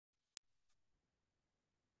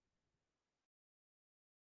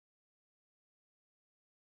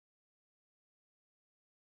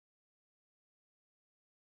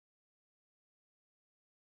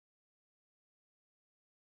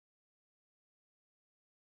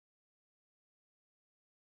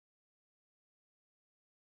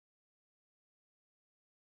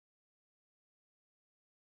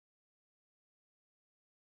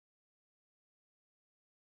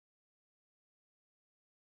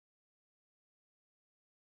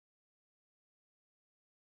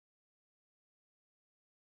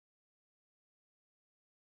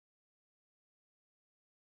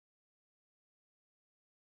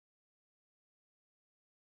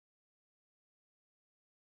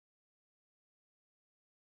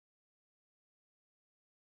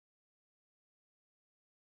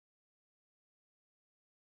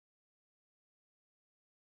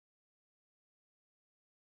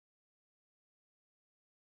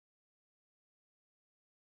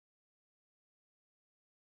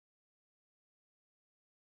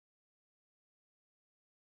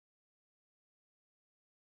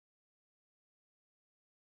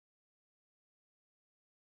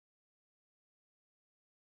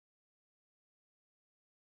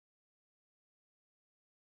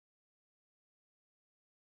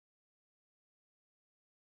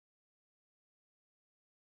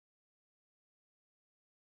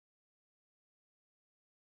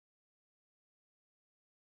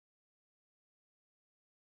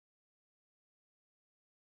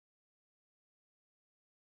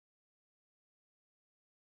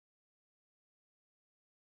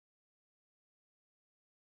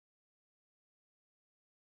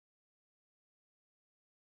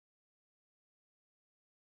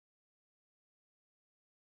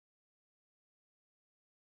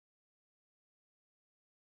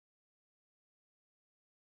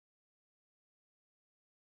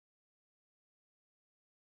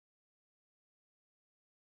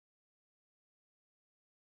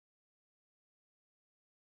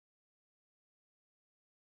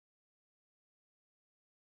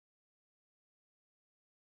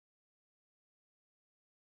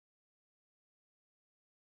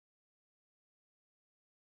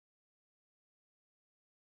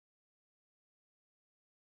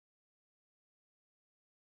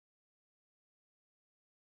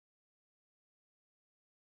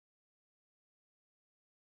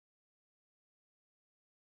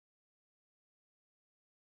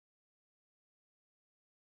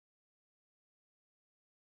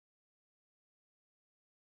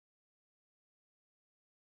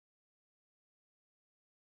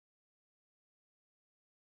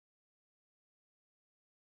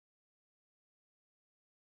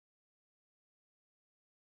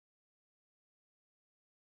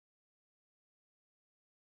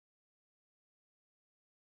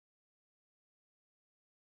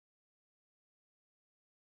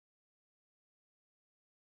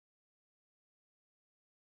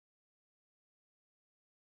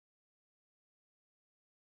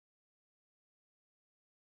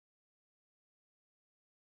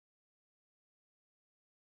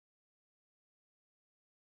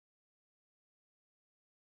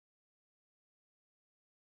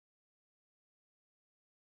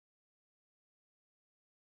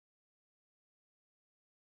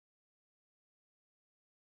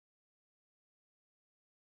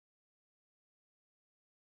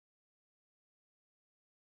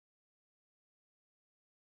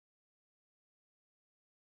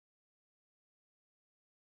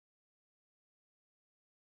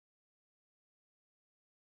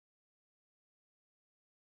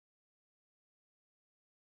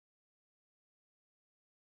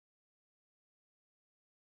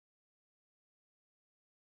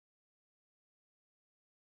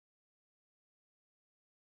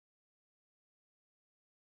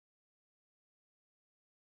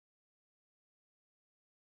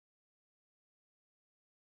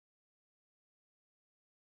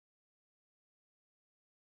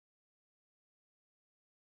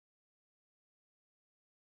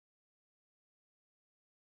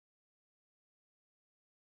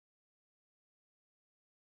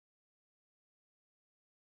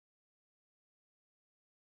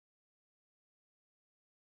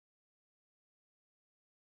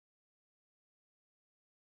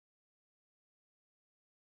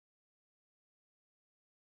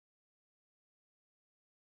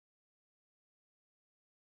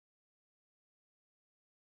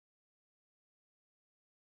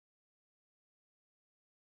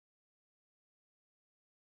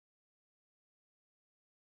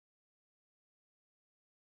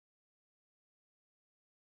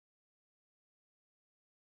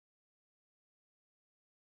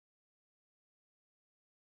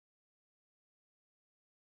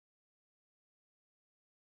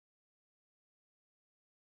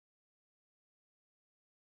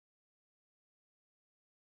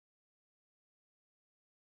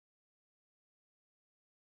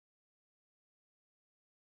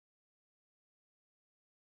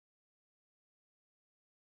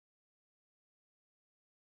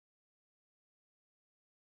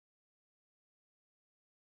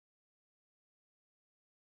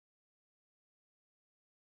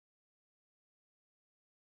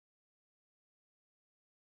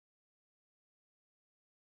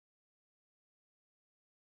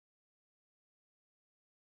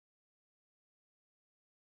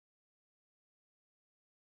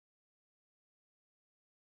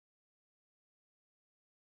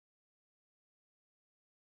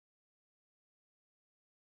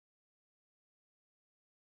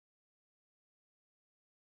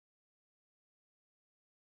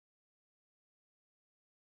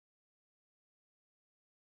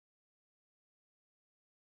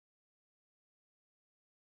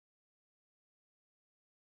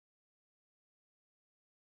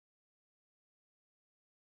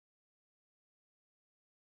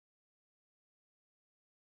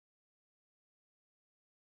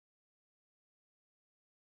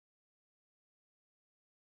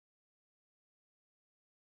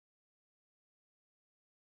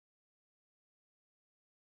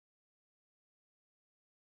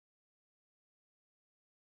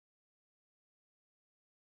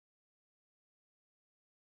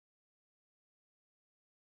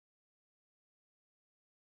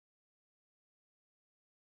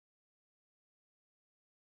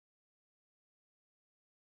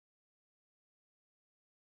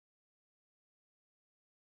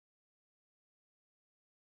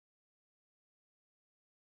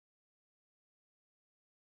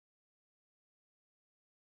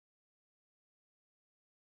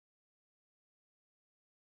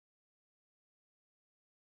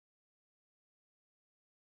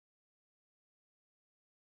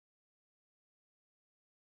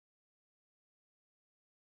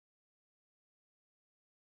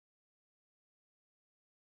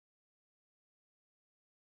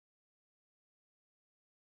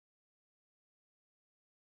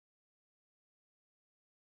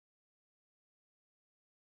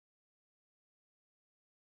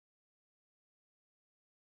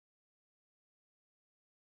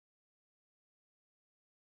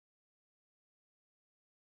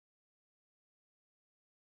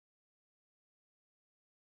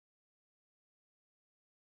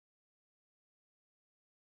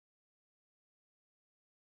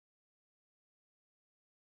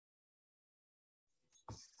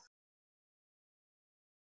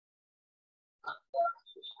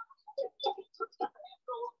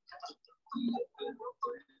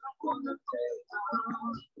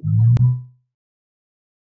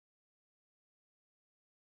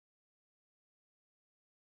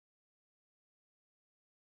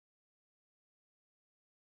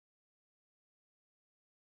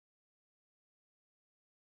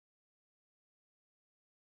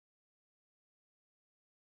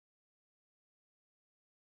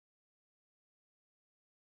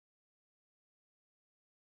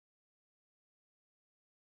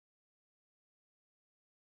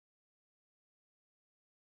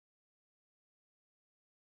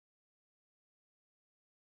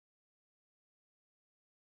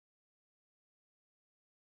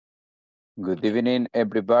Good evening,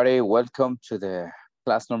 everybody. Welcome to the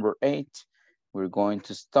class number 8. We're going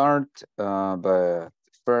to start, but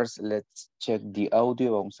first let's check the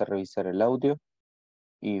audio. Vamos a revisar el audio.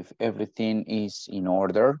 If everything is in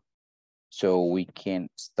order, so we can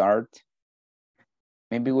start.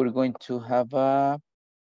 Maybe we're going to have a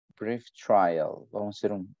brief trial. Vamos a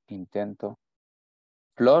hacer un intento.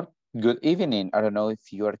 Flor, good evening. I don't know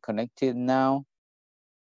if you are connected now.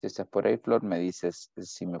 Si estás por ahí, Flor, me dices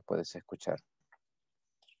si me puedes escuchar.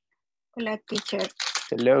 Hola, teacher.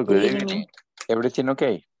 Hello, good evening. Everything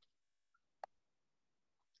okay?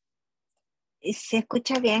 Se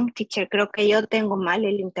escucha bien, teacher. Creo que yo tengo mal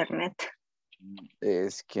el internet.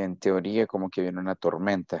 Es que en teoría como que viene una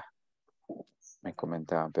tormenta. Me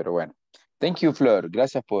comentaban, pero bueno. Thank you, Flor.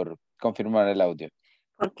 Gracias por confirmar el audio.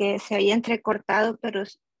 Porque se había entrecortado, pero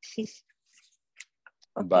sí.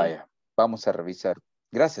 Okay. Vaya, vamos a revisar.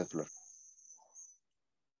 Gracias, Flor.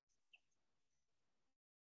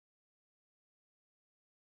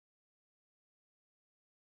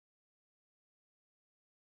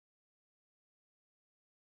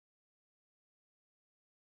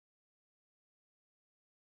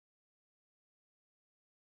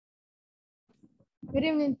 Good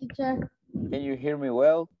evening, teacher. Can you hear me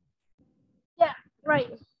well? Yeah,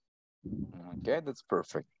 right. Okay, that's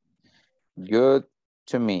perfect. Good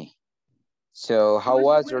to me. So, how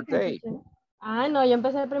was your day? Ah, no, yo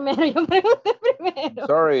empecé primero, yo pregunté primero.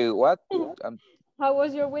 Sorry, what? How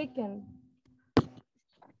was your weekend?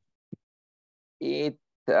 It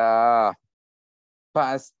passed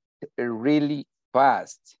really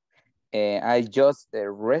fast. I just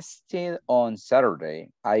rested on Saturday.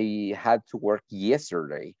 I had to work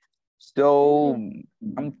yesterday. So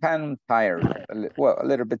I'm kind of tired, well, a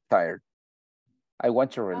little bit tired. I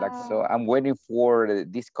want to relax, so I'm waiting for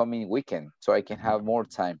this coming weekend so I can have more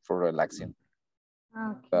time for relaxing.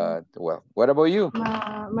 Okay. But, well, what about you?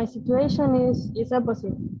 My situation is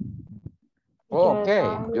opposite. Oh,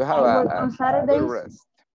 okay, you have a good rest.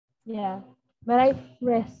 Yeah, but I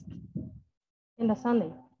rest in the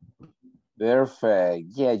Sunday. Perfect.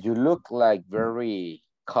 Yeah, you look like very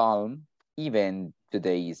calm. Even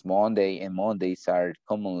today is Monday, and Mondays are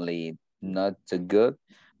commonly not so good,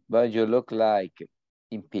 but you look like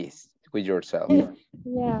in peace with yourself.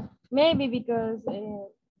 Yeah, maybe because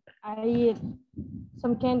I eat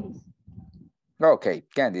some candies. Okay,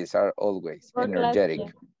 candies are always energetic.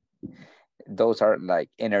 Yeah. Those are like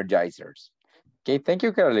energizers. Okay, thank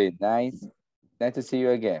you, Caroline. Nice to see you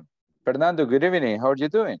again. Fernando, good evening. How are you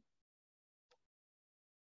doing?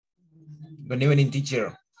 Good evening,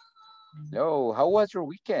 teacher. Hello, how was your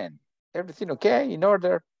weekend? Everything okay, in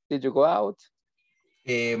order? Did you go out?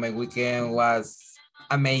 My weekend was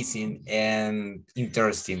amazing and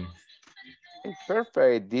interesting.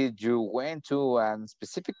 Perfect. Did you went to a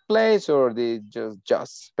specific place or did you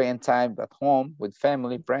just spend time at home with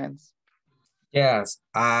family, friends? Yes,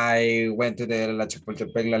 I went to the La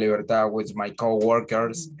Chapultepec La Libertad with my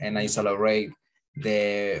co-workers and I celebrate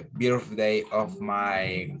the birthday of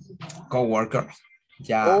my co-worker.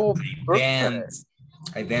 Yeah, Oh,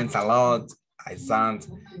 I danced a lot. I sang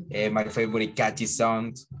my favorite catchy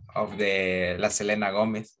song of the La Selena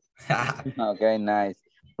Gomez. Okay, nice.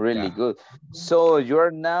 Really Yeah. good. So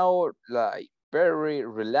you're now like very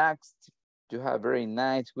relaxed. You have very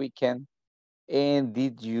nice weekend. And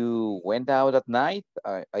did you went out at night?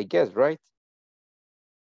 I guess, right?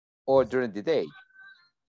 Or during the day?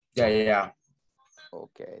 Yeah.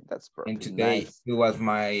 Okay, that's perfect. And today it was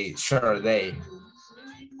my short day.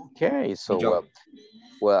 Okay, so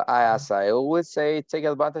well, as I always say, take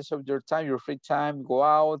advantage of your time, your free time, go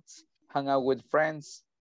out, hang out with friends.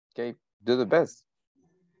 Okay, do the best.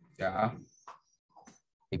 Yeah.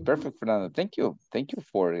 Okay, perfect, Fernando. Thank you. Thank you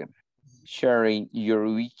for sharing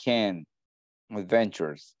your weekend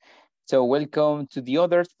adventures. So welcome to the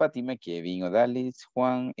others, Fatima, Kevin, Odalis,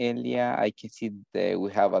 Juan, Elia. I can see that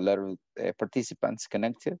we have a lot of participants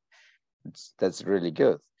connected. That's really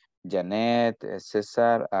good. Janet,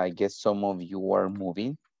 Cesar, I guess some of you are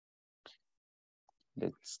moving.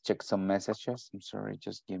 Let's check some messages. I'm sorry,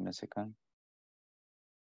 just give me a second.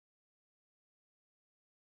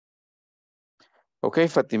 Okay,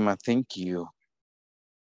 Fatima, thank you.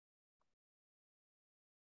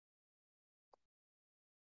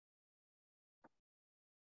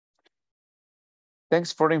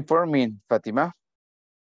 Thanks for informing, Fatima.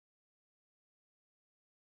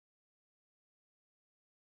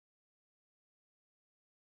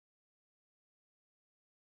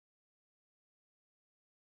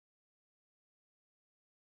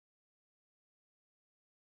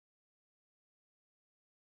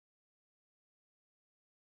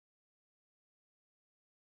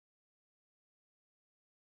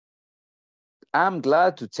 I'm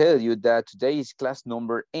glad to tell you that today is class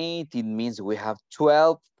number 8. It means we have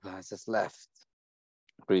 12 classes left.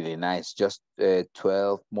 Really nice. Just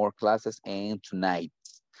 12 more classes and tonight.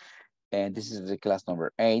 And this is the class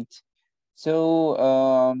number 8.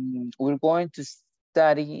 So we're going to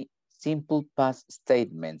study simple past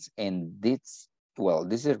statements. And this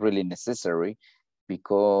is really necessary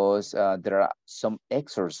because there are some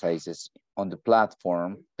exercises on the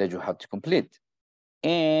platform that you have to complete.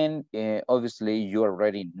 And obviously you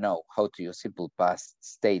already know how to use simple past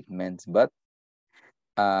statements, but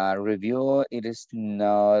review, it is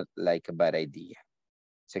not like a bad idea.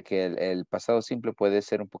 Sé que el pasado simple puede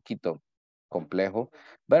ser un poquito complejo,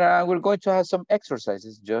 but we're going to have some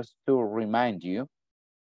exercises just to remind you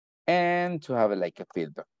and to have like a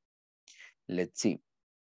feedback. Let's see.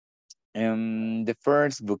 The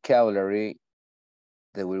first vocabulary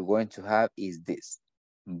that we're going to have is this: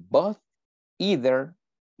 both, either,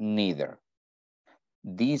 neither.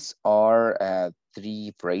 These are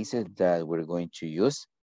 3 phrases that we're going to use: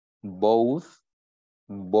 both,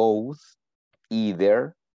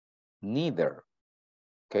 either, neither.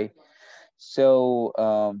 Okay, so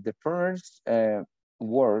the first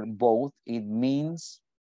word, both, it means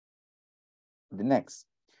the next,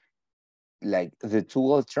 like the 2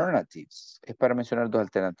 alternatives. Es para mencionar 2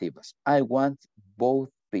 alternativas. I want both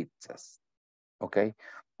pizzas. Okay,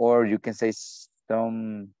 or you can say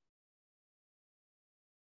some,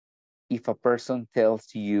 if a person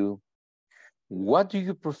tells you, what do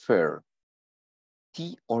you prefer,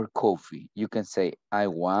 tea or coffee? You can say, I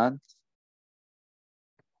want,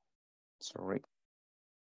 sorry,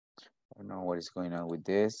 I don't know what is going on with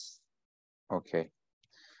this. Okay,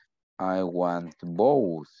 I want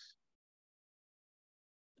both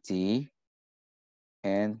tea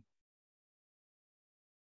and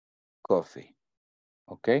coffee.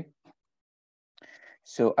 Okay,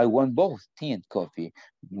 so I want both tea and coffee.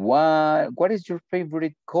 What is your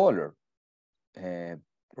favorite color?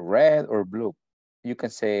 Red or blue? You can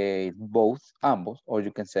say both, ambos, or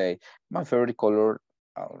you can say my favorite color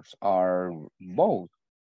are both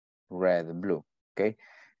red and blue. Okay,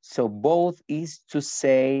 so both is to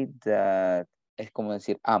say that, es como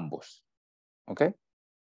decir ambos. Okay,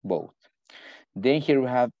 both. Then here we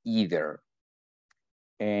have either.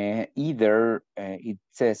 Either, it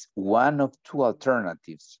says one of 2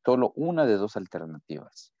 alternatives, solo una de 2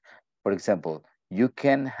 alternativas. For example, you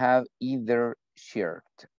can have either shirt,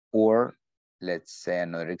 or let's say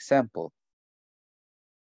another example.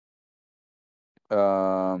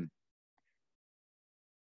 I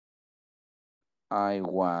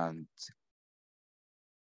want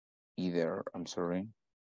either, I'm sorry.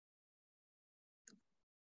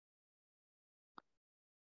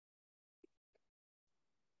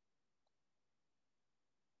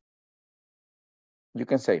 You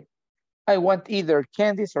can say, I want either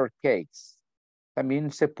candies or cakes.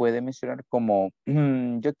 También se puede mencionar como,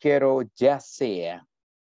 yo quiero ya sea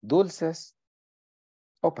dulces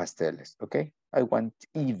o pasteles, ¿ok? I want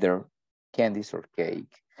either candies or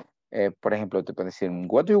cake. Por ejemplo, te puede decir,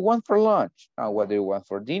 what do you want for lunch? What do you want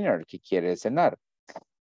for dinner? ¿Qué quieres cenar?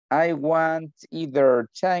 I want either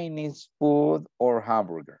Chinese food or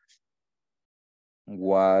hamburgers.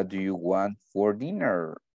 What do you want for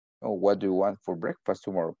dinner? Or what do you want for breakfast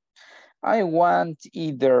tomorrow? I want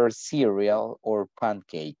either cereal or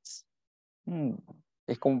pancakes.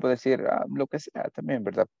 Es como decir lo que sea también,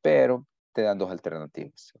 ¿verdad? Pero te dan 2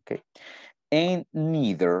 alternativas, ¿ok? And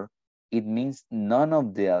neither, it means none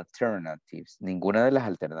of the alternatives, ninguna de las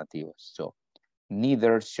alternativas. So,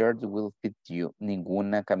 neither shirt will fit you,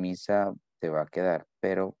 ninguna camisa te va a quedar,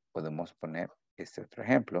 pero podemos poner este otro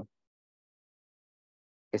ejemplo.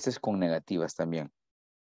 Este es con negativas también.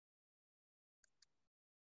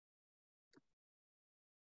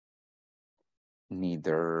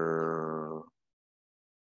 Neither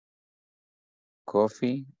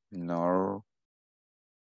coffee nor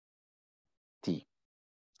tea.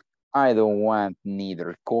 I don't want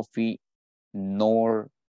neither coffee nor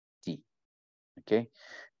tea. Okay.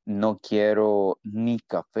 No quiero ni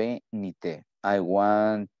café ni té. I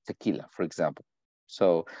want tequila, for example.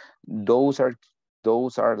 So those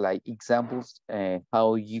are like examples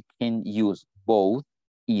how you can use both,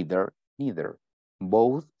 either, neither.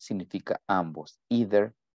 Both significa ambos.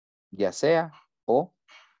 Either, ya sea, o,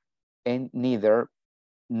 and neither,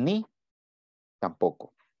 ni,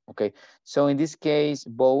 tampoco. Okay, so in this case,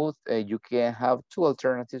 both, you can have two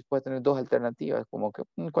alternatives. Puede tener dos alternativas, como que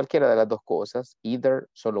cualquiera de las dos cosas. Either,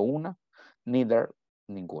 solo una. Neither,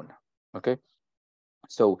 ninguna. Okay,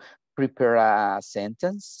 so prepare a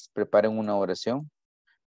sentence. Preparen una oración.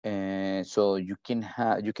 So you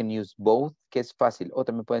can use both, que es fácil. O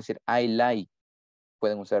también pueden decir I like.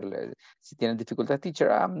 Pueden usar, si tienen dificultad, teacher,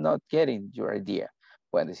 I'm not getting your idea.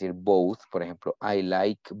 Pueden decir both, por ejemplo, I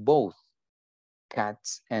like both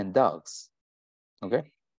cats and dogs. ¿Ok?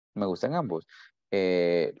 Me gustan ambos.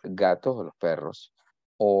 Gatos o los perros.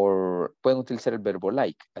 O pueden utilizar el verbo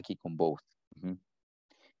like aquí con both.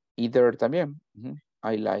 Either también.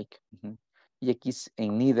 I like. Y aquí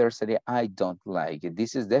en neither sería I don't like.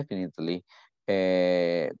 This is definitely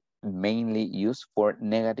mainly used for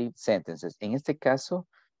negative sentences. En este caso,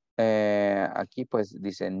 aquí pues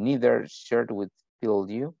dice neither shirt would fill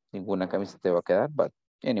you. Ninguna camisa te va a quedar. But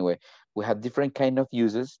anyway, we have different kind of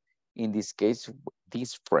uses. In this case,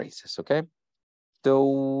 these phrases, okay?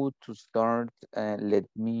 So to start, let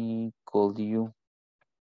me call you.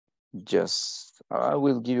 Just, I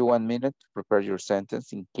will give you 1 minute to prepare your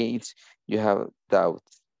sentence in case you have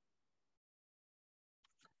doubts.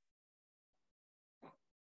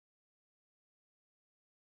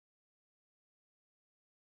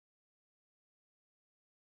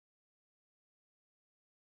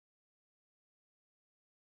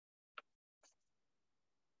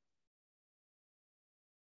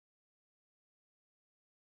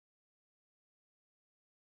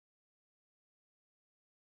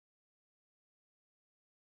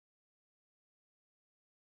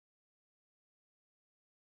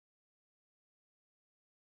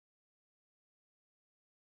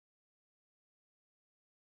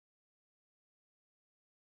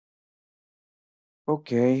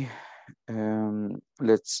 Okay,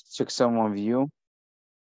 let's check some of you.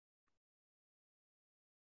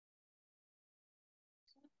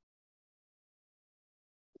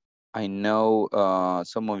 I know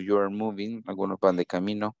some of you are moving, algunos van de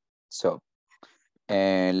camino. So,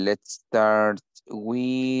 let's start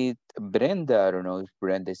with Brenda. I don't know if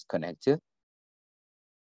Brenda is connected.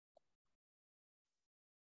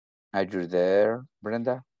 Are you there,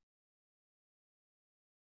 Brenda?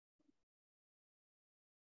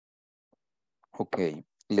 Okay,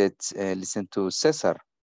 let's listen to Cesar.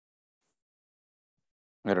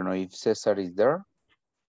 I don't know if Cesar is there.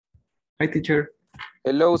 Hi, teacher.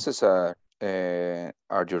 Hello, Cesar.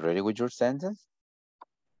 Are you ready with your sentence?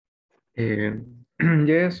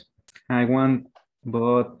 Yes, I want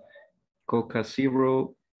both Coca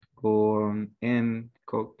Zero or and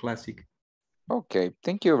Coke Classic. Okay,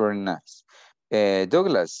 thank you, very nice.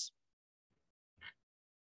 Douglas.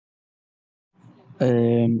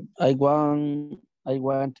 I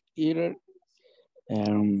want either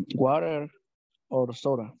water or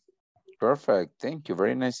soda. Perfect, thank you,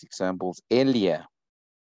 very nice examples. Elia.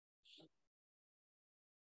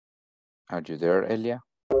 Are you there, Elia?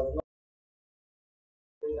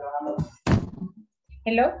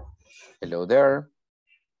 Hello. Hello there.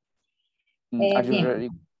 Are you Bien. ready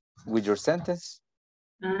with your sentence?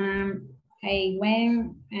 I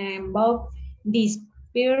went both this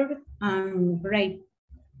bird and right.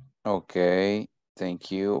 Okay,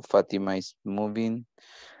 thank you. Fatima is moving.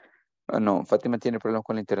 No, Fátima tiene problemas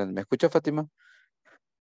con la internet. ¿Me escucha, Fátima?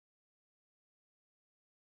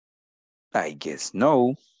 I guess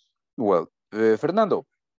no. Well, Fernando.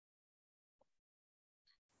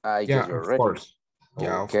 I guess you're Of ready. course.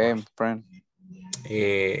 Yeah, Okay, of course. friend.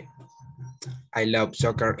 I love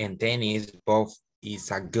soccer and tennis. Both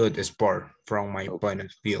is a good sport from my Okay. point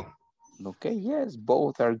of view. Okay, yes,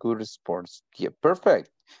 both are good sports. Yeah,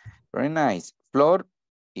 perfect. Very nice. Flor,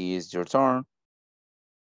 is your turn.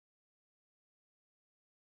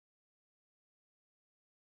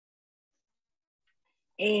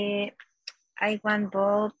 I want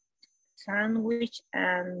both sandwich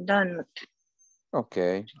and donut.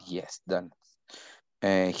 Okay, yes, done.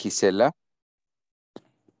 Gisela,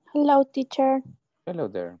 Hello, teacher. hello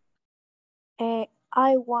there.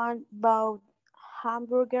 I want both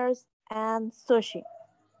hamburgers and sushi.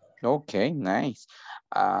 Okay, nice.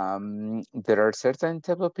 There are certain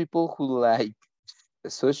type of people who like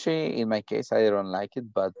sushi. In my case, I don't like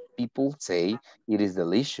it, but people say it is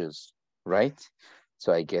delicious, right?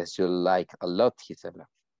 So I guess you like a lot, Gisela.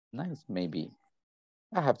 Nice, maybe.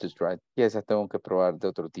 I have to try. Quizás tengo que probar de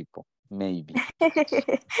otro tipo. Maybe.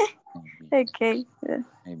 Okay.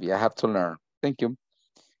 Maybe I have to learn. Thank you.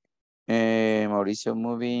 Mauricio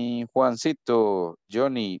moving. Juancito.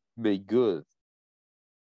 Johnny, be good.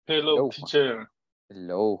 Hello, Hello, Juan. teacher.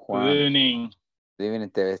 Hello, Good Juan. evening. Good evening.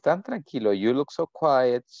 Te ves tan tranquilo. You look so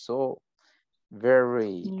quiet, so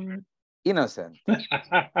very innocent.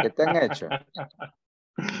 ¿Qué te han hecho?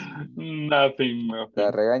 Nothing, Te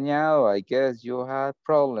ha nothing. regañado. I guess you had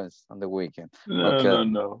problems on the weekend. No, Okay.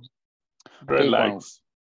 no. Okay, Juan. Relax.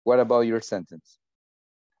 What about your sentence?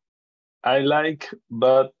 I like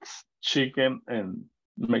but chicken and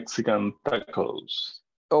Mexican tacos.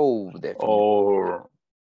 Oh, definitely. Or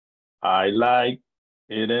I like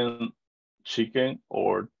eating chicken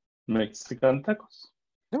or Mexican tacos.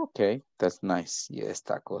 Okay, that's nice. Yes,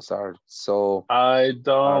 tacos are so. I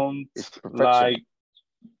don't It's perfection. like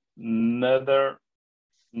neither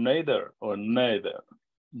or neither.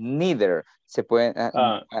 Neither. Se pueden.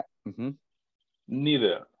 Ujú.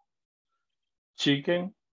 Neither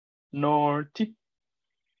chicken nor tea.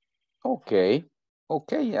 Okay.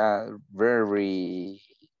 Okay. Very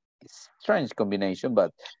strange combination,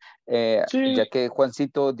 but Sí. ya que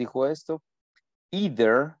Juancito dijo esto,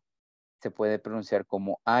 either se puede pronunciar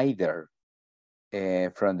como either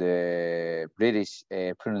from the British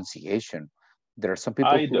pronunciation. There are some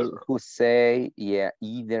people who say, yeah,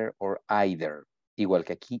 either or either. Igual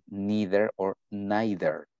que aquí, neither or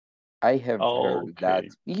neither. I have heard that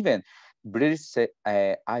even British say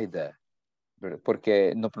either,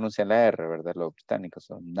 porque no pronuncian la R, ¿verdad? Los británicos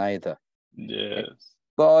son neither. Yes.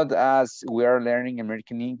 But as we are learning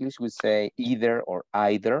American English, we say either or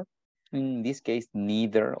either. In this case,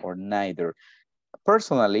 neither or neither.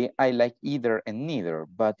 Personally, I like either and neither,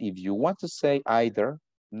 but if you want to say either,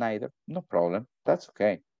 neither, no problem. That's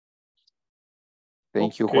okay.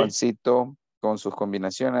 Thank you, Juancito, con sus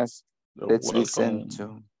combinaciones. Let's listen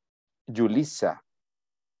to Julissa.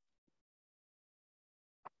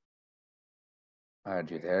 Are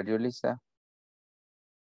you there, Julissa?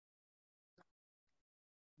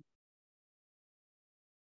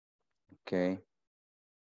 Okay.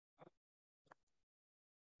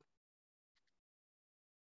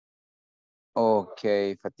 Ok,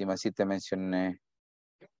 Fátima, sí te mencioné.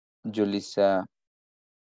 Julissa.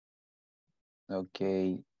 Ok,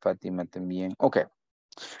 Fátima también. Ok.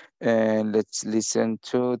 Let's listen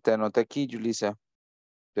to, te anoté aquí, Julissa.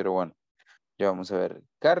 Pero bueno, ya vamos a ver.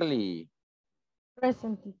 Carly.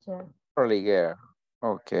 Present, teacher. Carly girl.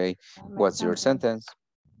 Okay. What's your sentence?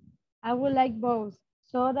 I would like both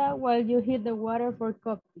soda while you heat the water for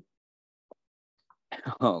coffee.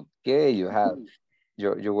 Okay, you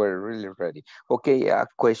were really ready. Okay, a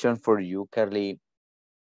question for you, Carly.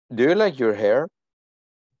 Do you like your hair?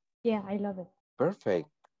 Yeah, I love it. Perfect.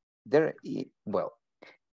 There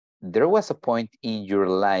was a point in your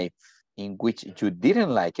life in which you didn't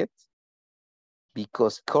like it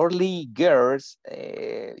because curly girls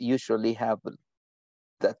usually have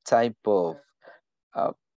that type of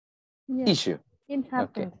issue. It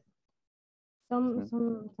happens.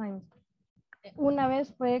 Sometimes. Una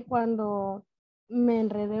vez fue cuando me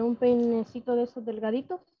enredé un peinecito de esos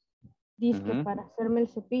delgaditos, disque para hacerme el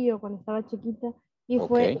cepillo cuando estaba chiquita, y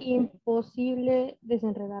fue imposible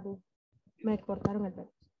desenredarlo. Me cortaron el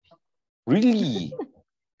pelo. Really?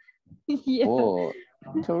 Yeah. Oh,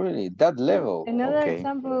 really? That level? Another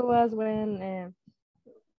example was when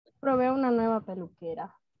probé una nueva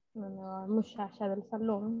peluquera, una nueva muchacha del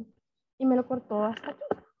salón, y me lo cortó hasta aquí.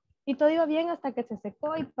 Y todo iba bien hasta que se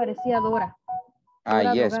secó y parecía Dora.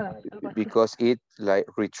 Yes, because it like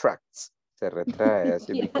retracts, se retrae,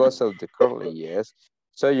 because of the curly, yes.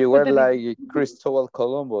 So you were like Cristobal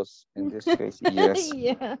Columbus in this case, yes.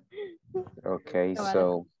 Yeah. Okay,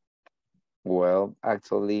 so, well,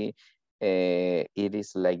 actually, it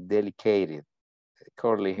is like delicate,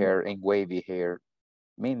 curly hair and wavy hair,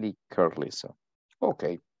 mainly curly, so,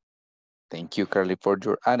 okay. Thank you, Carly, for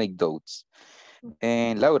your anecdotes.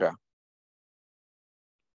 And Laura.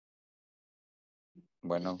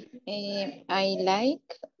 Bueno. I like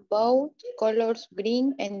both colors,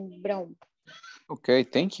 green and brown. Okay,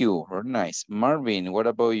 thank you. Very nice. Marvin, what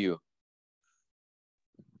about you?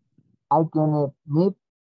 I can eat meat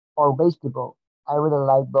or vegetable. I really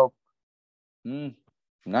like both.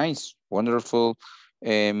 Nice, wonderful.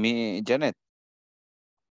 Janet.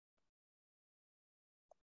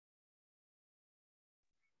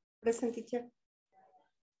 Present, teacher.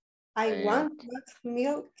 I want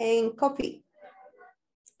milk and coffee.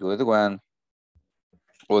 Good one.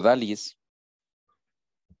 Odalis.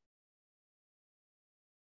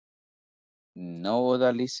 No,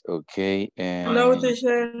 Odalis. Okay. Hello,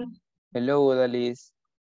 teacher. Hello, Odalis.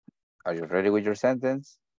 Are you ready with your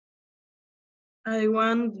sentence? I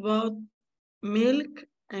want both milk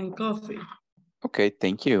and coffee. Okay,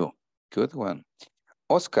 thank you. Good one.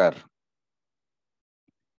 Oscar.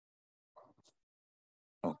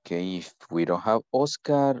 Okay, if we don't have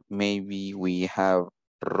Oscar, maybe we have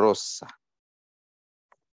Rosa.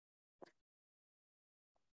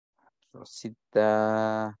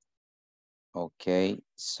 Rosita. Okay,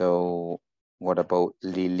 so what about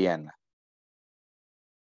Liliana?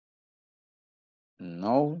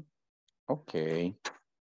 No? Okay.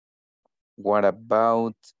 What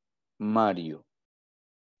about Mario?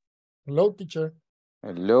 Hello, teacher.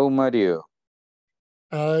 Hello, Mario.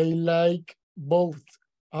 I like both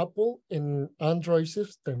Apple and Android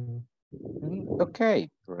system. Okay,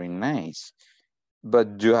 very nice.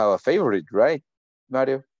 But you have a favorite, right,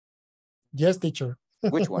 Mario? Yes, teacher.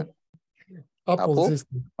 Which one? Apple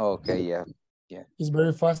system. Okay, yeah. It's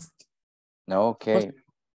very fast. Okay.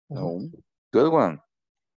 No, good one.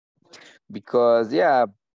 Because yeah,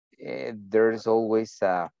 there's always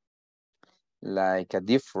like a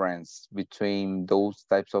difference between those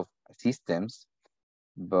types of systems.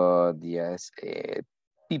 But yes,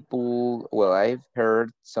 people, well, I've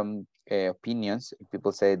heard some opinions.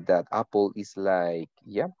 People say that Apple is like,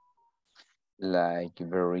 yeah, like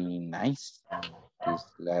very nice. It's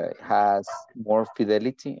like has more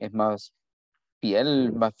fidelity, es más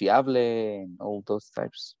fiel, más fiable, and all those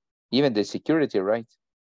types. Even the security, right?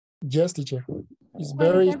 Yes, teacher. It's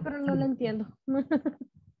Puede very... ser, pero no lo entiendo.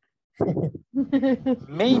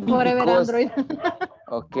 Maybe Forever because, Android.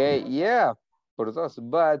 okay, yeah, for those,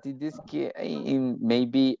 but in this case,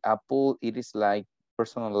 maybe Apple, it is like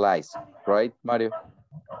personalized, right, Mario?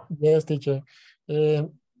 Yes, teacher.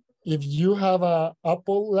 If you have a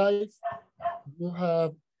Apple Life, you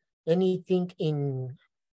have anything in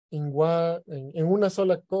una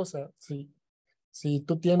sola cosa. Si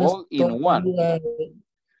tú tienes All in one.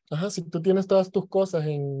 Si tú tienes todas tus cosas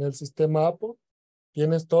en el sistema Apple,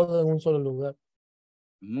 tienes todo en un solo lugar.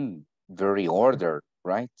 Very ordered,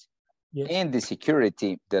 right? Yes. And the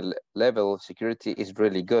security, the level of security is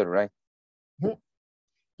really good, right?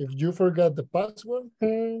 If you forgot the password,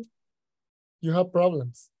 you have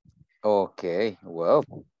problems. Okay, well,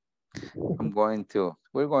 we're going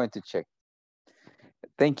to check.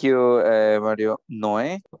 Thank you, Mario.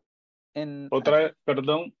 Noé.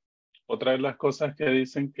 Perdón, otra de las cosas que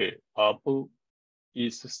dicen que Apple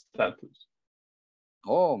is status.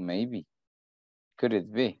 Oh, maybe. Could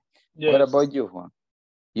it be? Yes. What about you, Juan?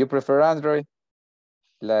 You prefer Android?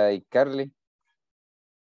 Like Carly?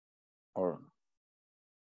 Or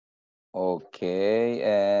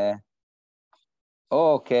okay.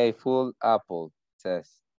 Okay, full Apple, says.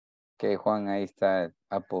 Okay, Juan, ahí está el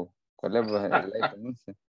Apple. ¿Cuál es el iPhone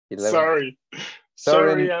 11? Sorry.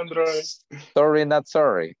 Sorry, Android. Sorry, not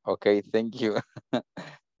sorry. Okay, thank you.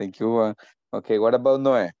 Thank you, Juan. Okay, what about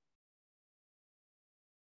Noé?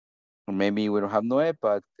 Maybe we don't have Noé,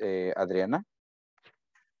 but Adriana?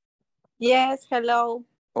 Yes, hello.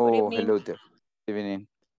 Good Oh, evening. hello there. Good evening.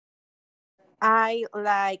 I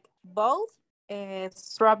like both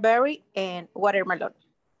strawberry and watermelon.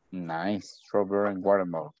 Nice, strawberry and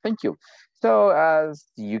watermelon. Thank you. So as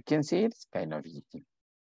you can see, it's kind of easy.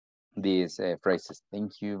 These phrases.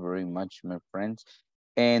 Thank you very much, my friends.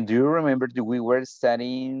 And do you remember that we were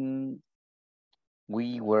studying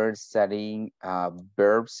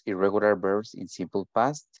verbs, irregular verbs in simple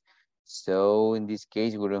past? So in this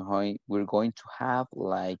case, we're going to have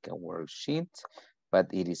like a worksheet, but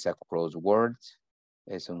it is a crossword.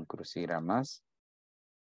 Es un crucigramas.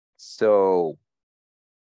 So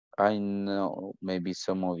I know maybe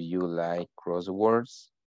some of you like crosswords.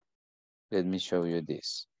 Let me show you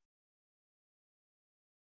this.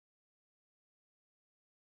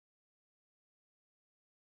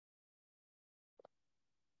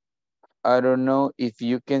 I don't know if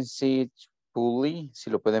you can see it fully,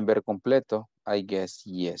 si lo pueden ver completo. I guess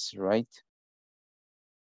yes, right?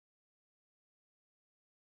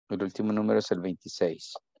 El último número es el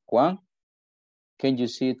 26. Juan, can you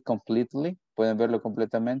see it completely? ¿Pueden verlo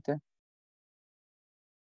completamente?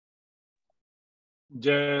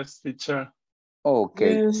 Yes, teacher.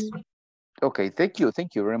 Okay. Yes. Okay, thank you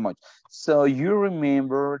very much. So you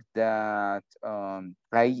remember that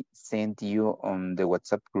I sent you on the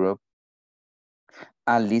WhatsApp group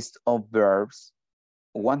a list of verbs,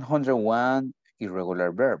 101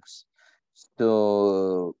 irregular verbs.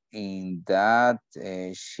 So in that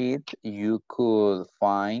sheet, you could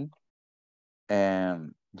find,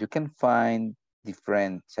 you can find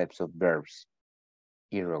different types of verbs,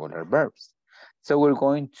 irregular verbs. So we're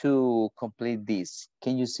going to complete this.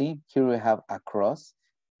 Can you see? Here we have a cross.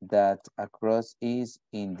 that across is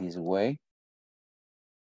in this way,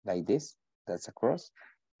 like this, that's across.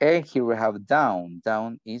 And here we have down,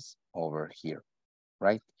 down is over here,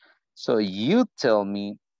 right? So you tell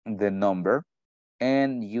me the number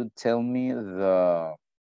and you tell me the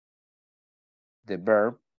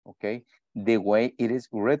verb, okay? The way it is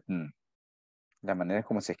written, la manera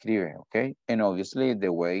como se escribe, okay? And obviously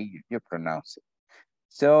the way you pronounce it.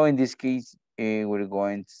 So in this case, we're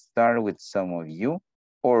going to start with some of you,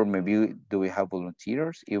 or maybe do we have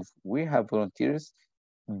volunteers? If we have volunteers,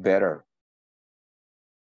 better.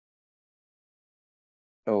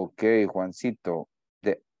 Okay, Juancito,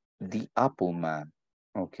 the Apple Man,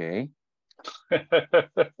 okay.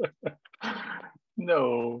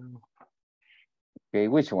 No. Okay,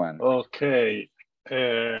 which one? Okay.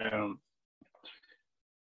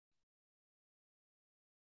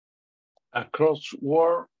 Across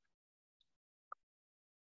word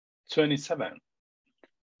 27.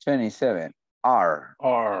 27. R.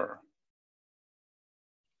 R.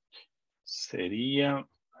 Sería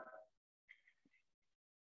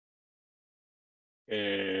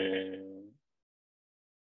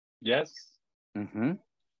yes. Mm-hmm.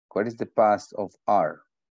 What is the past of R?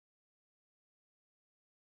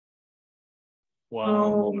 One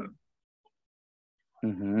moment.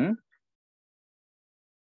 Mm-hmm.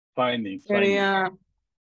 Finding. Sería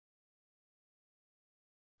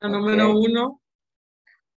la Okay. número 1.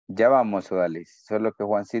 Ya vamos, Odalis. Solo que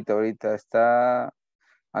Juancito ahorita está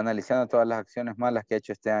analizando todas las acciones malas que ha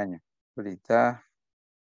hecho este año. Ahorita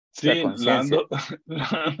sí, la conciencia. La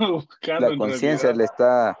ando buscando La conciencia le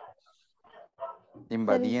está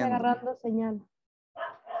invadiendo. Agarrando señal.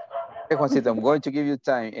 Hey, Juancito, I'm going to give you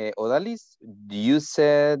time. Odalis, you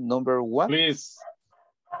said number one? Please.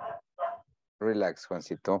 Relax,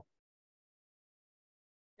 Juancito.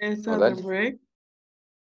 Esa de break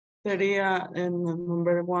sería el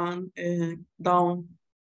number 1 down.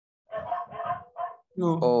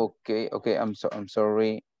 No. Okay, I'm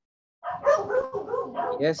sorry.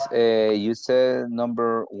 Yes, you said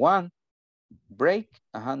number 1. Break.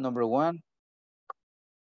 Number 1.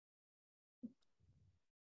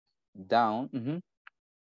 Down.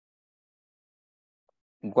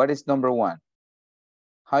 What is number 1?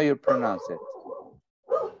 How you pronounce it?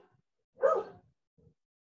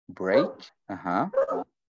 Break.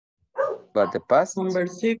 But the past? Number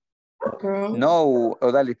 6. No,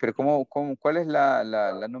 Odalis, pero ¿cuál es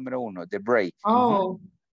la número 1? The break. Oh,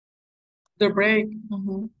 the break.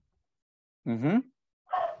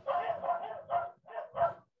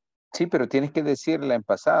 Sí, pero tienes que decirla en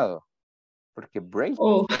pasado. Porque break.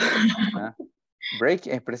 Oh. Break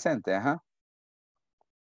es presente,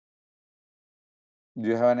 Do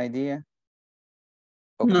you have an idea?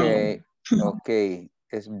 Okay, no. Okay,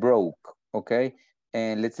 it's broke, okay?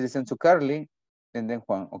 And let's listen to Carly and then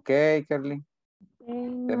Juan. Okay, Carly?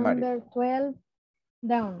 And number 12,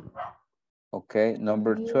 down. Okay,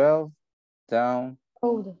 number 12, down.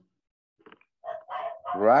 Road.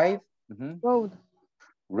 Right? Road.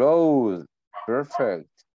 Road, perfect.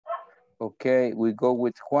 Okay, we go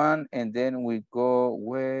with Juan and then we go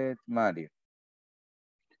with Mario.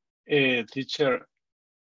 Teacher,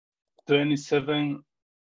 27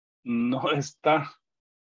 no está.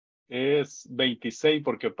 Es 26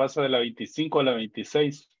 porque pasa de la 25 a la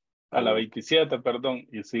 26. A la 27, perdón,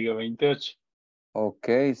 y sigue 28.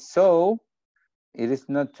 Okay, so it is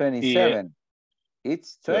not 27.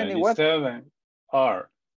 It's 20 what? 27, R.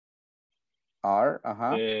 R,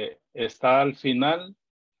 está al final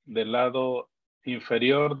del lado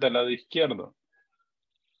inferior del lado izquierdo.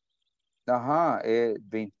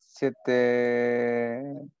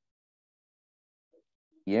 27.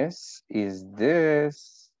 Yes, is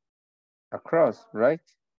this across, right?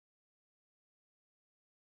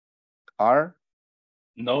 R?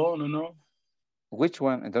 No. Which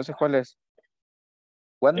one? Entonces, ¿cuál es?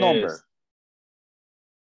 What number?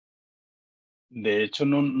 De hecho,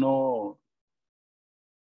 no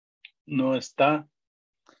está.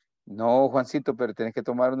 No, Juancito, pero tienes que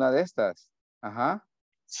tomar una de estas.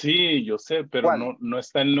 Sí, yo sé, pero no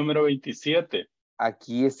está el número 27.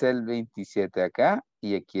 Aquí es el 27 acá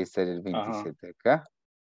y aquí está el 27 acá.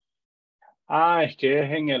 Es que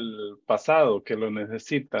es en el pasado que lo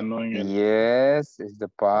necesita, no en el... Yes, it's the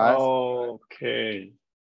past. Okay.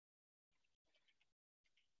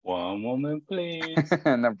 One moment, please.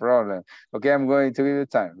 No problem. Okay, I'm going to give you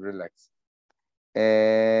time. Relax.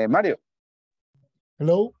 Mario.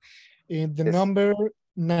 Hello. In the number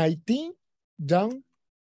 19, down.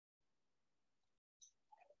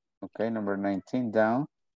 Okay, number 19, down.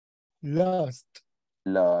 Lost.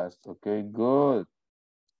 Okay, good.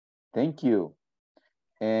 Thank you.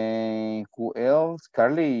 And who else?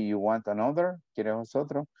 Carly, you want another? ¿Quieres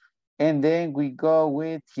otro? And then we go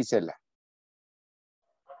with Gisela.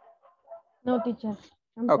 No, teacher.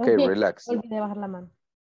 Okay, relax. Olvidé bajar la mano.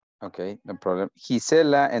 Okay, no problem.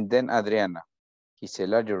 Gisela and then Adriana.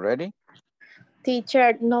 Gisela, you ready?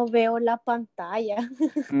 Teacher, no veo la pantalla.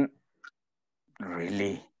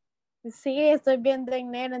 Really? Sí, estoy viendo en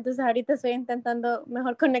negro, entonces ahorita estoy intentando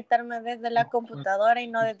mejor conectarme desde la computadora y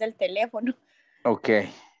no desde el teléfono.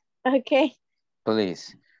 Okay. Okay.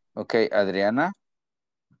 Please. Okay, Adriana.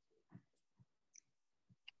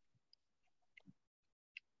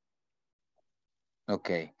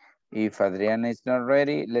 Okay. If Adriana is not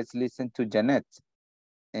ready, let's listen to Janet.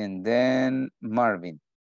 And then Marvin.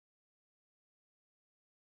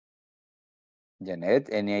 Janet,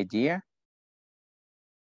 any idea?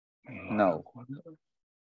 No.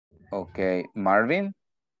 Okay, Marvin?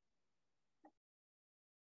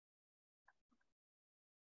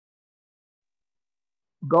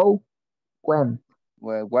 Go, when.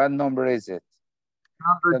 Well, what number is it?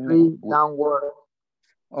 Number 3, downward.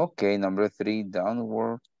 Okay, number 3,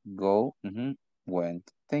 downward, go, went.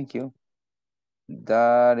 Thank you.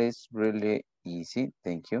 That is really easy.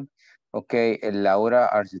 Thank you. Okay, Laura,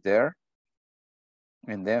 are you there?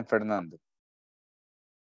 And then Fernando.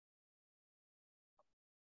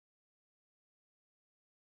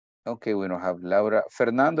 Okay, we don't have Laura.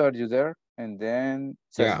 Fernando, are you there? And then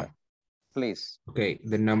Cesar. Yeah. Please. Okay,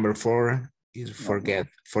 the number 4 is forgot.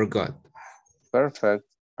 Perfect.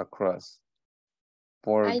 Across.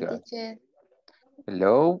 Hi, Forgot. teacher.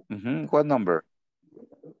 Hello. What number?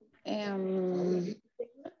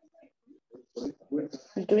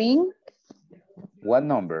 Drink. What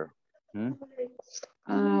number?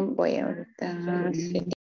 Voy ahorita.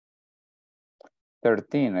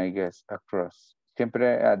 13, I guess, across.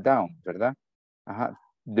 Siempre down, ¿verdad? Ajá.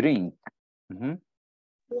 Drink.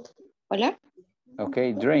 Hola. Ok,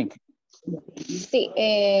 drink. Sí,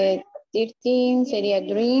 13 sería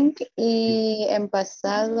drink y en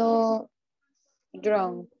pasado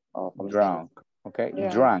drunk. Drunk. Okay,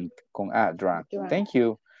 drunk. Con A, drunk. Thank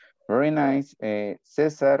you. Very nice.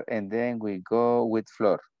 Cesar, and then we go with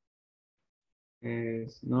Flor.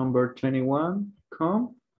 Number 21,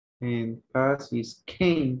 come, and pass is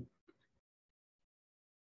came.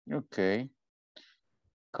 Okay.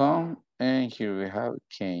 Come, and here we have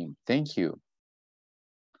came. Thank you.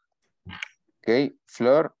 Okay,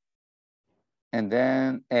 Flor, and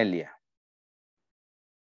then Elia.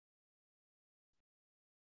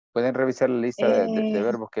 Pueden revisar la lista de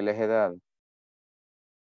verbos que les he dado.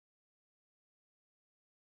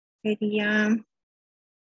 Sería...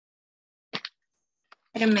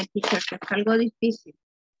 Espérame, teacher, que es algo difícil.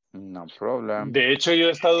 No problem. De hecho, yo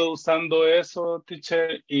he estado usando eso,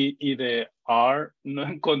 teacher, y de are no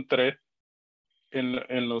encontré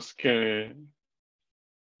en los que...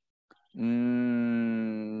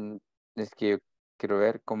 Es que yo quiero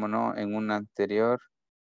ver, cómo no, en una anterior.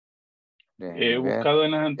 He buscado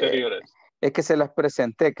en las anteriores. Es que se las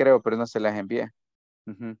presenté, creo, pero no se las envié.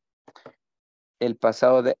 El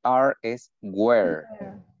pasado de are es were.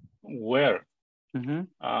 Where.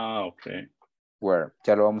 Ah, ok. Where.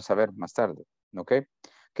 Ya lo vamos a ver más tarde. ¿Ok?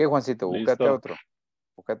 Ok, Juancito, búscate otro.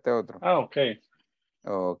 Búscate otro. Ah, ok.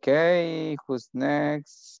 Ok, who's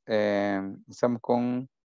next? Estamos con...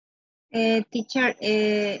 Teacher,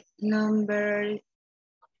 number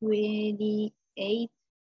 28,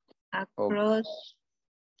 across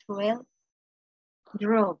 12,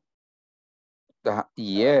 drove.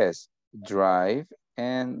 Yes, drive,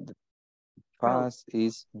 and the past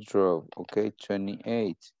is drove. Okay,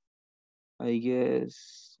 28. I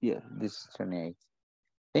guess, yeah, this is 28.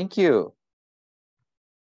 Thank you.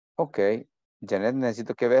 Ok, Janet,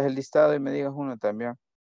 necesito que veas el listado y me digas uno también.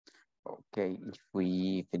 Ok, if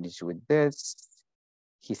we finish with this.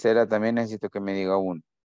 Gisela, también necesito que me diga uno.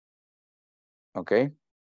 Ok.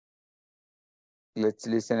 Let's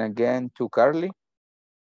listen again to Carly.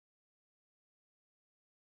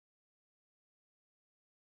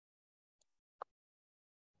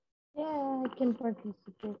 Yeah, I can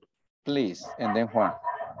participate. Please, and then Juan.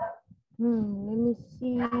 Let me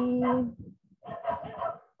see.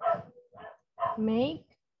 Make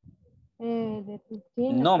the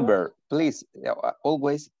 15. Number, please,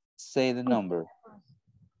 always say the number.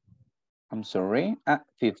 I'm sorry.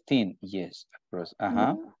 15, yes, across.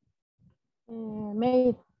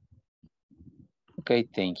 Made. Okay,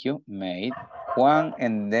 thank you. Made. Juan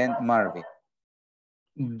and then Marvin.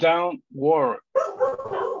 Downward.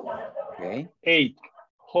 Okay. 8.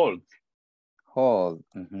 Hold. Hold.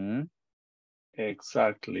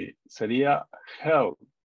 Exactly. Sería held.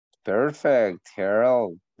 Perfect.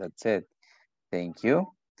 Harold. That's it. Thank you.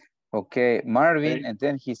 Okay, Marvin Okay. and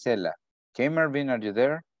then Gisela. Okay, Marvin, are you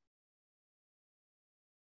there?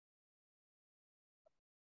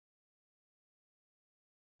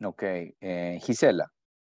 Okay, Gisela.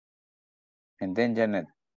 And then Janet.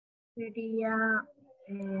 Sería,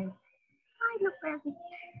 ay, no puedo.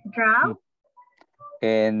 Draw.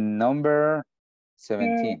 And number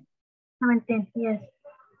 17. 17, yes.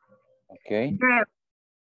 Okay. Draw.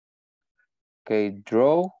 Okay,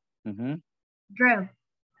 draw. Mhm. Draw.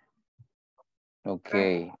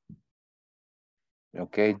 Okay.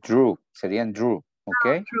 Okay, drew. Serían drew.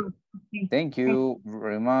 Okay. True. Okay. Thank you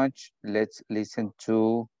very much. Let's listen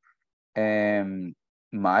to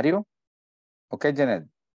Mario. Okay, Janet.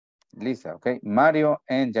 Lisa, okay. Mario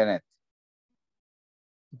and Janet.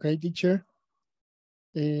 Okay, teacher.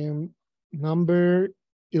 Number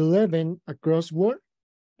 11, a crossword.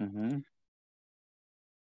 Mhm.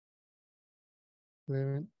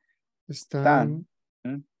 11. Stand.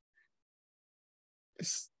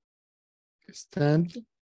 Stand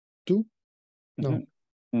to? No.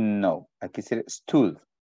 No, aquí sería stood.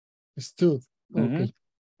 Stood. Okay.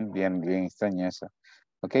 Bien, bien extraño eso.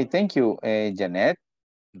 Ok, thank you. Janet,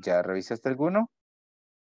 ¿ya revisaste alguno?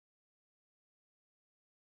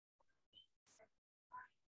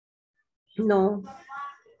 No.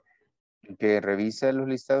 Que revisa los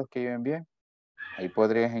listados que yo envié. Ahí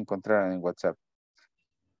podrías encontrar en WhatsApp.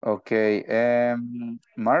 Ok,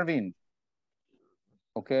 Marvin.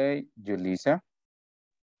 Ok, Julissa.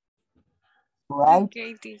 Right.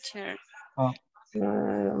 Okay, teacher. Ok,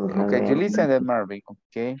 Julissa and then Marvin.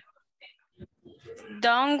 Ok.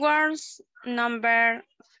 Downwards, number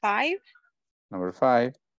 5. Number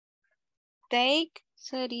 5. Take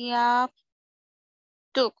sería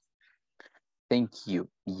took. Thank you.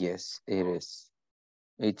 Yes, it is.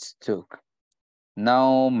 It's took.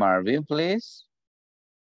 Now, Marvin, please.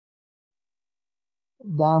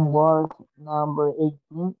 Downward, number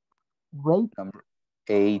 18. Great. Number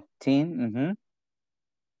 18.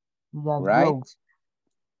 That's Right. road.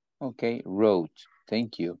 Okay, road.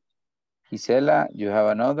 Thank you. Gisela, you have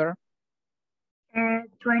another?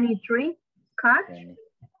 23. Catch.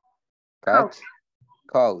 Catch.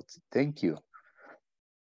 Coat. Thank you.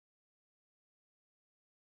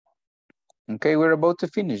 Okay, we're about to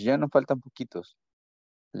finish. Ya nos faltan poquitos.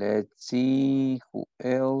 Let's see who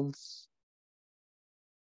else.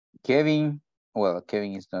 Kevin. Well,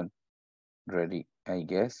 Kevin is not ready, I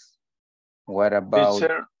guess. What about?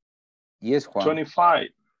 Teacher, Yes, Juan. 25.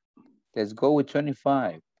 Let's go with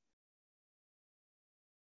 25.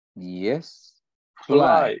 Yes.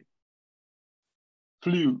 Fly.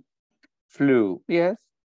 Flew. Flew. Yes.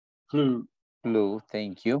 Flew. Flew.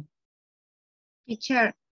 Thank you.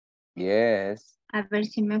 Teacher, Yes. a ver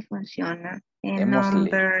si me funciona.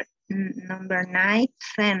 Démosle. Number 9,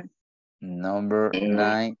 send. Number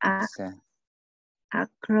 9.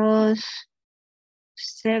 Across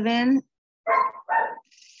 7.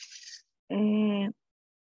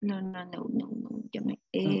 No.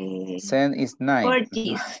 Send is 9.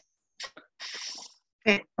 40s.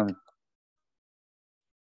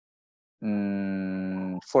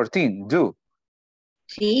 14. Do.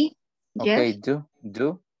 Sí. Okay, Yes.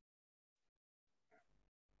 do.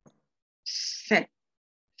 Set.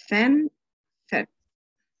 Send. Set.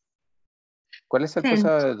 ¿Cuál es el Sent.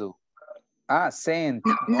 pasado de do? Ah, sent.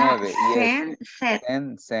 No, 9. Yes.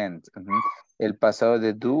 send, set. Sent. El pasado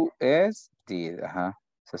de do es did. Ajá.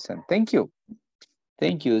 So sent. Thank you.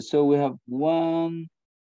 Thank you. So we have 1,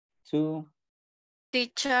 2,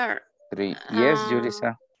 Teacher. 3. Yes,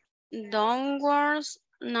 Julissa. Downwards,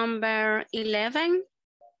 number 11.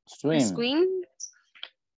 Swim.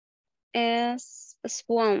 Is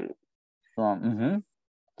swim. Swim.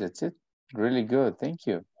 That's it. Really good. Thank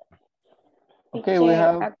you. Okay, Teacher, we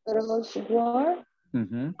have. across word.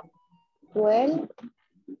 12.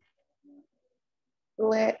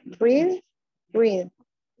 Read.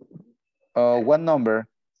 What number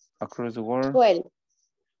across the world? 12.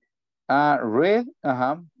 Read.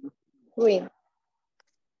 Read.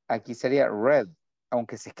 Aquí sería read.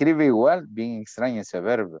 Aunque se escribe igual, bien extraño ese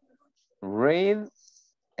verbo. Read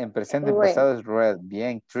en presente pasado es read.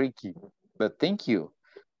 Bien tricky. But thank you.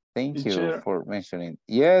 Thank you for mentioning.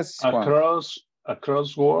 Yes, Juan.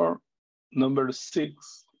 Across word, number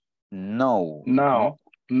 6. No. No.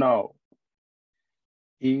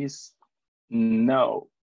 Is no.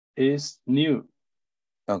 Is new.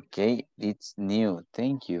 Okay, it's new.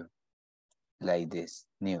 Thank you. Like this.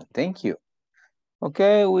 New. Thank you.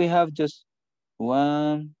 Okay, we have just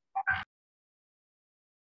 1,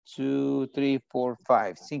 2, 3, 4,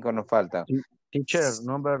 5. 5 nos faltan. Teacher,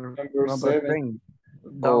 number 7. 10.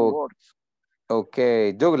 Downward.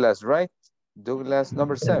 Okay, Douglas, right? Douglas,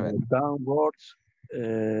 number 7. Downwards,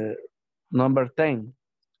 number 10.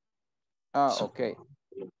 Ah, okay.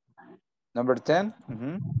 Number 10?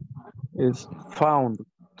 Is found.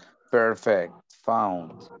 Perfect.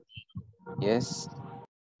 Found. Yes.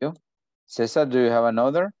 You? Cesar, do you have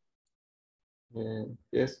another?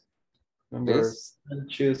 Yes. Number Please? 7,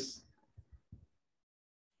 choose.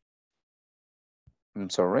 I'm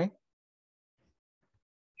sorry.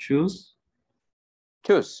 Choose.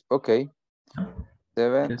 Choose. Okay.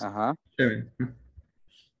 7. Yes. Uh-huh. 7.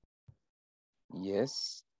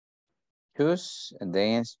 Yes. Choose. And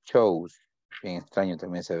then it's chose. Bien extraño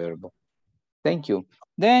también ese verbo. Thank you.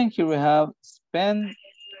 Then here we have spend.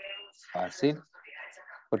 Fácil.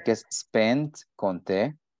 Porque es spent con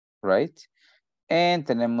T, right? And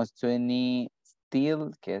tenemos 20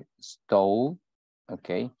 steal, que es stole.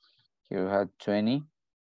 Okay. Here we have 20.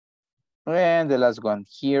 And the last one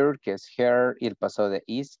here, que es her, y el pasado de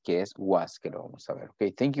is, que es was, que lo vamos a ver.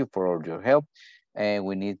 Okay, thank you for all your help. And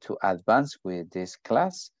we need to advance with this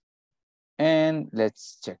class. And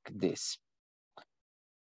let's check this.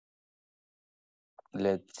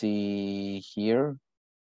 Let's see here.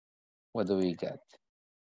 What do we get?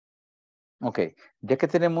 Ok, ya que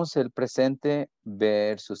tenemos el presente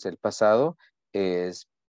versus el pasado, es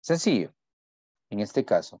sencillo. En este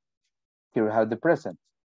caso, here we have the present.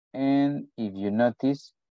 And if you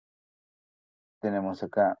notice, tenemos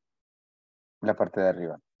acá la parte de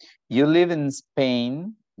arriba. You live in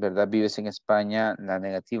Spain, ¿verdad? Vives en España. La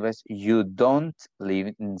negativa es you don't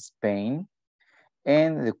live in Spain.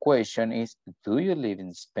 And the question is, do you live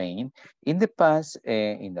in Spain? In the past,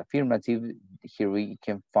 in the affirmative, here we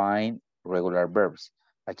can find regular verbs.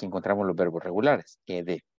 Aquí encontramos los verbos regulares,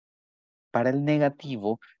 ed. Para el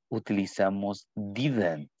negativo, utilizamos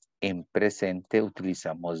didn't. En presente,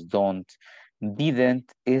 utilizamos don't.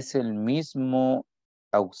 Didn't es el mismo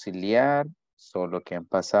auxiliar, solo que en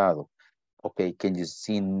pasado. Ok, can you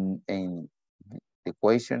see in the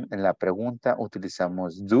question, en la pregunta,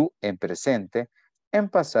 utilizamos do en presente. En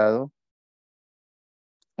pasado,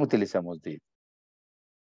 utilizamos did.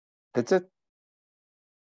 That's it.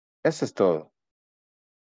 Eso es todo.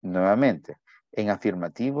 Nuevamente, en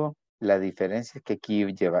afirmativo, la diferencia es que aquí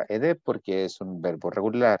lleva ed porque es un verbo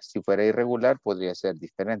regular. Si fuera irregular, podría ser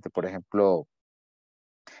diferente. Por ejemplo,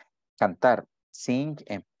 cantar. Sing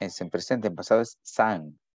es en presente, en pasado es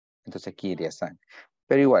sang. Entonces aquí iría sang.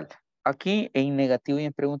 Pero igual, aquí en negativo y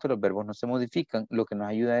en pregunta los verbos no se modifican. Lo que nos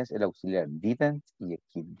ayuda es el auxiliar didn't y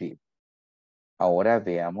aquí did. Ahora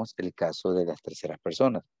veamos el caso de las terceras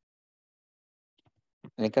personas.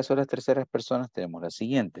 En el caso de las terceras personas tenemos la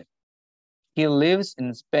siguiente. He lives in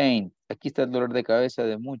Spain. Aquí está el dolor de cabeza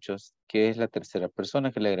de muchos, que es la tercera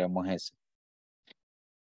persona que le agregamos eso.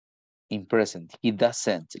 In present, he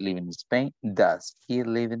doesn't live in Spain. Does he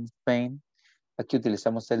live in Spain? Aquí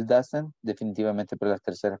utilizamos el doesn't definitivamente para las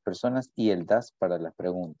terceras personas y el does para la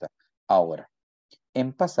pregunta. Ahora,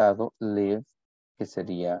 en pasado, live, que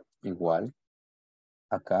sería igual.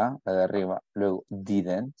 Acá, la de arriba. Luego,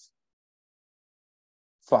 didn't.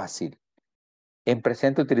 Fácil. En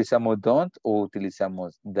presente utilizamos don't o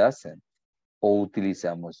utilizamos doesn't. O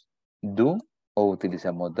utilizamos do o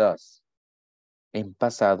utilizamos does. En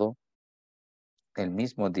pasado, el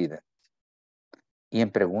mismo didn't. Y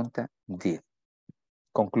en pregunta, did.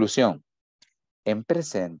 Conclusión. In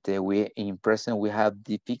present we have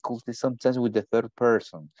difficulties sometimes with the third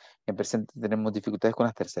person. En presente tenemos dificultades con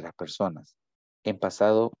las terceras personas. En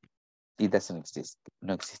pasado, it doesn't exist.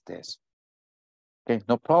 No existe eso. Okay,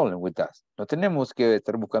 no problem with that. No tenemos que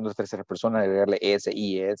estar buscando las terceras personas, agregarle S,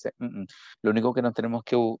 I, S. Lo único que nos tenemos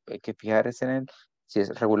que fijar es en el si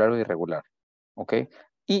es regular o irregular. ¿Ok?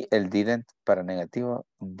 Y el didn't para negativo,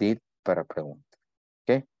 did para pregunta.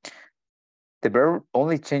 ¿Ok? The verb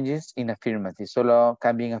only changes in affirmative. Solo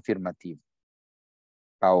cambia en afirmativo.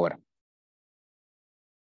 Ahora.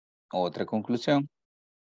 Otra conclusión.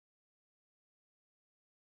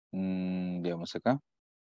 Veamos acá.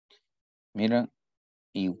 Miren.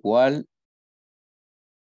 Igual.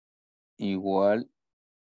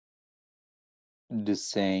 The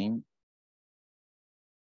same.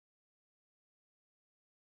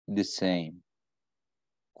 The same.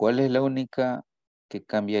 ¿Cuál es la única que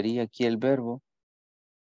cambiaría aquí el verbo?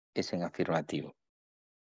 Es en afirmativo.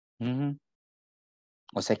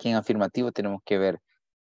 O sea que en afirmativo tenemos que ver.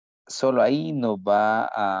 Solo ahí nos va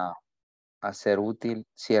a ser útil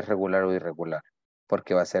si es regular o irregular.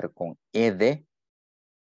 Porque va a ser con ed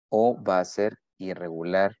o va a ser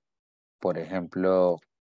irregular. Por ejemplo,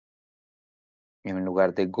 en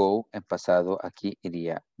lugar de go, en pasado aquí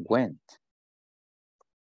iría went.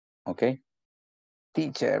 ¿Ok?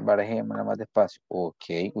 Teacher, barajémosla más despacio.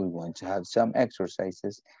 Okay, we're going to have some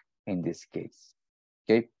exercises in this case.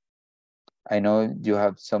 Okay. I know you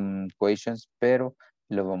have some questions, pero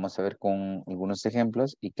lo vamos a ver con algunos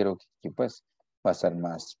ejemplos y creo que pues va a ser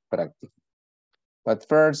más práctico. But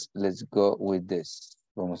first, let's go with this.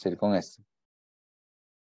 Vamos a ir con esto.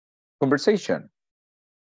 Conversation.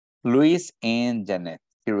 Luis and Janet.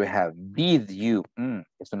 Here we have, did you?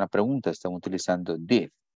 Es una pregunta, estamos utilizando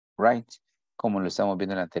did, right? Como lo estamos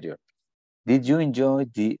viendo en el anterior. Did you enjoy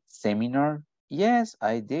the seminar? Yes,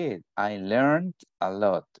 I did. I learned a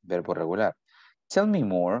lot. Verbo regular. Tell me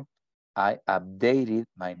more. I updated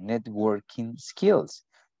my networking skills.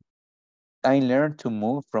 I learned to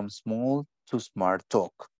move from small to smart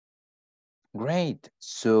talk. Great.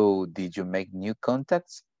 So did you make new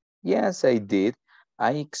contacts? Yes, I did.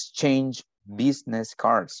 I exchanged business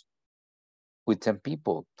cards with 10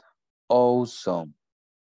 people. Awesome.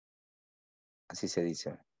 Así se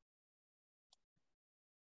dice.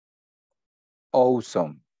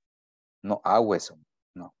 Awesome. No, awesome.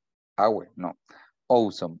 No, no.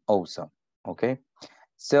 Awesome, awesome. Okay.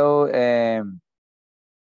 So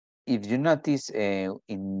if you notice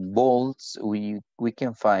in bolds, we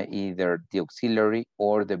can find either the auxiliary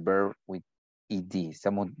or the verb with ed.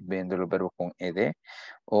 Estamos viendo los verbos con ed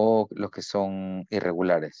o los que son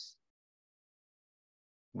irregulares.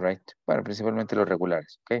 Right? Bueno, principalmente los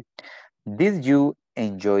regulares. Okay. Did you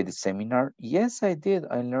enjoy the seminar? Yes, I did.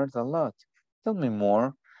 I learned a lot. Tell me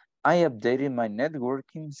more. I updated my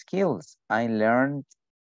networking skills. I learned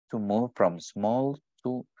to move from small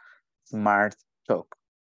to smart talk.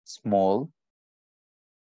 Small,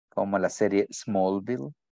 como la serie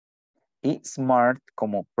Smallville, y smart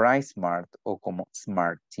como PriceSmart o como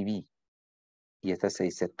Smart TV. Y esta se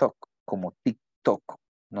dice talk, como TikTok.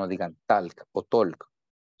 No digan talk o talk,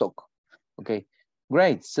 talk. Okay,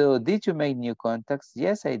 great. So did you make new contacts?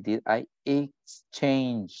 Yes, I did. I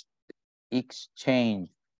exchanged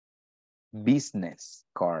business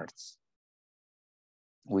cards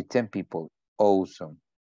with 10 people. Awesome.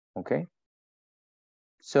 Okay.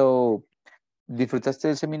 So, ¿disfrutaste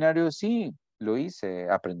del seminario? Sí, lo hice,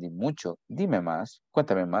 aprendí mucho. Dime más,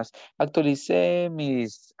 cuéntame más. Actualicé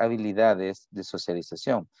mis habilidades de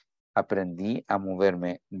socialización. Aprendí a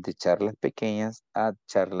moverme de charlas pequeñas a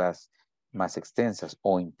charlas más extensas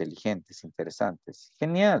o inteligentes, interesantes.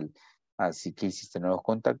 Genial. Así que hiciste nuevos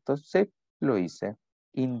contactos. Sí, lo hice.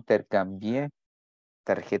 Intercambié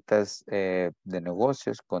tarjetas de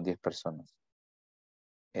negocios con 10 personas.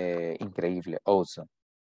 Increíble, awesome.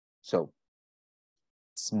 So,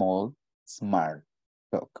 small, smart,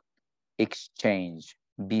 talk, exchange,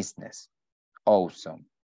 business, awesome.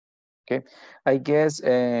 Okay, I guess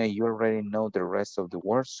you already know the rest of the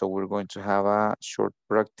words, so we're going to have a short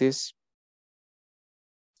practice.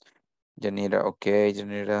 Janira, okay,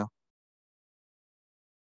 Janira.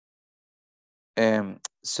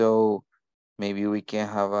 So maybe we can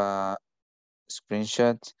have a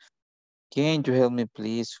screenshot. Can you help me,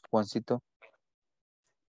 please, Juancito?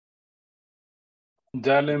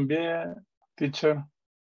 Ya le envié, teacher.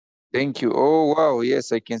 Thank you. Oh, wow.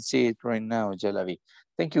 Yes, I can see it right now, ya la vi.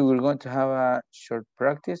 Thank you. We're going to have a short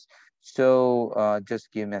practice. So, just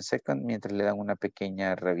give me a second mientras le dan una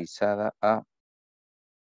pequeña revisada a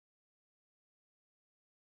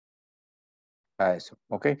eso.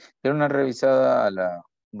 Ok. Den una revisada a la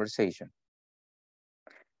conversation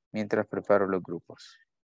mientras preparo los grupos.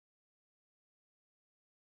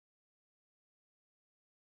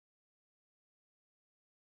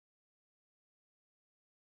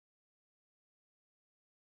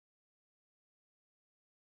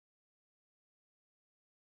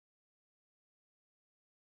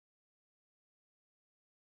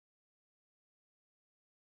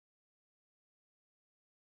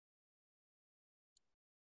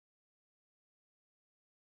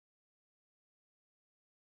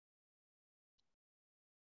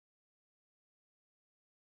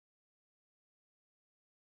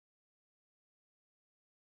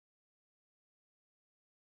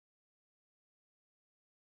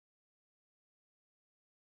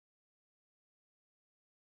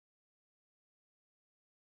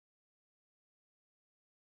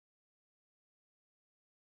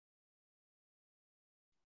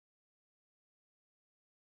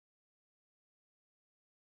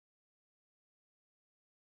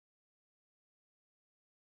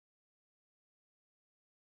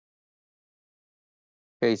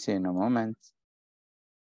 Okay, see you in a moment.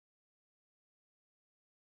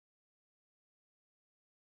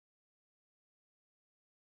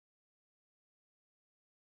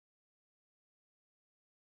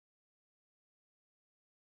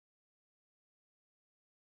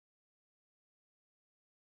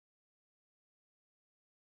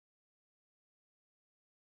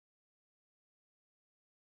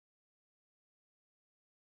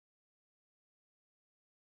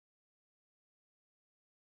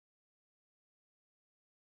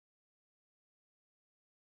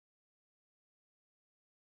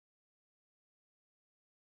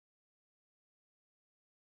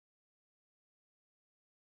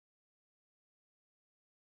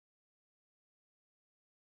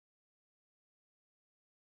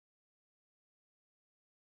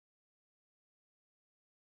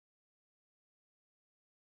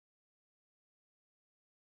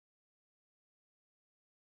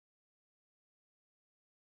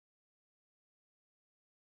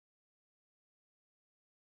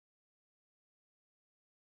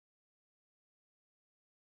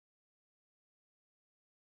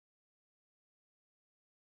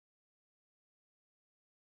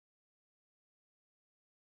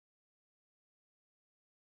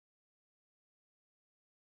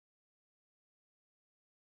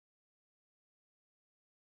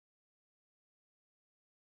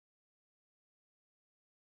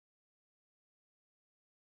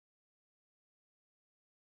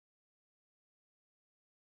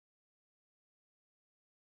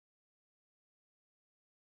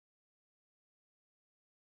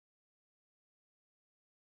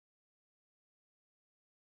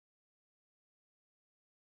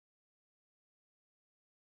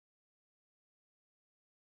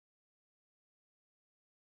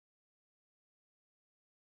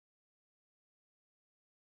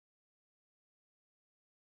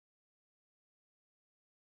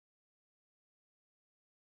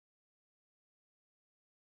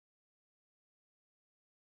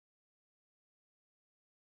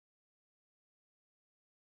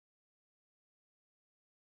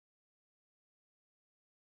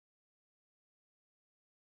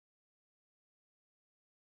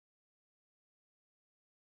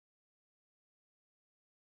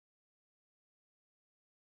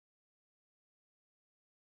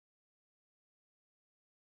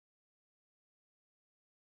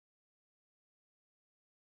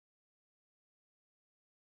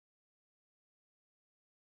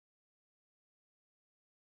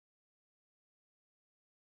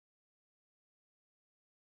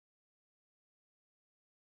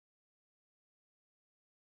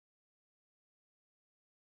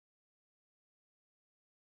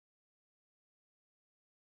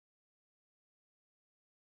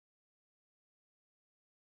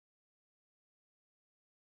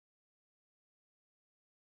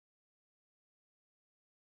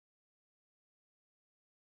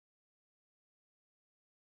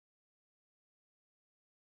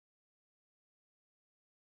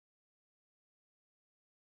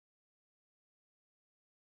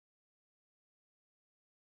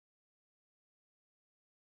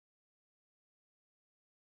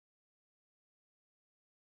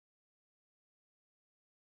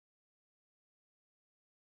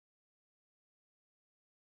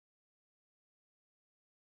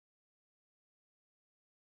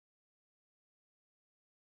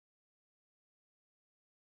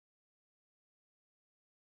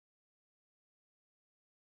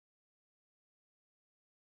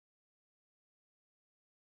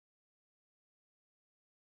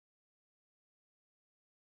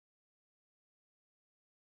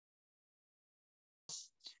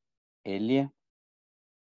 Elia,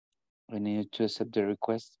 I need you to accept the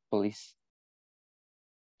request, please.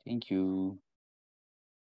 Thank you.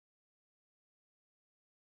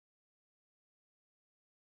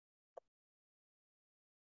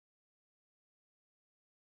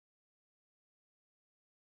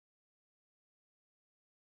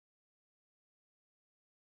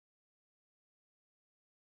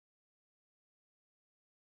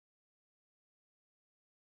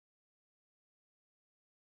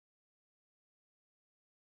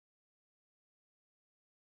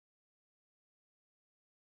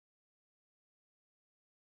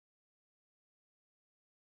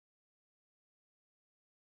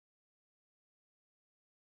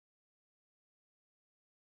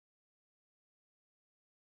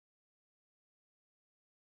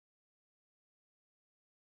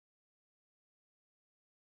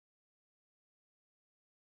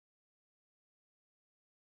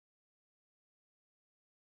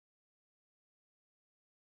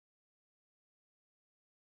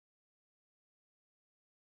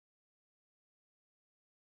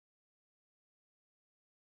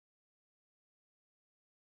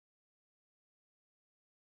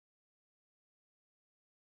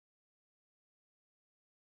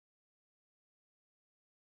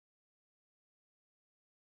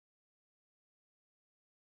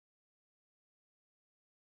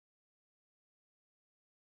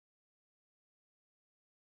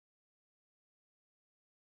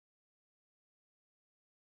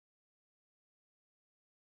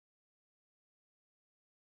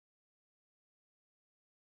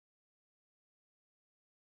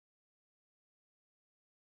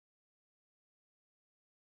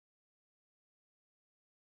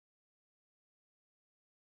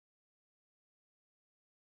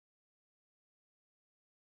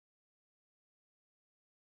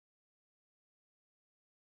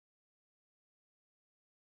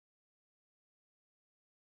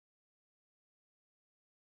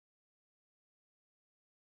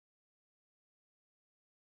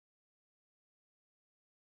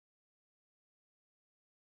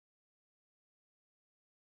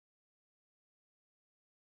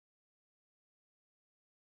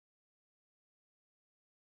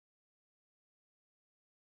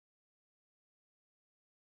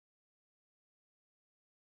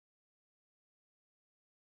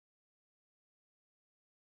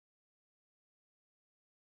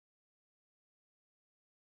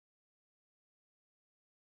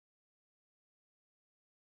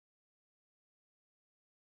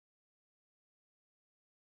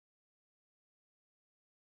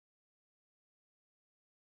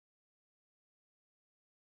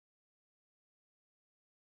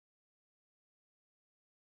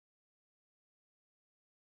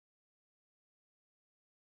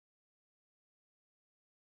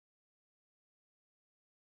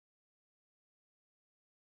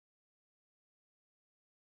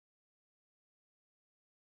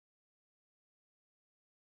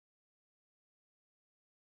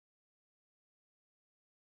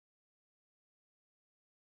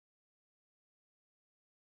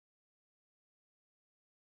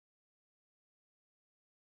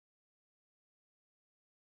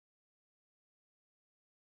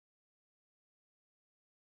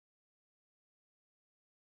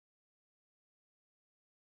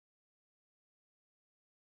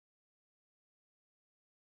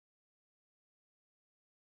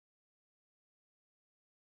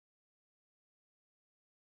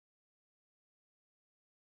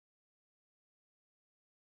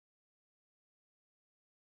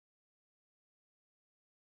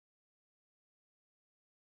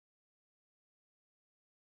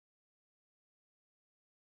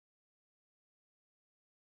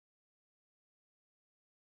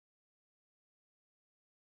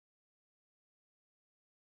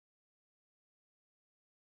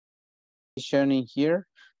 In here.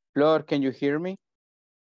 Flor, can you hear me?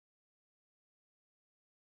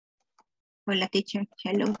 Hola, teacher.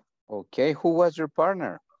 Hello. Okay, who was your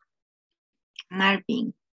partner?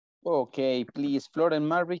 Marvin. Okay, please, Flor and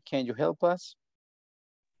Marvin, can you help us?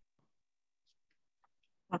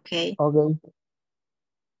 Okay. Okay.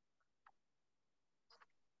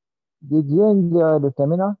 Did you enjoy the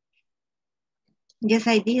seminar? Yes,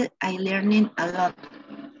 I did. I learned a lot.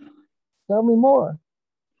 Tell me more.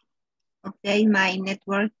 Okay, my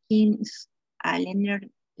networking is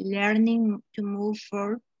learning to move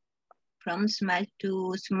from small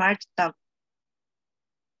to smart talk.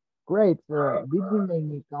 Great. Did you make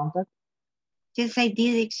me contact? Yes, I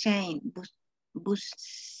did exchange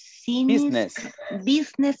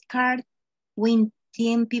business card with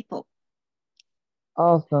 10 people.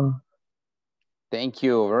 Awesome. Thank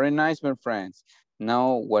you. Very nice, my friends.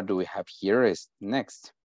 Now, what do we have here is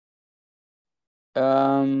next.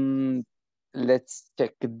 Let's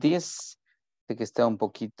check this. Sé que está un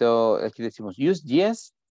poquito, aquí decimos use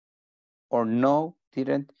yes or no,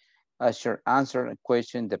 didn't, as your answer a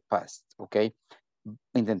question in the past, okay?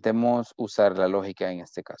 Intentemos usar la lógica en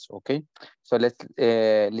este caso, okay? So let's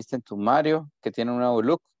listen to Mario, que tiene un nuevo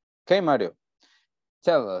look. Okay, Mario,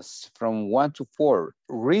 tell us from 1 to 4,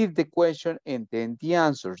 read the question and then the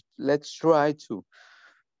answers. Let's try to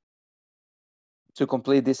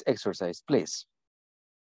complete this exercise, please.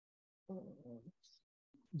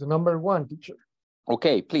 The number 1, teacher.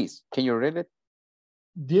 Okay, please, can you read it?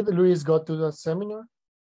 Did Luis go to the seminar?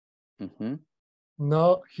 Mm-hmm.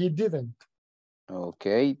 No, he didn't.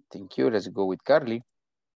 Okay, thank you. Let's go with Carly.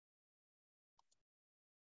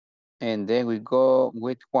 And then we go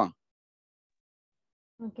with Juan.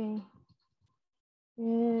 Okay.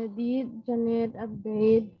 Did Janet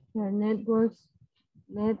update her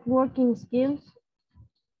networking skills?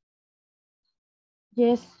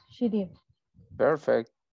 Yes, she did. Perfect.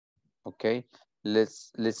 Okay,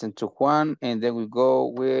 let's listen to Juan and then we go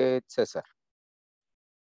with Cesar.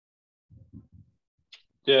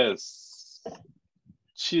 Yes,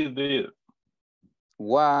 she did.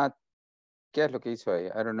 What? ¿Qué es lo que hizo ahí?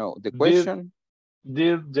 I don't know. The question?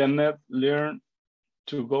 Did Janet learn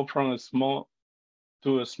to go from a small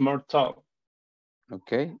to a smart talk?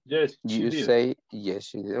 Okay. Yes, she you did. Say yes,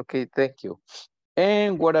 she did. Okay, thank you.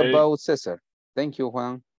 And what about Cesar? Thank you,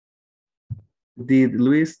 Juan. Did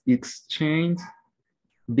Luis exchange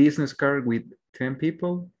business card with 10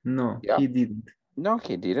 people? No, he didn't. No,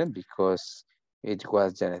 he didn't because it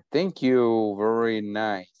was Janet. Thank you. Very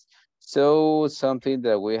nice. So something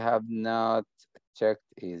that we have not checked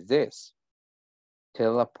is this.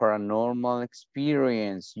 Tell a paranormal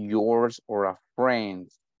experience, yours or a friend.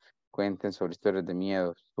 Cuenten sobre historias de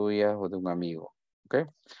miedo, tuyas o de un amigo. Okay.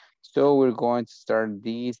 So we're going to start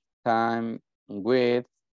this time with,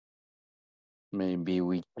 maybe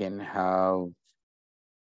we can have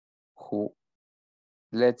who.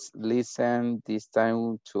 Let's listen this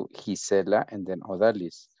time to Gisela and then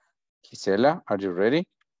Odalis. Gisela, are you ready?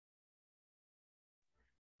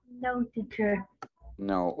 No, teacher.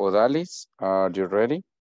 No. Odalis, are you ready?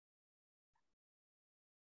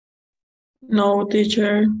 No,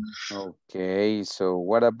 teacher. Okay, so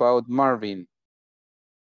what about Marvin?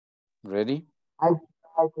 Ready? I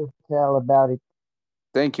could tell about it.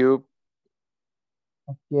 Thank you.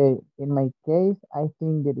 Okay, in my case, I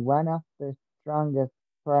think that one of the strongest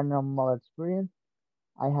paranormal experience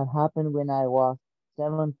I had happened when I was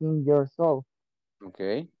 17 years old.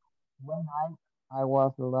 Okay. One night, I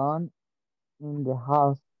was alone in the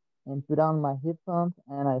house and put on my headphones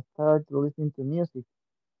and I started to listen to music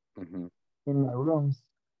in my rooms.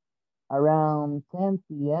 Around 10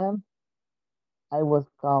 p.m., I was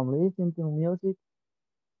calm listening to music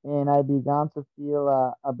and I began to feel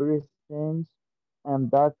a very strange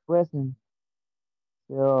and dark presence.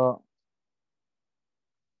 So,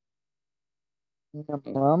 in a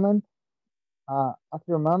moment,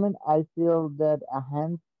 after a moment, I feel that a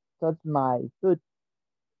hand touched my foot.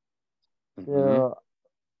 So,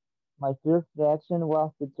 my first reaction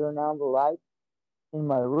was to turn on the light in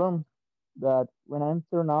my room. But when I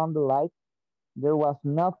turned on the light, there was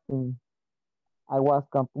nothing. I was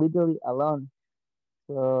completely alone.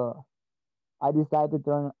 So, I decided to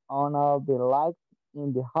turn on all the lights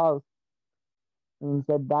in the house and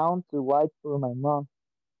sat down to wait for my mom.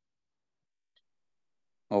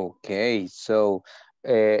 Okay, so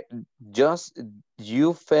just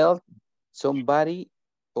you felt somebody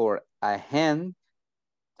or a hand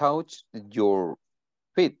touched your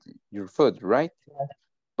foot, right? Yes.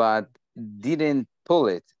 But didn't pull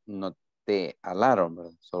it, no te alaron,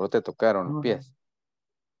 ¿verdad? Solo te tocaron los pies.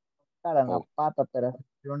 Cara en la pata, pero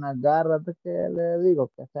si una garra, que le digo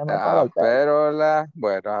que se me para el pelo. Pero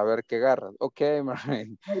bueno, a ver qué agarras. Okay,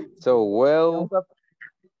 Marvin. So, well,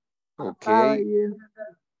 okay.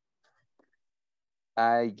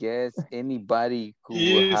 I guess anybody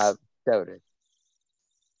who have shouted.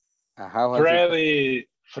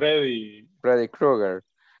 Freddy Krueger.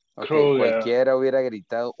 Okay, cualquiera hubiera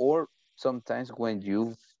gritado. Or sometimes when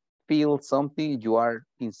you feel something, you are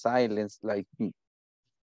in silence, like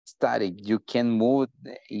static. You can move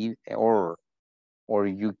or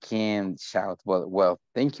you can shout. Well,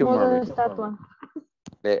 thank you, Marvin.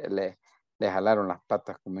 Le jalaron las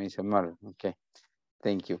patas, como dice Marvin. Okay,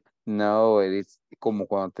 thank you. No, it is como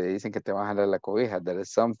cuando te dicen que te van a jalar la cobija. That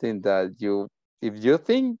is something that if you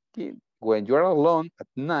think when you are alone at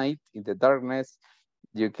night in the darkness,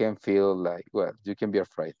 you can feel like, well, you can be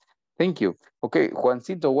afraid. Thank you. Okay,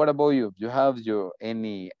 Juancito, what about you? Do you have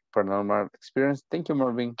any paranormal experience? Thank you,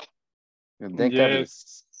 Marvin. Then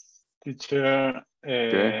Yes, teacher.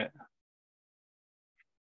 Okay.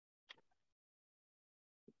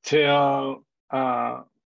 Tell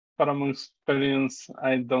paranormal experience,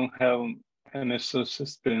 I don't have any such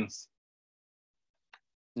experience.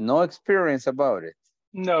 No experience about it.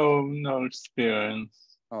 No, no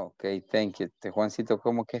experience. Ok, thank you. Este Juancito,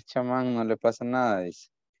 como que es chamán, no le pasa nada, dice.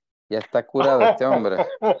 Ya está curado este hombre.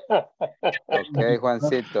 Ok,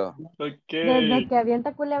 Juancito. Desde que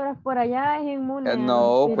avienta culebras por allá es inmune a los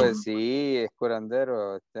No, espíritus. pues sí, es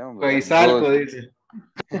curandero este hombre. Paisarco, dice.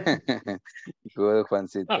 Good,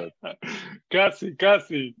 Juancito. Casi,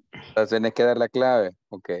 casi. Tienes que dar la clave.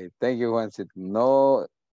 Ok, thank you, Juancito. No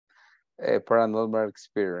paranormal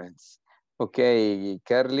experience. Ok,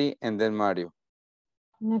 Carly and then Mario.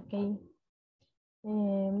 Okay.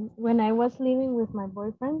 When I was living with my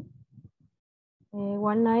boyfriend,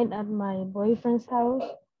 one night at my boyfriend's house,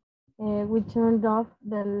 we turned off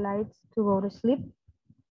the lights to go to sleep.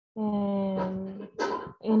 And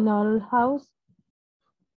in our house,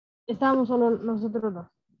 estábamos solo nosotros dos.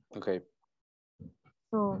 Okay.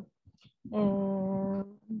 So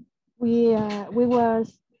we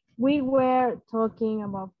were talking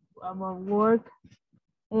about work,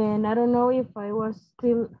 and I don't know if I was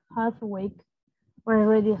still half awake or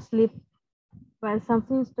already asleep, but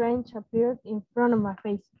something strange appeared in front of my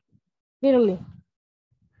face. Literally.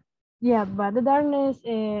 Yeah, but the darkness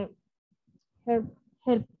helped.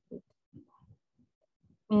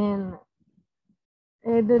 And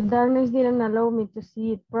the darkness didn't allow me to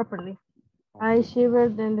see it properly. I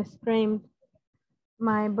shivered and screamed.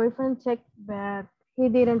 My boyfriend checked, but he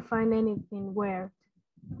didn't find anything weird.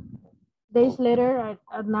 Days later,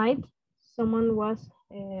 at night, someone was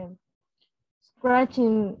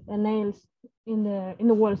scratching the nails in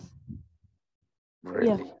the walls.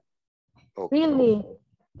 Really? Yeah. Okay. Really.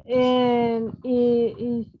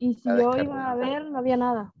 Y si yo iba a ver, no había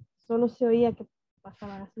nada. Solo se oía que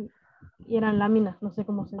pasaban así. Y eran láminas. No sé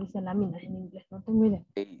cómo se dice láminas en inglés. No tengo idea.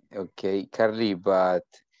 Okay, Carly, but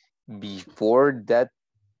before that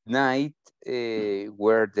night,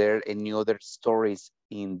 were there any other stories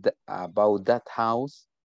about that house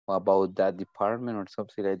or about that department or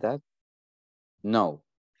something like that? No.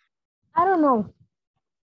 I don't know.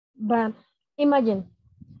 But imagine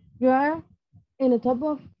you are in the top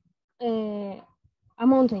of a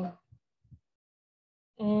mountain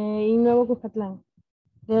in Nuevo Cuscatlán.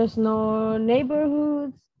 There's no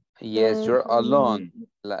neighborhoods. Yes, you're alone,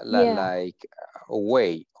 like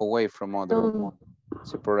away from other,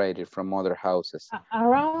 separated from other houses.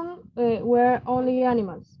 Around were only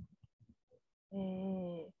animals.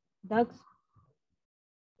 Ducks,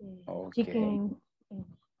 chicken,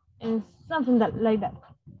 and something like that.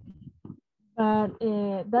 But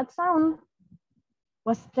that sound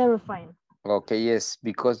was terrifying. Okay, yes,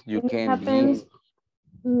 because you can happens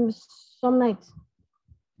some nights.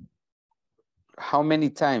 How many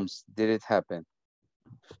times did it happen?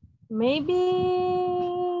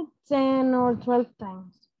 Maybe 10 or 12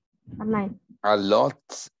 times at night. A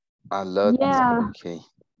lot. Yeah. Okay.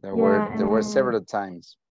 There were several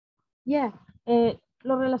times. Yeah.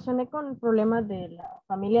 Lo relacioné con problemas de la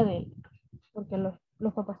familia de él, porque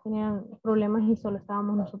los papás tenían problemas y solo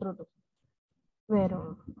estábamos nosotros dos.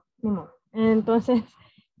 Pero, ni modo. Entonces,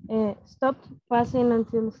 stopped passing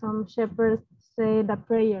until some shepherds said a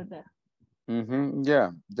prayer there.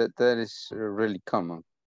 Yeah, that is really common.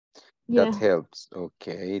 Yeah. That helps.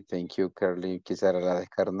 Okay, thank you, Carly. Quizá era la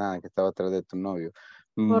descarnada que estaba atrás de tu novio.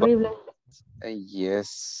 Horrible. But,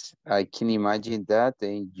 yes, I can imagine that,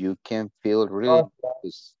 and you can feel really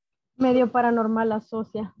close. Medio paranormal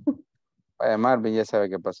asocia. Marvin ya sabe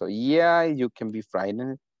qué pasó. Yeah, you can be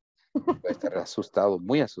frightened. Puede estar asustado,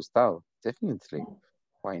 muy asustado. Definitely.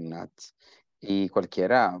 Why not? Y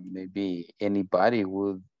cualquiera, maybe anybody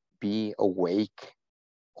would be awake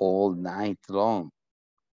all night long.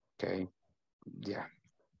 Okay. Yeah.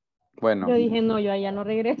 Bueno. Yo dije, no, yo allá no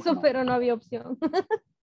regreso, pero no había opción.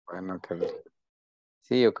 Bueno, Carly.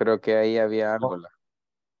 Sí, yo creo que ahí había algo.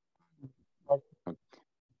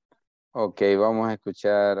 Ok, vamos a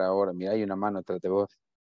escuchar ahora. Mira, hay una mano atrás de vos.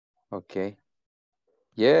 Ok.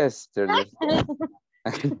 Yes, there's...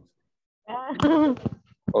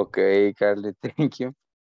 Okay, Carly, thank you.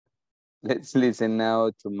 Let's listen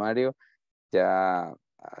now to Mario. Ya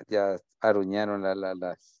aruñaron las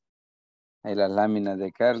láminas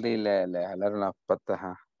de Carly, le jalaron las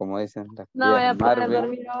patas, como dicen. No voy a poder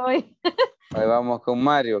dormir hoy. Hoy vamos con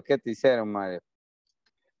Mario. ¿Qué te hicieron, Mario?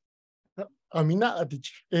 A mí nada,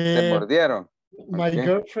 teacher. ¿Te mordieron? My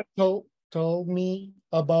girlfriend told me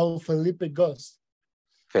about Felipe Gus.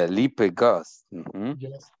 Felipe Gus.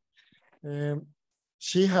 Yes.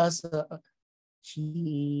 She has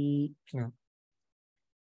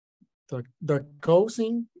the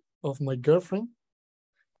cousin of my girlfriend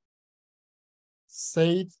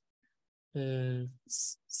said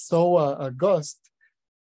saw a ghost,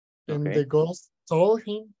 and the ghost told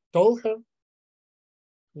her,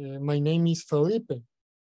 my name is Felipe.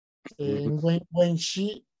 And when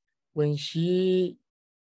she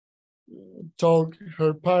told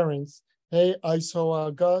her parents, hey, I saw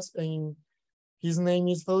a ghost and his name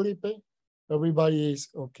is Felipe, everybody is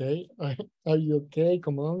okay. Are you okay?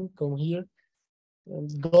 Come on, come here.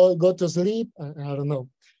 And go to sleep. I don't know.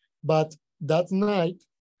 But that night,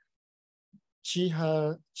 she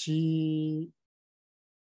had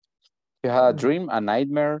a dream, a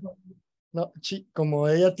nightmare. No, como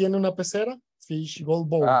ella tiene una pecera, fish bowl.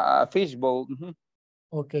 Fish bowl.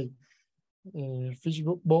 Okay. Fish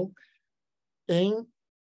bowl. And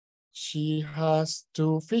she has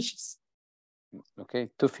 2 fishes. Okay,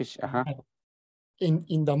 2 fish.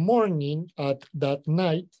 In the morning, at that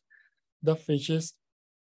night, the fishes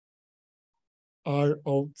are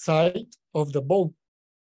outside of the bowl.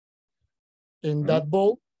 And that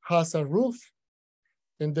bowl has a roof.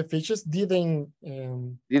 And the fishes didn't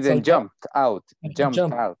jump out.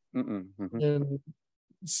 And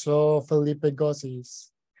so Felipe goes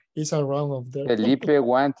is around of there. Felipe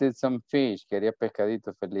wanted some fish. Quería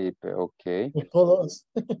pescadito, Felipe. Okay. Algo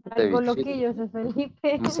loquillo ese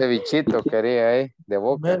Felipe. Un cevichito quería, de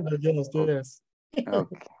boca. Yes.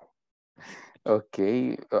 Okay.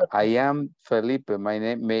 Okay. I am Felipe. My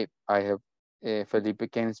name I have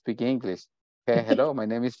Felipe can speak English. Okay. Hello, my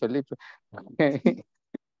name is Felipe. Okay.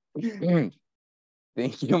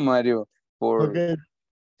 Thank you, Mario, for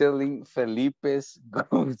telling Felipe's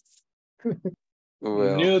ghost.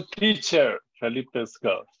 Well, new teacher, Felipe's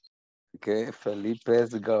ghost. Okay,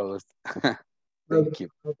 Felipe's ghost. Thank you.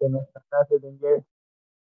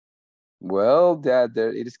 Well,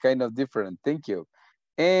 it is kind of different. Thank you.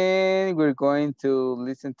 And we're going to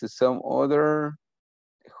listen to some other.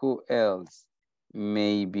 Who else?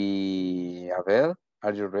 Maybe Abel.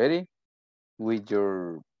 Are you ready with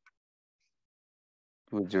your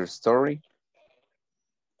story?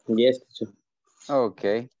 Yes, teacher.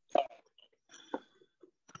 Okay.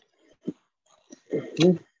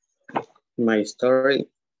 My story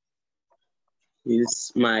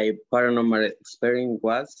is my paranormal experience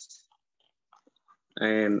was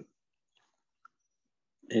in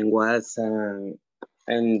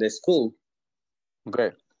the school.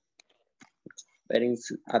 Okay.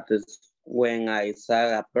 Experience when I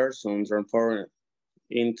saw a person transform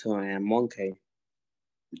into a monkey.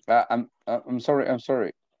 I'm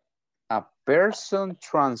sorry. A person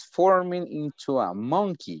transforming into a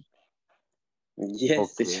monkey.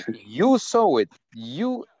 Yes. Okay. You saw it.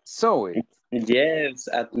 Yes,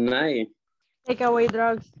 at night. Take away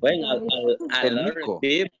drugs. When a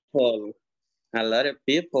lot of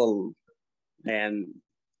people and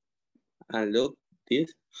look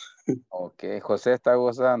this. Okay, José está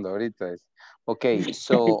gozando ahorita. Okay,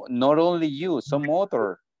 so not only you, some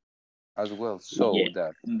other as well saw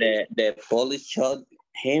that. The police shot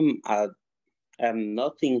him and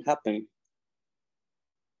nothing happened.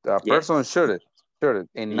 The person shot it,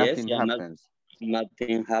 and nothing happens.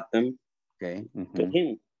 Nothing happened. Okay. To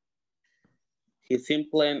him. He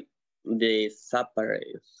simply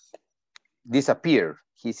disappeared.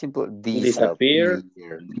 He simply disappeared.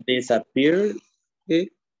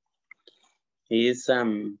 He is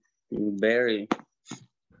very.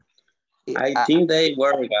 I think they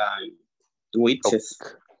were witches.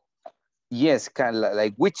 Okay. Yes, kind of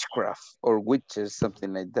like witchcraft or witches,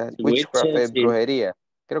 something like that. Witchcraft es brujería.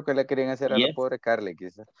 Creo que le querían hacer a la pobre Carly,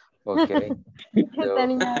 quizás. Ok. Esta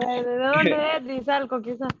niña, ¿de dónde es? Dizalco,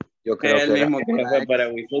 quizás. Yo creo que el mismo que fue para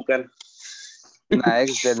Huizúcar. Una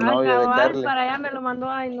ex del novio de Carly. Para allá me lo mandó,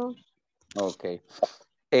 ay no. Ok.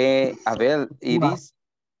 Abel, it is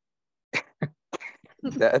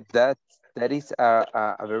that is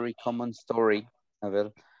a very common story,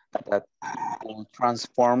 Abel, that will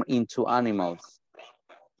transform into animals.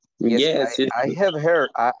 Yes, I have heard.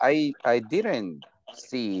 I didn't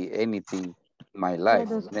see anything in my life,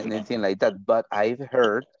 anything like that, but I've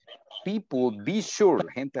heard people, be sure,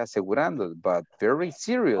 gente asegurando, but very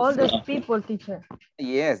serious. All the people, teacher.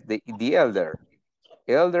 Yes, the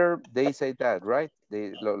elder, they say that, right?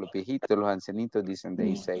 Los viejitos, los ancianitos dicen,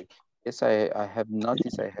 they say, yes, I have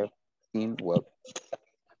noticed, I have seen, well,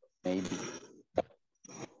 maybe.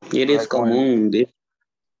 It is common.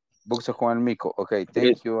 Buxo con el mico. Okay,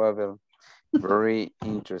 thank you, Abel. Very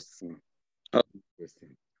interesting.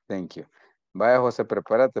 Thank you. Vaya, José,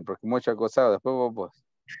 prepárate, porque mucho ha gozado. Después vos.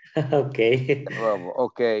 Okay. Robo.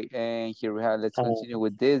 Okay, and here we have, let's continue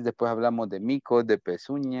with this. Después hablamos de micos, de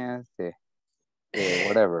pezuñas, de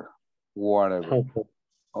whatever. Whatever.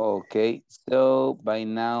 Okay, so by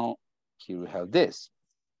now, here we have this.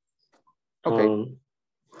 Okay.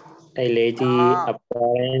 A lady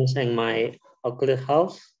appearance in my uncle's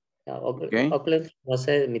house. Uncle, no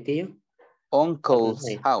sé, mi tío. Uncle's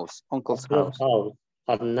house. Uncle's house.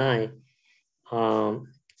 At night.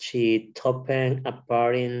 She opened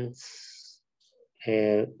appearance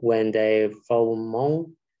when they found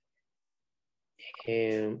moon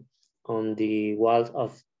on the walls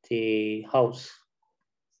of the house.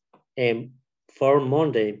 For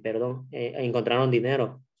Monday, perdón, encontraron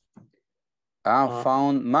dinero.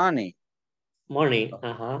 Found money. Money,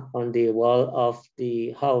 on the wall of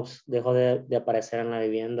the house. Dejó de aparecer en la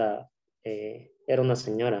vivienda. Era una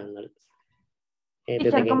señora.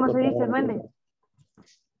 ¿Cómo se dice duende?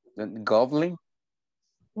 Goblin.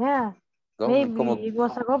 Yeah, Goblin, maybe it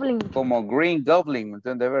was a goblin. Como green goblin,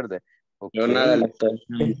 de verde. Okay. Yo nada le estoy.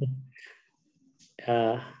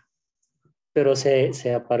 Pero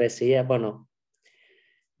se aparecía, bueno,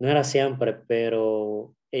 no era siempre,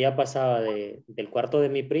 pero ella pasaba del cuarto de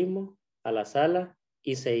mi primo a la sala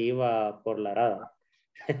y se iba por la arada.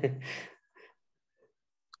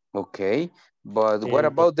 Okay, but what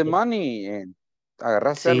about the money?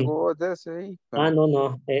 ¿Agarraste algo de ese ahí?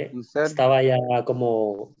 No. Estaba ya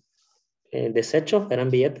como deshecho,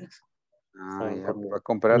 eran billetes. Ya, para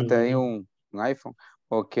comprarte ahí un iPhone.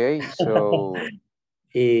 Okay, so...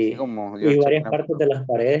 y varias partes de las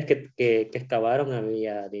paredes que excavaron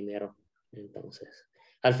había dinero. Entonces,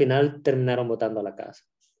 al final terminaron botando la casa.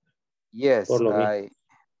 Yes, por lo mismo.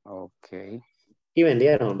 Okay. Y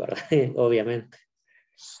vendieron, ¿verdad? Obviamente.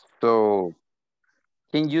 So,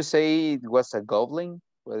 can you say it was a goblin?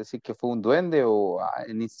 ¿Puede decir que fue un duende o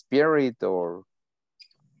an spirit or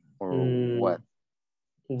what?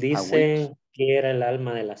 Dicen que era el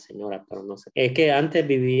alma de la señora, pero no sé. Es que antes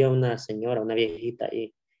vivía una señora, una viejita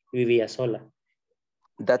ahí, y vivía sola.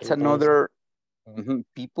 That's another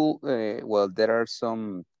people, well, there are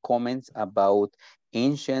some comments about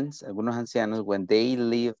ancients, algunos ancianos, when they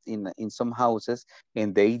lived in some houses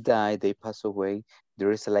and they die, they pass away,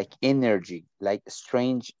 there is like energy, like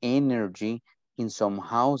strange energy in some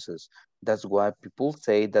houses. That's why people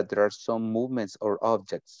say that there are some movements or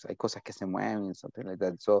objects, hay cosas que se mueven, something like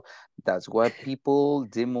that. So that's why people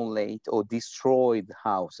demolish or destroy the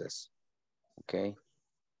houses. Okay.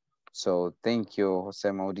 So thank you,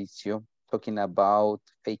 José Mauricio. Talking about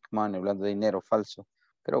fake money, hablando de dinero falso.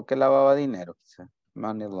 Creo que lavaba dinero, quizá.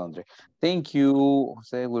 Money laundering. Thank you,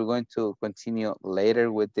 José. We're going to continue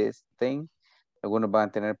later with this thing. Algunos van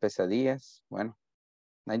a tener pesadillas. Bueno,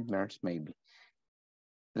 nightmares maybe.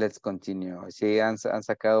 Let's continue. Sí, han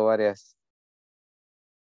sacado varias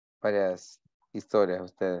historias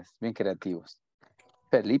ustedes. Bien creativos.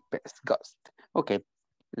 Felipe's Ghost. Okay.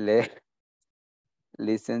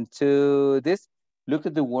 Listen to this. Look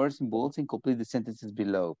at the words involved and complete the sentences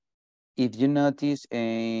below. If you notice,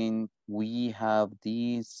 and we have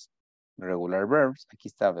these regular verbs. Aquí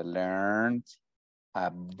estaba learned,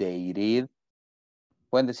 updated.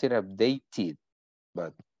 Pueden decir updated,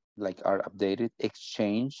 but like are updated,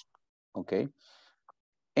 exchange, okay.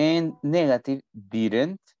 And negative,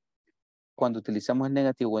 didn't. Cuando utilizamos el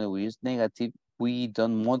negativo, when we use negative, we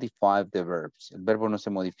don't modify the verbs. El verbo no se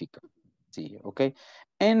modifica. Sí, ok.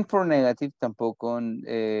 And for negative tampoco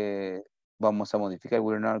vamos a modificar.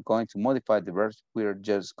 We're not going to modify the verbs. We're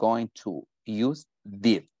just going to use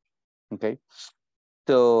did. Okay.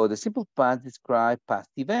 So the simple past describe past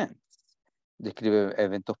events. Describe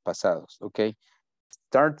eventos pasados. Okay.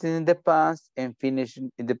 Starting in the past and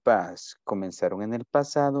finishing in the past. Comenzaron en el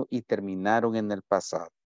pasado y terminaron en el pasado.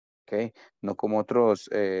 Okay. No como otros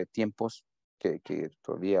tiempos que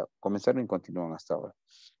todavía comenzaron y continúan hasta ahora.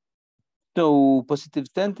 So, positive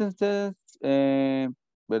sentences,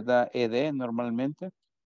 ¿verdad? ED normalmente.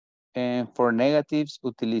 For negatives,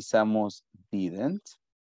 utilizamos didn't.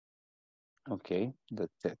 Okay,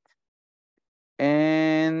 that's it.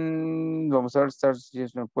 And vamos a ver, start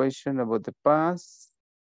suggestion question about the past.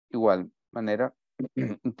 Igual manera,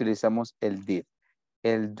 utilizamos el did.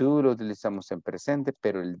 El do lo utilizamos en presente,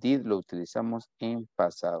 pero el did lo utilizamos en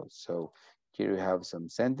pasado. So, here we have some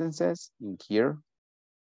sentences in here.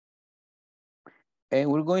 And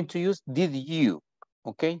we're going to use did you,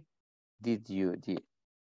 okay? Did you, did.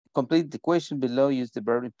 Complete the question below, use the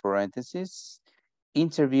verb in parentheses.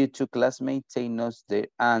 Interview two classmates, take notes their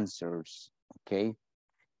answers, okay?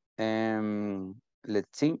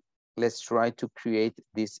 Let's see, let's try to create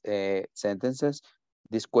these sentences.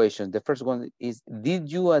 these questions. The first one is,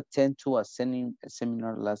 did you attend to a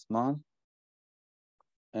seminar last month?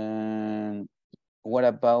 And what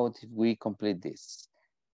about if we complete this?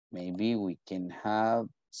 Maybe we can have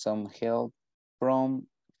some help from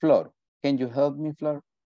Flor. Can you help me, Flor?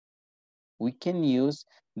 We can use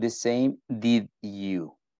the same did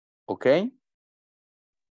you, okay?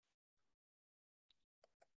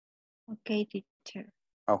 Okay, teacher.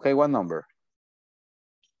 Okay, what number?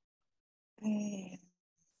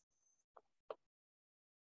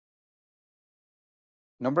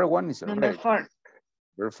 Number one is Number already. 4.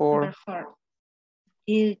 Number 4. Number 4.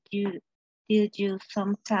 Did you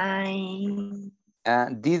sometime?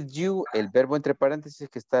 Did you, el verbo entre paréntesis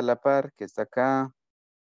que está a la par, que está acá.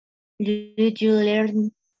 Did you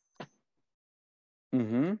learn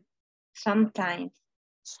Something.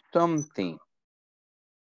 something?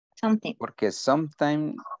 Something. Porque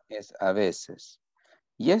sometimes es a veces.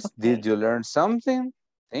 Yes, Okay. did you learn something?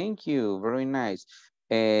 Thank you, very nice.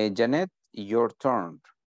 Janet, your turn.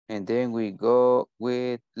 And then we go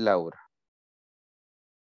with Laura.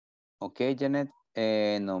 Okay, Janet,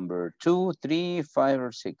 number 2, 3, 5,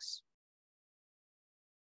 or 6?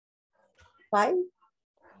 5.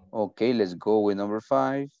 Okay, let's go with number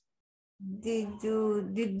 5. Did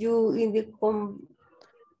you in the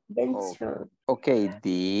convention? Okay,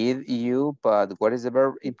 did you, but what is the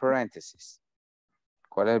verb in parentheses?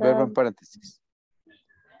 ¿Cuál es el verbo en paréntesis?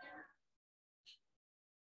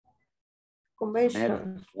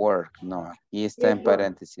 Convention. Network, no, aquí está en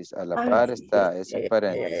paréntesis. A la par está, es en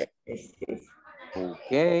paréntesis.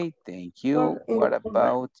 Okay, thank you. What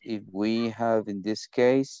about if we have in this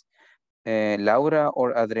case, Laura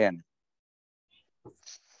or Adriana?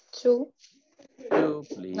 2. 2,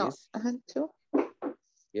 please. No, 2.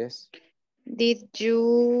 Yes. Did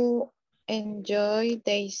you enjoy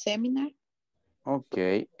the seminar?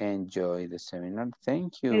 Okay, enjoy the seminar.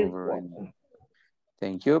 Thank you very much.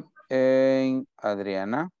 Thank you. And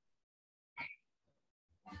Adriana.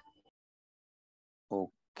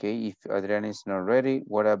 Okay, if Adriana is not ready,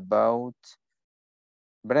 what about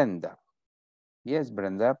Brenda? Yes,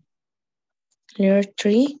 Brenda. Letter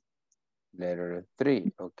 3. Letter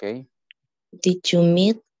 3, okay. Did you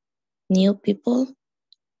meet new people?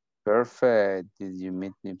 Perfect. Did you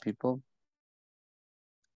meet new people?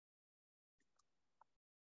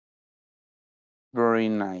 Very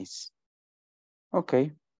nice.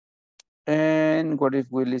 Okay. And what if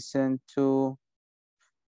we listen to,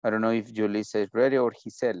 I don't know if Julissa is ready or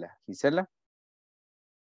Gisela. Gisela,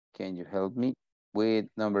 can you help me with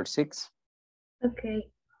number 6? Okay.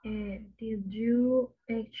 Did you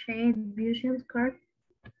exchange business cards?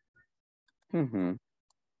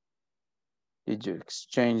 Did you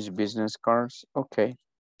exchange business cards? Okay.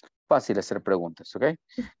 Fácil hacer preguntas, okay?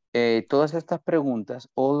 Todas estas preguntas,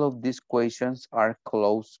 all of these questions are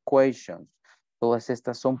closed questions. Todas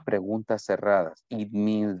estas son preguntas cerradas. It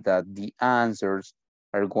means that the answers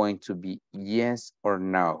are going to be yes or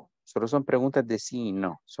no. Solo son preguntas de sí y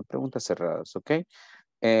no. Son preguntas cerradas, okay?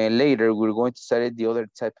 Later, we're going to study the other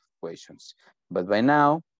type of questions. But by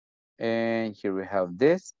now, and here we have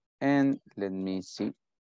this. And let me see.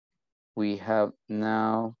 We have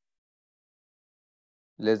now,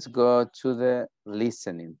 let's go to the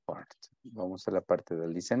listening part. Vamos a la parte de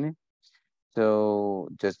listening. So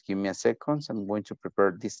just give me a second. I'm going to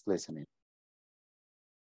prepare this listening.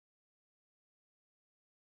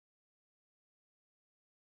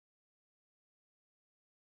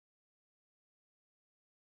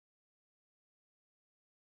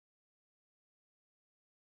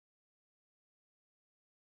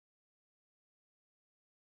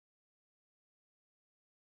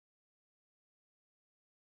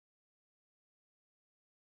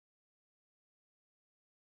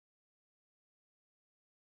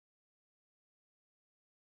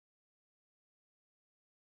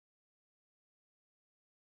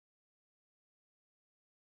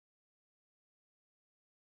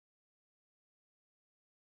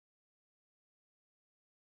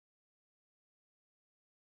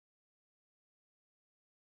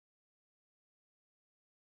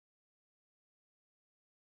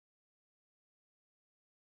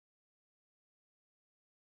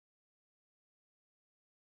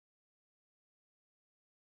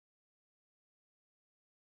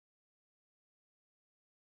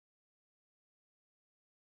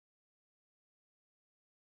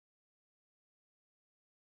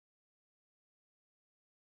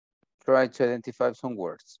 Try to identify some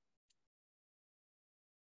words.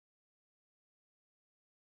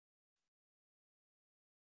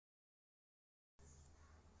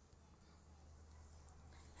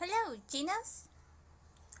 Hello, Ginas.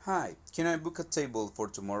 Hi, can I book a table for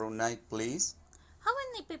tomorrow night, please? How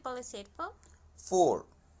many people is it for? 4.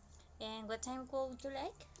 And what time would you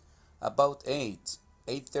like? About 8.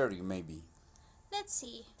 8:30 maybe. Let's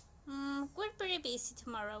see. We're pretty busy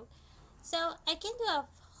tomorrow. So I can do a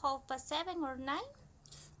 7:30 or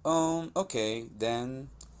 9? Okay, then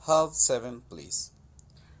 7:30 please.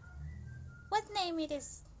 What name it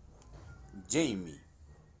is? Jamie.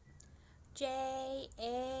 Jamie.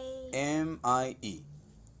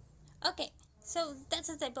 Okay, so that's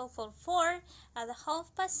a table for 4 at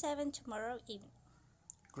 7:30 tomorrow evening.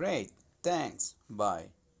 Great, thanks. Bye.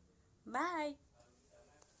 Bye.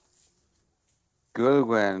 Good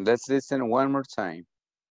one. Let's listen one more time.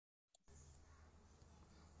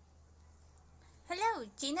 Hello,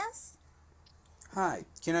 Ginas. Hi,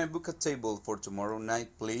 can I book a table for tomorrow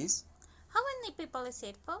night, please? How many people is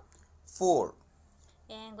it for? 4.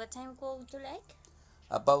 And what time would you like?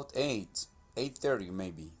 About 8. 8:30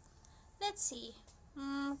 maybe. Let's see.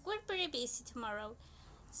 We're pretty busy tomorrow.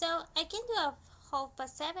 So I can do a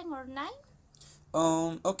 7:30 or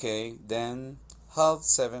 9? Okay, then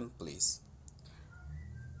 7:30 please.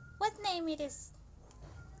 What name it is?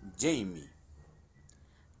 Jamie.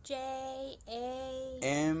 Jamie.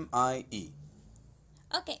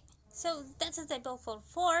 Okay, so that's a table for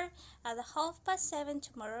 4 at 7:30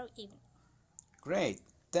 tomorrow evening. Great,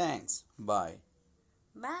 thanks. Bye.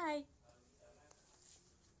 Bye.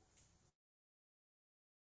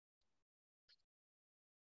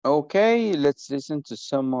 Okay, let's listen to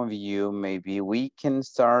some of you. Maybe we can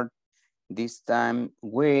start this time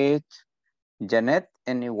with Janet.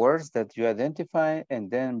 Any words that you identify, and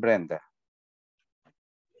then Brenda.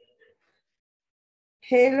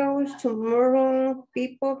 Hello, tomorrow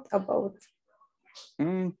people about.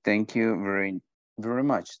 Thank you very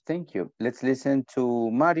much. Thank you. Let's listen to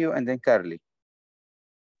Mario and then Carly.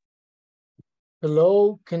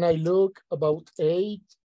 Hello, can I look about 8,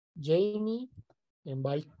 Jamie? And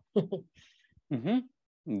bye.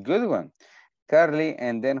 Good one. Carly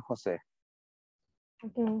and then Jose.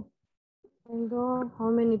 Okay. Hello, how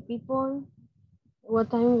many people? What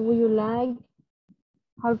time would you like?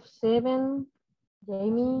 7:30,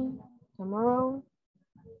 Jamie, tomorrow.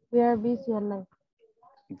 We are busy at night.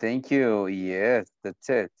 Thank you. Yes, that's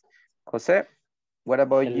it. Jose, what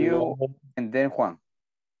about Hello. you? And then Juan.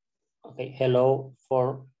 Okay, hello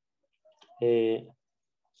for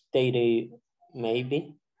 30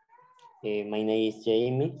 maybe. My name is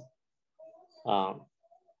Jamie.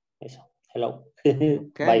 Hello. Okay,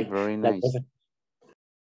 Bye. very nice.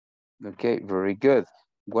 Okay, very good.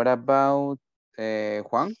 What about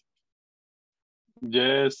Juan?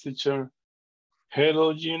 Yes, teacher.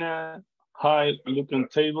 Hello, Gina. Hi, looking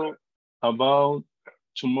table about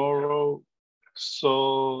tomorrow,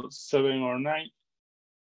 so 7 or 9.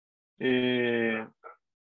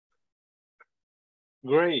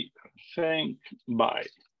 Great, thank, bye.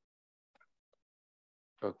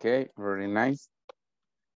 Okay, very nice.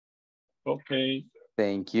 Okay.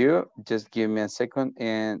 Thank you. Just give me a second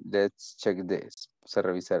and let's check this. Vamos a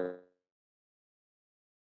revisar.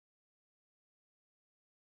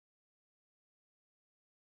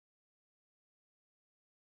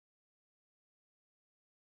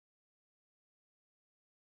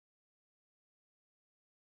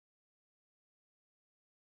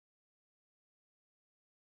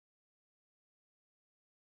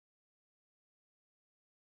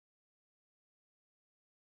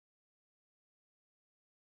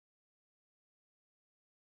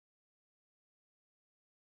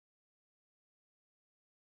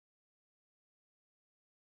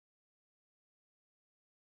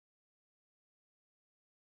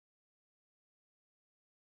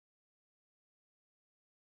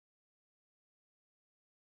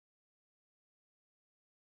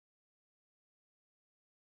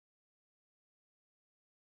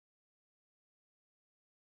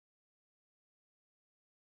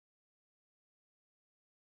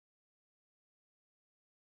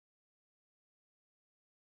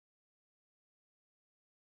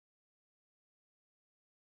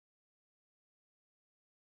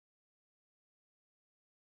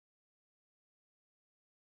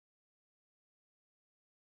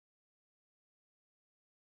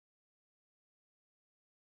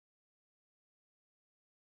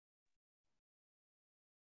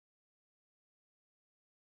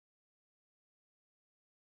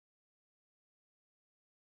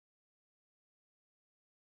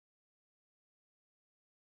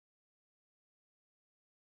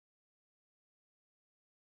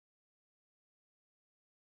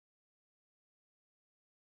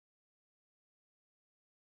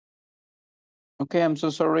 Okay, I'm so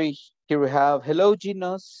sorry. Here we have, hello,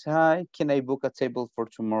 Ginos. Hi, can I book a table for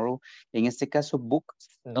tomorrow? En este caso, book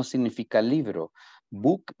no significa libro.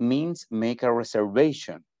 Book means make a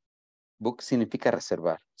reservation. Book significa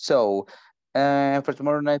reservar. So, for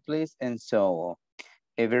tomorrow night, please. And so,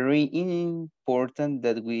 very important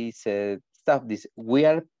that we said, stop this. We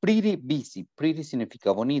are pretty busy. Pretty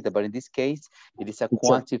significa bonita, but in this case, it is a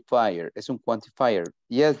quantifier. Es un quantifier.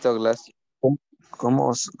 Yes, Douglas.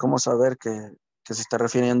 ¿Cómo saber que se está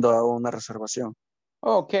refiriendo a una reservación?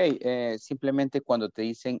 Ok, simplemente cuando te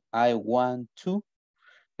dicen I want to,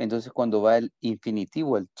 entonces cuando va el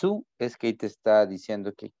infinitivo, el to, es que te está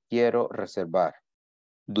diciendo que quiero reservar.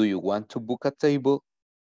 Do you want to book a table?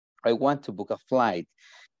 I want to book a flight.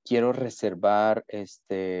 Quiero reservar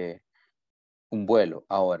un vuelo.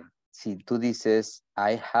 Ahora, si tú dices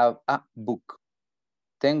I have a book,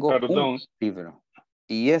 tengo un libro.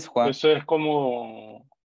 Y es, Juan. Eso es como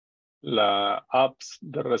la apps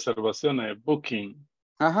de reservaciones, Booking.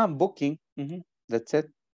 Ajá, Booking. That's it.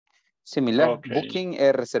 Similar. Okay. Booking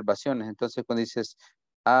es reservaciones. Entonces, cuando dices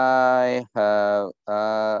I have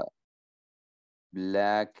a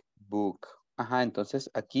black book. Ajá,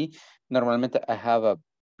 entonces aquí normalmente I have a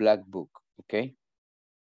black book. ¿Ok? I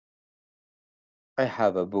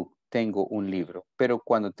have a book. Tengo un libro. Pero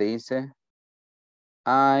cuando te dice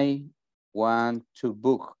I want to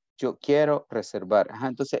book. Yo quiero reservar. Ajá,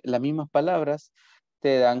 entonces las mismas palabras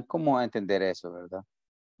te dan como a entender eso, ¿verdad?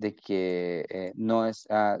 De que no es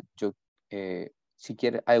si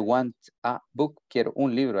quiere I want a book, quiero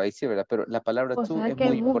un libro, ahí sí, ¿verdad? Pero la palabra O to sea es que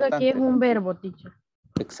muy book importante. aquí es un verbo, teacher.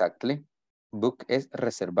 Exactly. Book es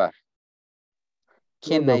reservar.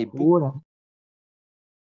 Qué Can I locura. book?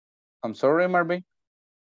 I'm sorry, Marvin.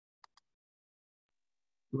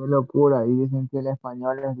 Qué locura. Y dicen que el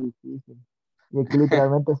español es difícil. Y aquí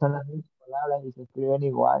literalmente son las mismas palabras y se escriben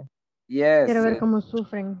igual. Yes. Quiero ver cómo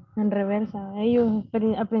sufren en reversa. Ellos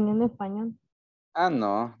aprendiendo español.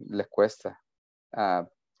 No, les cuesta. A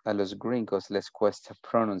los gringos les cuesta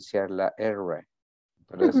pronunciar la R.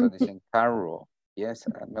 Por eso dicen carro. Yes,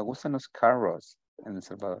 me gustan los carros en El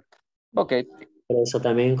Salvador. Ok. Pero eso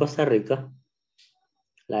también en Costa Rica.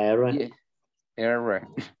 La R. Yeah. R.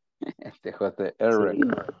 R. Sí.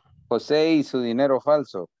 José y su dinero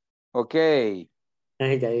falso. Ok.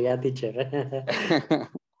 Ya, teacher.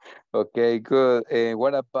 Okay, good.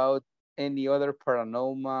 What about any other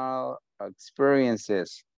paranormal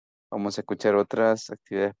experiences? Vamos a escuchar otras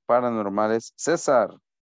actividades paranormales. César.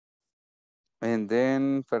 And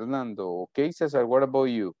then Fernando. Okay, César, what about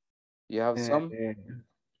you? You have some?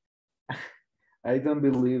 I don't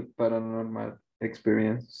believe paranormal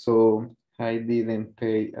experience, so I didn't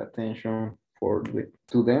pay attention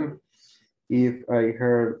to them. If I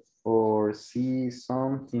heard or see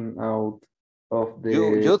something out of the...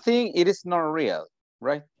 You think it is not real,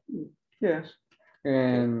 right? Yes.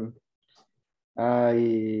 And of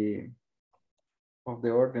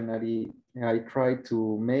the ordinary, I try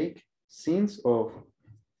to make sense of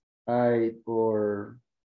it or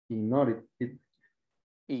ignore it.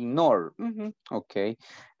 Ignore. Okay.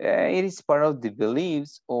 It is part of the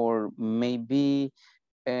beliefs or maybe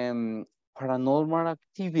paranormal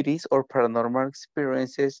activities or paranormal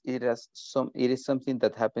experiences. It is something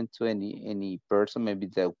that happened to any person maybe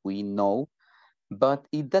that we know, but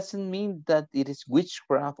it doesn't mean that it is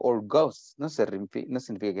witchcraft or ghosts. No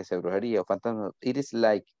significa que sea brujería o fantasma. It is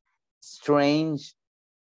like strange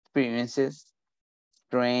experiences,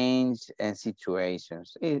 strange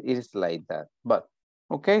situations. It is like that. But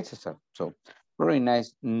okay, Cesar. So very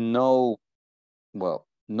nice. No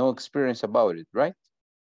experience about it, right?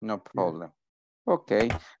 No problem. Yeah. Okay.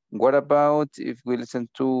 What about if we listen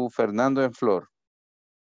to Fernando and Flor?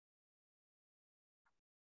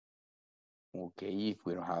 Okay, if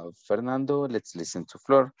we don't have Fernando, let's listen to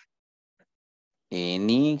Flor.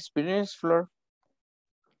 Any experience, Flor?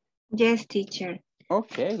 Yes, teacher.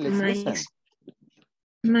 Okay, let's listen.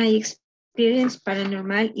 My experience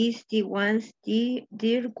paranormal is the ones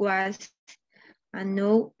there was a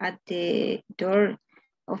knock at the door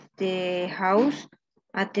of the house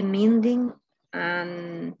at the meeting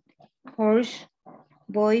and hoarse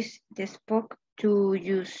voice that spoke to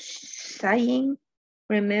you saying,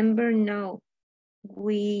 remember now,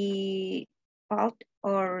 we fought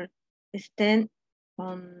or stand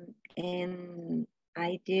on and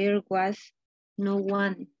there was no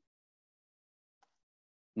one.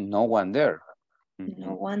 No one there.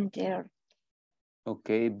 No one there.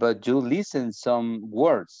 Okay, but you listen some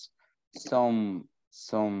words, some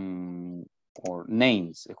or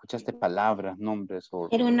names. Escuchaste palabras, nombres.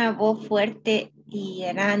 Era una voz fuerte y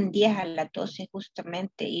eran 10 a las 12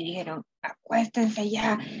 justamente y dijeron, acuéstense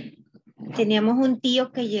ya. Teníamos un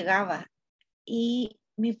tío que llegaba y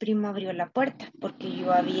mi primo abrió la puerta porque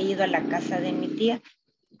yo había ido a la casa de mi tía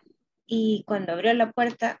y cuando abrió la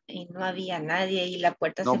puerta no había nadie y la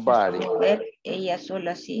puerta se empezó a mover, ella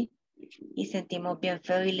sola así, y sentimos bien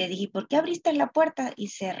feo y le dije, ¿por qué abriste la puerta? Y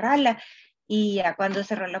cerrala. Y ya cuando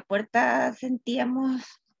cerró la puerta sentíamos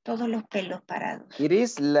todos los pelos parados. It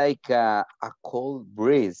is like a cold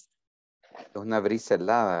breeze. Una brisa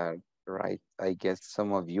helada, right? I guess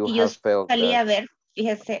some of you Y yo have felt salí that. a ver,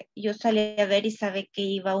 fíjese, yo salí a ver y sabe que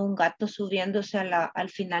iba un gato subiéndose al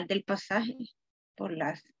final del pasaje por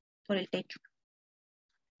el techo.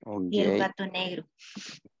 Okay. Y el gato negro.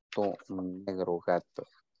 Un negro gato.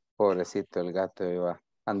 Pobrecito el gato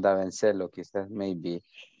andaba en celo, quizás maybe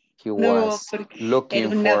he was looking era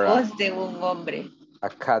una for voz de un hombre. a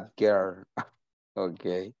cat girl.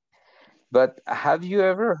 Okay. But have you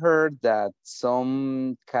ever heard that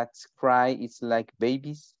some cats cry, it's like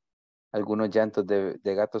babies? Algunos llantos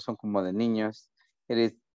de gatos son como de niños. It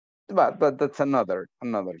is, but that's another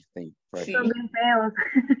thing, right? Son bien feos.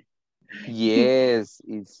 Yes,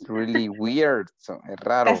 it's really weird. So, es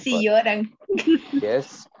raro. Casi lloran.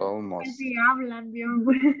 Yes, almost. Casi hablan, bien.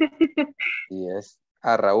 Yes.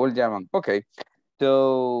 A Raúl llaman. Okay.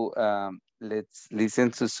 So let's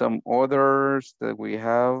listen to some others that we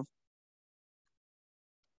have.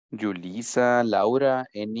 Julissa, Laura,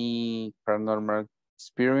 any paranormal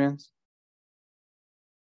experience?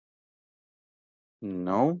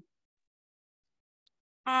 No?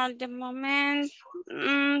 At the moment,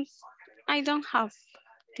 I don't have,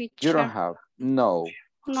 teacher. You don't have? No.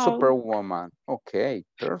 No. Superwoman. Okay,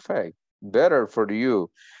 perfect. Better for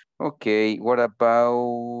you. Okay, what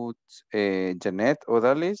about Janet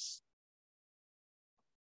Odalis?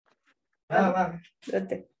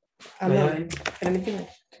 Permíteme.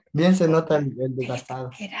 Bien se nota el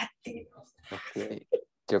desgastado. Okay.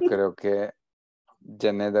 Yo creo que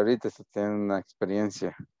Janet ahorita está teniendo una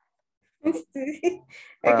experiencia Sí.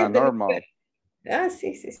 paranormal.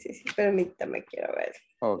 Sí. Permítame, quiero ver.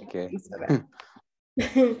 Okay.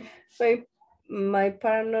 My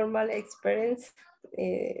paranormal experience,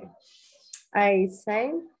 I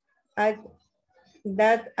sang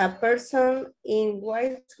that a person in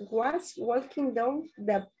white was walking down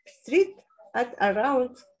the street at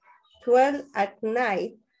around 12 at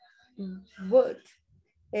night, but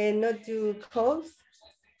not to cause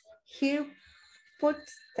hear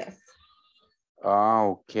footsteps.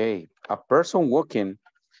 Okay. A person walking,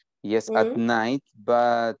 yes, at night,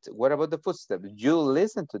 but what about the footsteps? You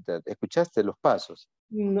listen to that. ¿Escuchaste los pasos?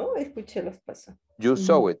 No escuché los pasos. You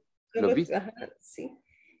saw it. ¿Lo viste? Ajá, sí.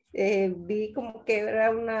 Vi como que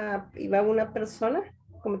iba una persona,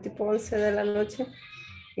 como tipo 11 de la noche,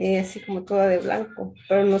 así como toda de blanco,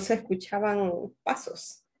 pero no se escuchaban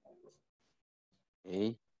pasos.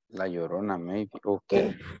 Okay. La Llorona, maybe.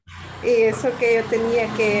 Okay. Y eso que yo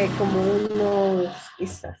tenía que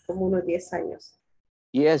quizás como unos 10 años.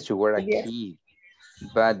 Yes, you were a kid.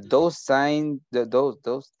 But those signs,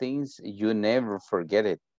 those things, you never forget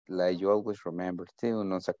it. Like you always remember. Sí,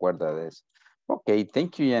 uno se acuerda de eso. Okay,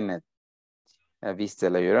 thank you, Janet. ¿Viste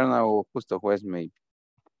La Llorona o justo juez, maybe?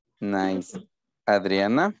 Nice.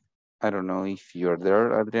 Adriana, I don't know if you're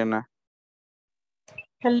there, Adriana.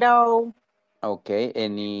 Hello. Okay,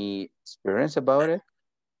 any experience about it?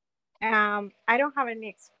 I don't have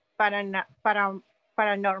any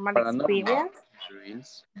paranormal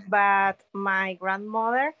experience, but my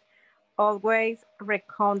grandmother always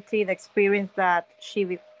recounted the experience that she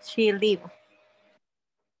lived.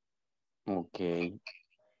 Okay.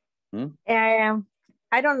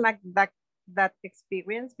 I don't like that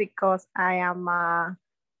experience because I am a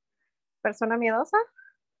persona miedosa.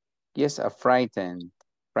 Yes, a frightened.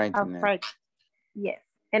 Yes,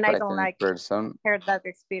 and I don't like her that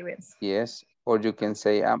experience. Yes, or you can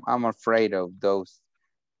say I'm afraid of those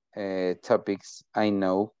topics. I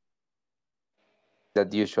know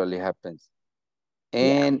that usually happens,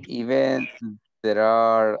 and even there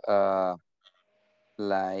are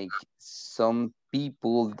like some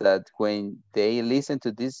people that when they listen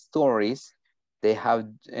to these stories, they have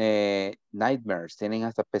nightmares, tienen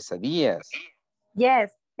hasta pesadillas.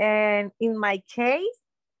 Yes, and in my case,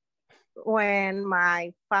 when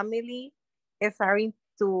my family is starting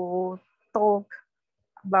to talk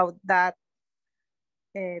about that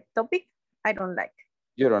topic, I don't like.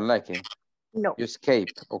 You don't like it? No. You escape,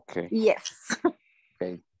 okay. Yes.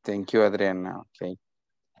 Okay, thank you, Adriana, okay.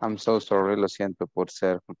 I'm so sorry, lo siento por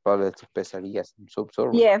ser culpable de tus pesadillas. I'm so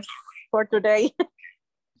sorry. Yes, for today.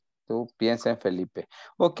 Tú piensa en Felipe.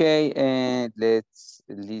 Okay, and let's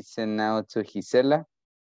listen now to Gisela.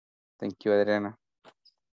 Thank you, Adriana.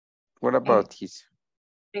 What about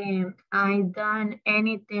Gisela? I done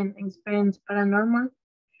anything experience paranormal,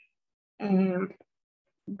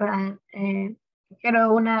 but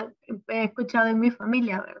pero he escuchado en mi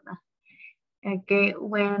familia, ¿verdad? Que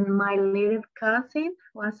when my little cousin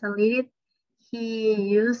was a little, he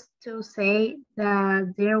used to say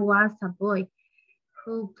that there was a boy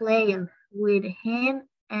who played with him,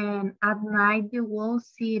 and at night they would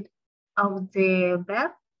sit on the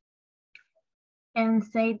bed and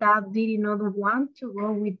say that they did not want to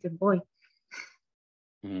go with the boy.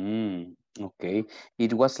 Okay.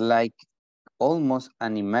 It was like almost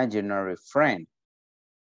an imaginary friend.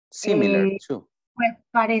 Similar to. Pues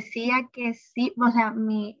parecía que sí, o sea,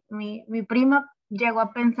 mi prima llegó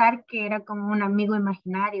a pensar que era como un amigo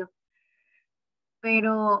imaginario,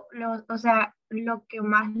 pero o sea, lo que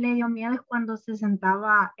más le dio miedo es cuando se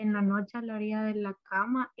sentaba en la noche a la orilla de la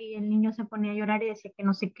cama y el niño se ponía a llorar y decía que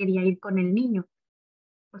no se quería ir con el niño,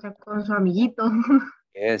 o sea, con su amiguito.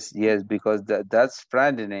 Yes, because that's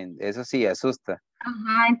frightening. Eso sí, asusta.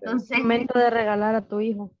 Ajá, entonces. Momento de regalar a tu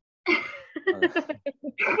hijo.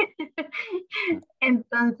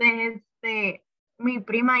 Entonces, mi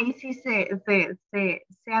prima ahí sí se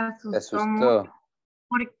asustó.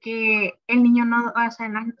 Porque el niño no, o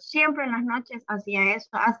sea, siempre en las noches hacía eso,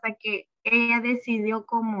 hasta que ella decidió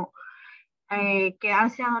como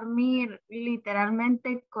quedarse a dormir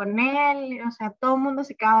literalmente con él, o sea, todo el mundo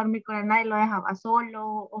se quedaba a dormir con él, nadie lo dejaba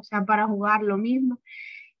solo, o sea, para jugar lo mismo.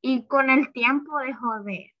 Y con el tiempo dejó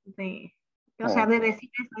de decir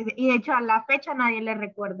eso. Y de hecho, a la fecha nadie le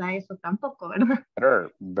recuerda eso tampoco, ¿verdad?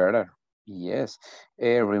 Better. Yes.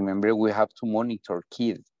 Remember, we have to monitor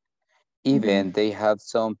kids. Even they have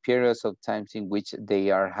some periods of times in which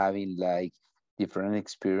they are having like different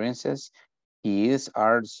experiences. Kids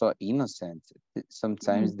are so innocent.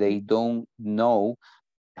 Sometimes they don't know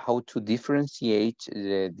how to differentiate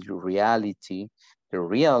the reality, the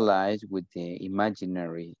real life with the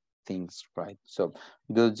imaginary things, right? So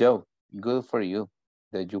good job. Good for you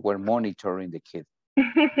that you were monitoring the kid.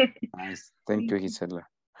 Nice. Thank you, Gisela.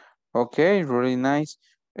 Okay, really nice.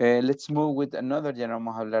 Let's move with another. Ya no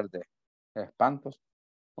vamos a hablar de espantos.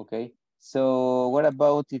 Okay. So what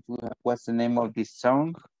about if we have, what's the name of this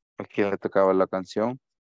song? Aquí le tocaba la canción.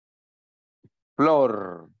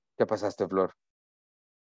 Flor. ¿Qué pasaste, Flor?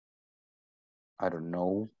 I don't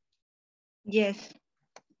know. Yes.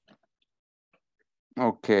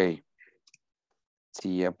 Okay.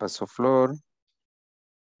 Sí, ya pasó Flor.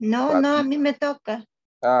 No, a mí me toca.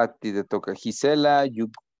 A ti te toca. Gisela,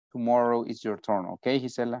 tomorrow is your turn. Okay,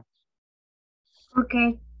 Gisela?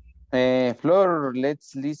 Okay. Flor,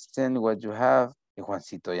 let's listen what you have. Y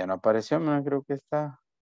Juancito ya no apareció, creo que está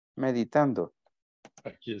meditando.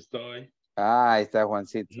 Aquí estoy. Ahí está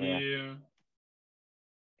Juancito. Yeah.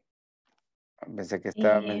 Pensé que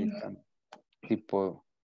estaba meditando. Tipo,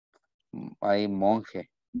 ahí monje.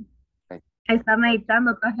 Está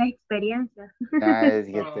meditando todas las experiencias. Es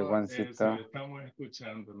que Juancito. Eso, estamos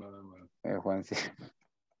escuchando nada más. Juancito.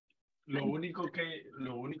 Lo único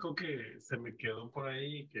que se me quedó por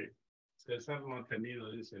ahí que César no ha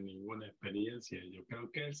tenido, dice, ninguna experiencia. Yo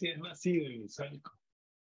creo que él sí es nacido en Izalco.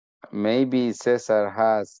 Maybe César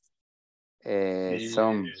has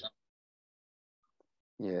some.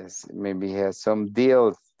 Yes, maybe he has some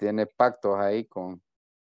deals. Tiene pactos ahí con.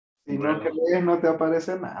 Si no crees, no te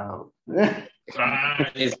aparece nada.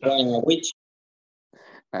 Es como witch.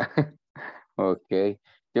 Ok.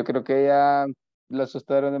 Yo creo que ya lo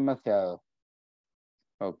asustaron demasiado.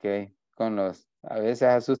 Ok. A veces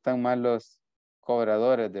asustan más los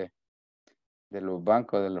cobradores de los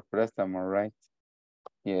bancos, de los préstamos, right?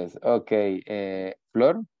 Yes. Ok.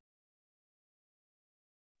 Flor.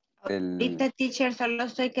 Ahorita, teacher, solo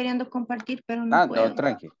estoy queriendo compartir, pero no puedo. No,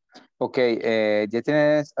 tranqui. Ok. ¿Ya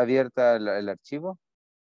tienes abierta el archivo?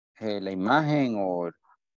 La imagen o el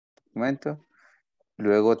documento.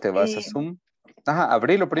 Luego te vas a Zoom. Ajá,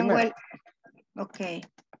 abrilo primero. Ok.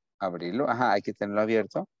 Abrilo, ajá, hay que tenerlo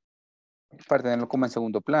abierto para tenerlo como en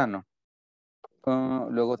segundo plano.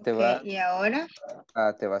 Luego te vas. ¿Y ahora?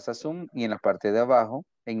 Te vas a Zoom y en la parte de abajo,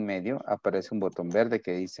 en medio, aparece un botón verde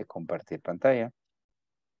que dice compartir pantalla.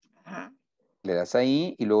 Ajá. Le das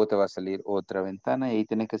ahí y luego te va a salir otra ventana y ahí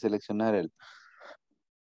tienes que seleccionar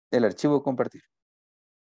el archivo compartir.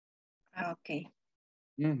 Ok.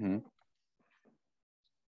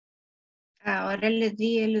 Ahora le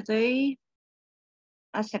doy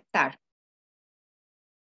aceptar.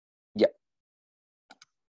 Ya.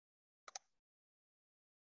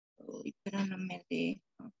 Uy, pero no me deja.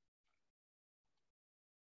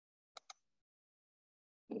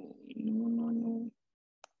 Uy, no.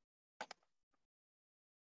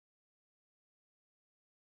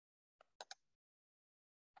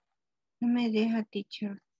 No me deja,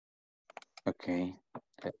 teacher. Ok,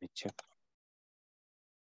 let me check.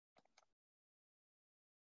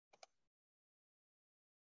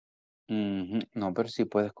 No, pero sí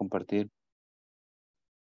puedes compartir.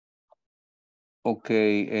 Ok,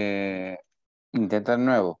 intenta de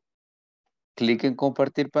nuevo. Clic en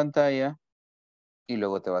compartir pantalla y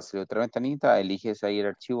luego te va a salir otra ventanita. Eliges ahí el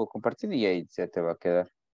archivo compartido y ahí se te va a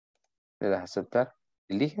quedar. Le das a aceptar,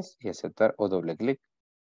 eliges y aceptar o doble clic.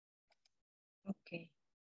 Ok.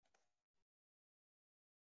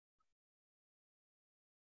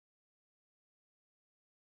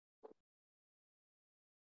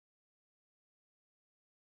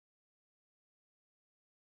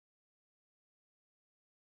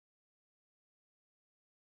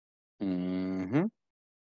 Ujú.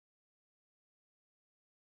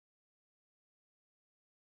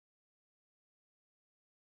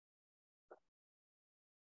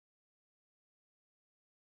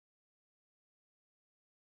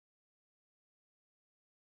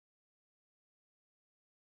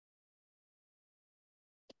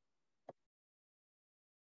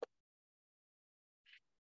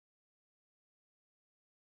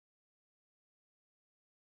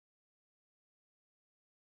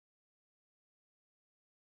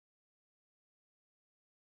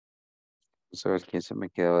 Vamos a ver quién se me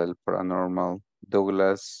quedó del paranormal.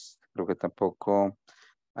 Douglas, creo que tampoco.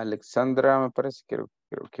 Alexandra, me parece, creo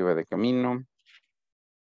que iba de camino.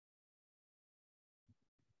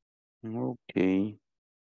 Ok.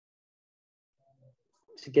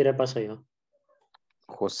 Si quiere paso yo.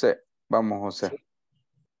 José, vamos José.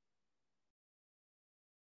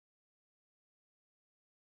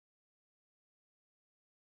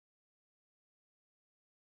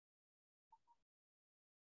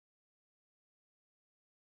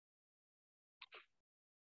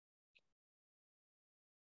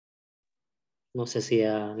 No sé si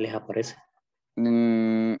ya les aparece.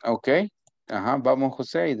 Ok. Ajá, vamos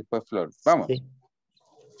José y después Flor. Vamos. Sí.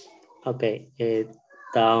 Ok.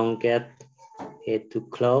 Don't get too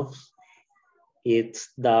close.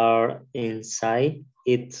 It's dark inside.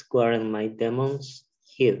 It's where my demons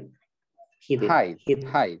hid. Hide.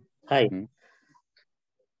 Hide.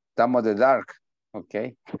 Some of the dark.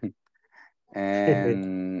 Okay.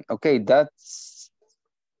 And okay, that's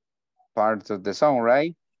part of the song,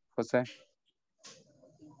 right, Jose?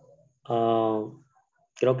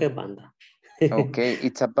 Creo que es banda. Okay,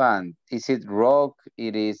 it's a band. Is it rock?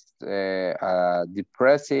 It is a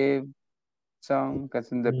depressive song,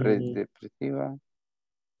 canción depresiva.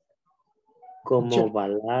 Como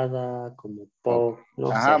balada, como pop,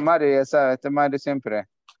 no Ajá, sé. Mario, ya sabe, este Mario siempre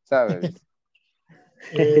sabe.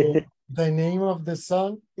 The name of the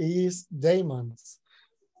song is Demons.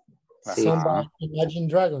 Sí. Sung by Imagine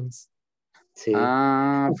Dragons. Sí.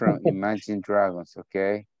 Ah, from Imagine Dragons,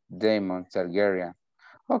 okay. Damon Targaryen.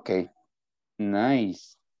 Okay,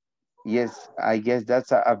 nice. Yes, I guess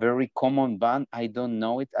that's a very common band. I don't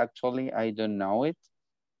know it, actually. I don't know it.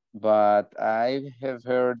 But I have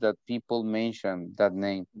heard that people mention that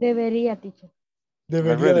name. Debería, teacher.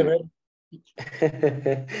 Debería de Really?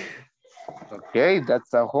 ver. Okay,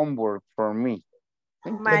 that's a homework for me.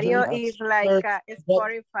 Mario is like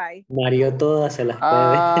Spotify. Mario todas se las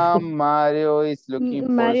puede. Ah, Mario is looking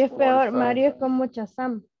for Mario es peor, Spotify. Mario es como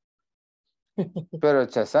Shazam. Pero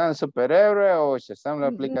Shazam superhéroe o Shazam la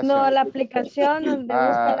aplicación? No, la aplicación donde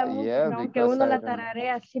busca la música, yeah, aunque uno la I don't know.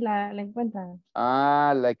 tararea, sí la encuentra.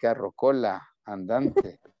 Ah, like a rocola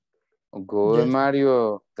andante. Good, Yes.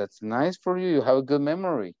 Mario. That's nice for you. You have a good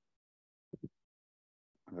memory.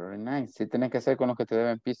 Very nice. Sí, tienes que hacer con los que te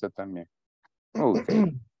deben piso también.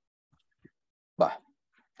 Okay. Va.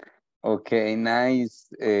 Ok,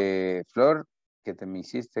 nice. Flor, ¿qué te me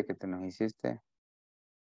hiciste? ¿Qué te nos hiciste?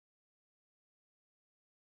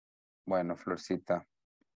 Bueno, Florcita.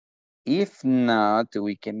 If not,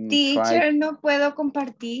 we can Teacher, try. no puedo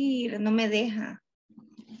compartir, no me deja.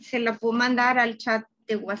 Se la puedo mandar al chat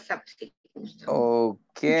de WhatsApp si gusta.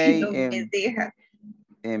 Ok, No me deja.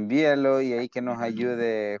 envíalo y ahí que nos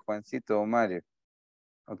ayude Juancito o Mario.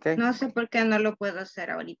 Ok. No sé por qué no lo puedo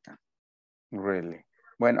hacer ahorita. Really.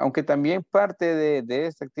 Bueno, aunque también parte de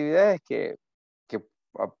esta actividad es que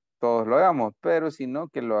todos lo hagamos, pero si no,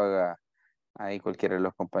 que lo haga ahí cualquiera de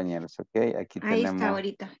los compañeros, ok. Aquí Ahí tenemos. está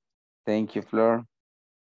ahorita. Thank you, Flor.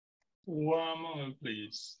 One moment,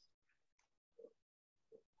 please.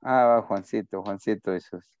 Ah, va Juancito y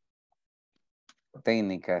sus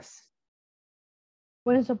técnicas.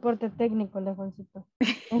 Buen soporte técnico, el de Juancito.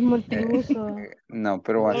 Es multiuso. No,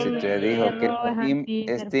 pero Juancito ya dijo que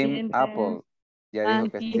es Steam Apple. Ya dijo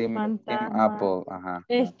que Steam Apple, ajá.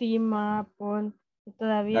 Steam Apple. Y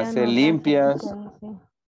todavía Hace no limpias.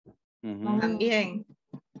 También.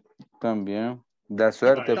 También. Da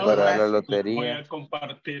suerte para la lotería. Voy a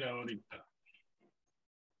compartir ahorita.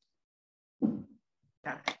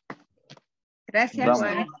 Gracias, Vamos.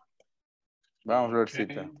 Juan. Vamos,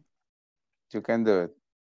 Florcita. You can do it.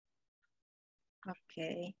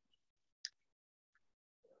 Okay.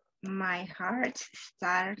 My heart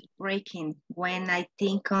starts breaking when I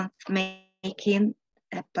think of making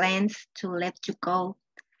plans to let you go.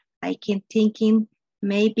 I keep thinking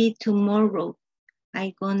maybe tomorrow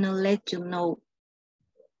I'm gonna let you know.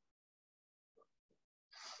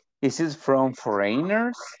 Is this from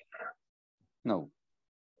foreigners? No.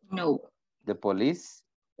 No. The police?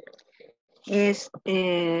 Is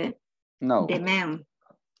no. The man.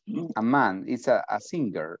 A man. It's a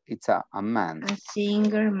singer. It's a man. A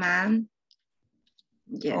singer, man.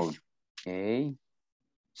 Yes. Okay.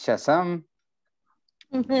 Shazam.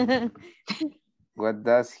 What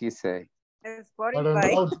does he say?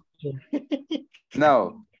 Spotify.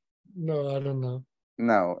 No. No, I don't know.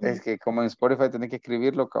 No, es que como en Spotify tenés que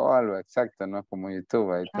escribirlo cabal, exacto, no es como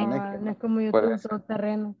YouTube. Ahí tenés que, No es como por YouTube, eso. todo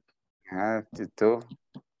terreno. Ajá, YouTube.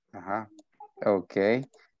 Ajá. Ok.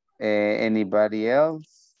 Anybody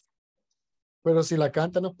else? Pero si la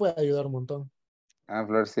canta nos puede ayudar un montón. Ah,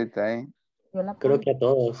 Florcita, Creo que a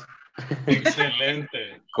todos.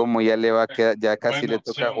 Excelente. Como ya le va a quedar, ya casi Buena le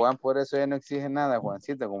toca a opción. Juan, por eso ya no exige nada,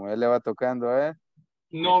 Juancito, como ya le va tocando a él.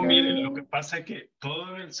 No, mire, lo que pasa es que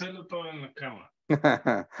todo en el celo, todo en la cama.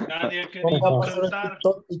 Nadie ha querido cantar.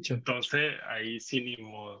 Entonces, ahí sí ni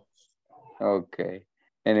modo. Okay.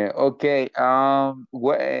 Anyway, okay.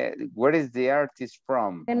 Where is the artist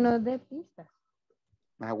from? Que nos dé pistas.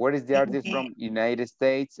 Where is the artist from? United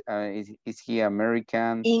States? Is he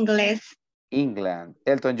American? Inglés. England.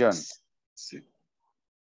 Elton John. Sí.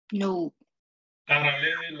 No.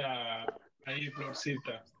 Tarale ahí,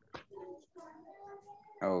 Florcita.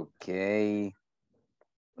 Okay.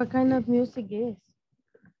 What kind of music is?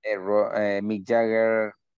 Mick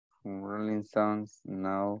Jagger, Rolling Stones,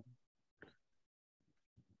 no.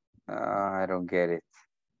 I don't get it.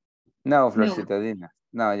 No, Florcita, Dina.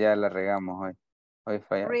 No, ya la regamos hoy. Hoy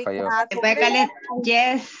falló.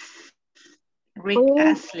 Yes. Rick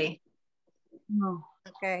Astley. No.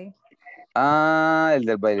 Okay. Ah, el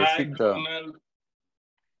del bailecito.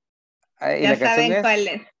 ¿Y Ya la canción saben es? cuál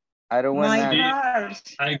es. I don't My wanna...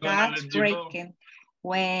 heart I gonna starts let you go. breaking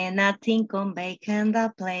when I think on making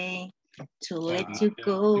the plane to let you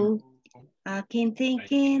go. I keep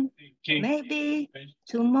thinking maybe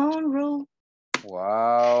tomorrow.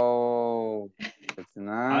 Wow. That's I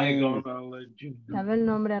nice. gonna let you go. ¿Sabe el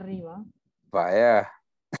nombre arriba? Vaya.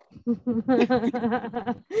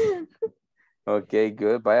 Okay,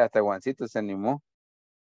 good. Vaya, hasta Juancito se animó.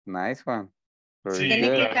 Nice one. Very Tiene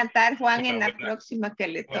good. que cantar Juan en la próxima que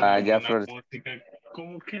le toque. Ya, Una Flor. música,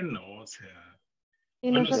 ¿cómo que no? O sea. Y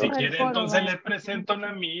Bueno, si nosotros el quiere, coro, entonces ¿verdad? les presento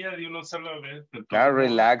la mía de una sola vez. De Ya, todos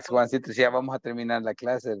relax, modos. Juancito. Ya vamos a terminar la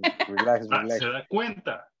clase. Relax, relax. ¿Se da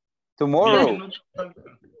cuenta? 10 Tomorrow. minutos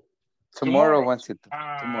faltan. Tomorrow, Juancito.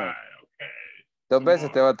 Tomorrow. Okay. 2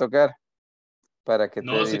 veces te va a tocar para que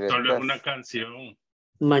No, te si solo es diviertas. una canción.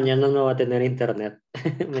 Mañana no va a tener internet.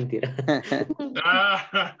 Mentira.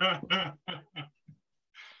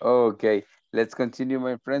 Okay, let's continue,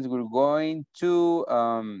 my friends. We're going to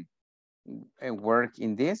work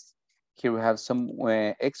in this. Here we have some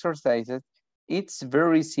exercises. It's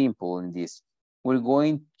very simple in this. We're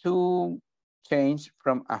going to change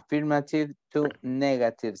from affirmative to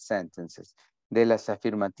negative sentences. De las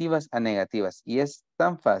afirmativas a negativas. Y es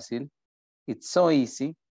tan fácil. It's so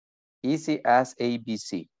easy. Easy as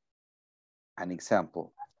ABC. An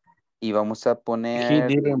example. Y vamos a poner... He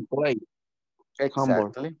didn't play.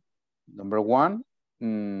 Exactly. Number 1.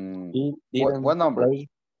 He didn't what number? play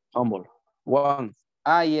humble. 1.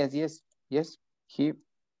 Ah, yes. He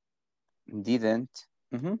didn't.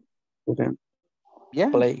 Didn't Yeah.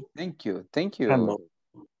 play Thank you. humble.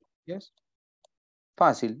 Yes.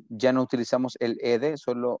 Fácil. Ya no utilizamos el ed,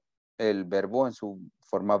 solo el verbo en su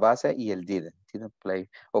forma base y el didn't. Didn't play.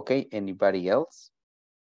 Okay. Anybody else?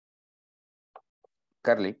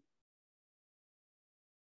 Carly.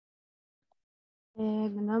 The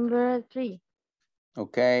number 3.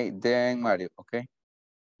 Okay. Then Mario. Okay.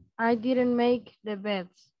 I didn't make the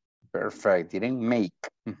beds. Perfect. Didn't make.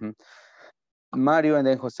 Mario and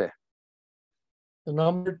then Jose. The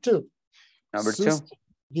number 2. Number Sus 2.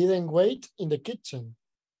 Didn't wait in the kitchen.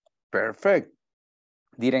 Perfect.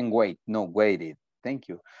 Didn't wait. No, waited. Thank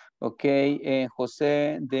you. Okay,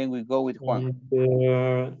 Jose, then we go with Juan.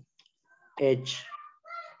 H.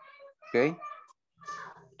 Okay.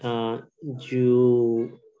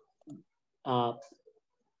 You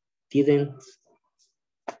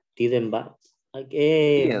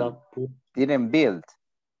didn't build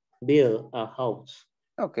a house.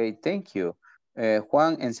 Okay, thank you.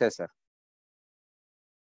 Juan and Cesar.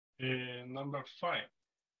 Number 5.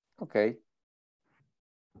 Okay.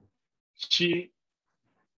 She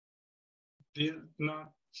did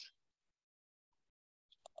not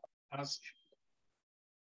ask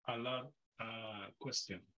a lot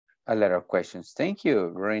questions. A lot of questions. Thank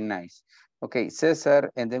you. Very nice. Okay,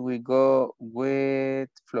 Cesar, and then we go with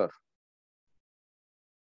Flor.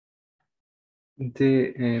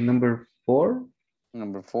 The number 4.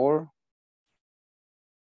 Number 4.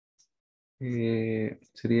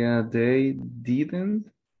 Sería they didn't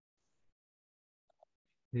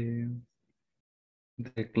the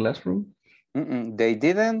classroom. They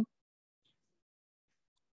didn't.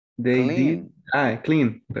 They clean. did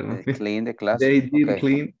clean. Perdón. Clean the classroom. They did okay.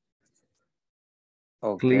 clean.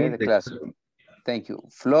 Okay, Clean the the classroom. Thank you,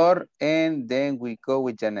 Flor, and then we go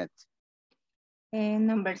with Janet.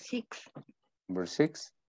 Number 6. Number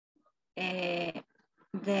 6.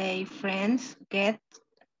 Their friends get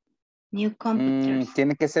new computers.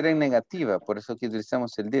 Tiene que ser en negativa, por eso que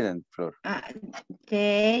utilizamos el didn't, Flor.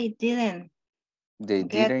 They didn't. They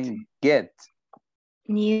didn't get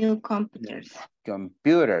new computers.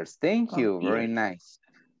 Computers. Thank you. Very nice.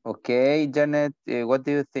 Okay, Janet, what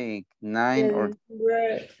do you think? 9 or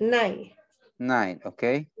 9? 9,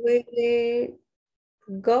 okay. Will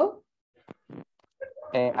go?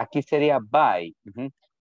 Aquí sería by.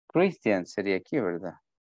 Christian sería aquí, ¿verdad?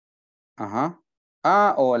 Ajá.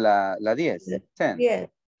 O la 10. 10. Yeah.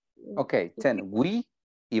 Ok, 10. We.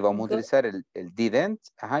 Y vamos a utilizar el didn't.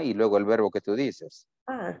 Ajá. Y luego el verbo que tú dices.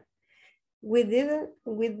 We did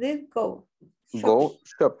go shopping. Go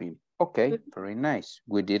shopping. Okay, very nice.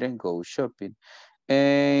 We didn't go shopping.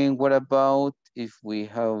 And what about if we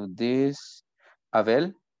have this,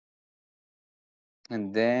 Abel?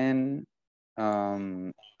 And then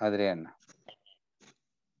Adriana.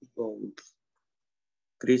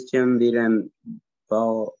 Christian didn't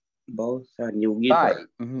buy a new guitar.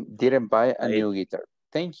 Didn't buy a new guitar.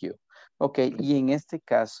 Thank you. Ok, y en este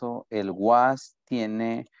caso el was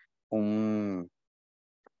tiene una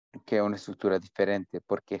estructura diferente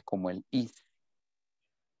porque es como el is.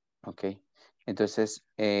 Ok, entonces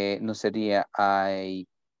no sería I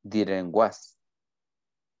didn't was.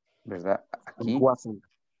 ¿Verdad? Aquí. Wasn't.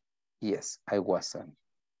 Yes, I wasn't.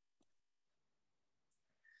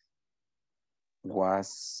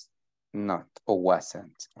 Was not or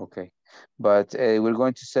wasn't. Okay. But we're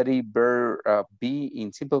going to study verb be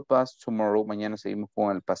in simple past tomorrow. Mañana seguimos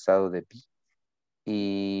con el pasado de be.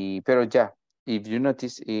 Pero ya, if you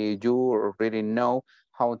notice, you already know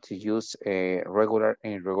how to use regular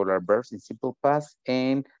and irregular verbs in simple past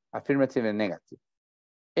and affirmative and negative.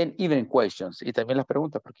 And even questions. Y también las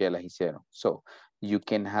preguntas porque ya las hicieron. So you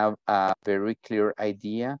can have a very clear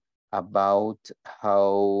idea about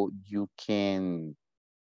how you can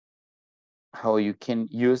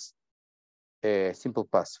use simple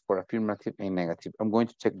past for affirmative and negative. I'm going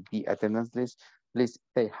to check the attendance list. Please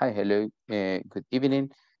say hi, hello, good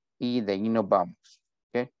evening. Y de ahí nos vamos.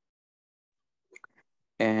 Okay.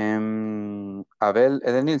 Abel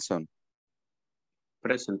Edenilson.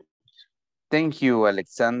 Present. Thank you,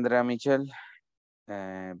 Alexandra Michelle.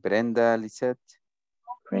 Brenda Lisette.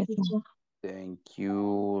 Present. Thank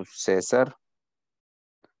you, Cesar.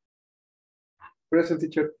 Present,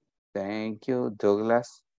 teacher. Thank you,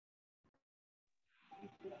 Douglas.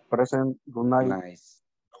 Present. Good night. Nice.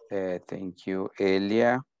 Thank you,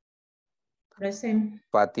 Elia. Present.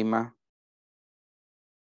 Fátima.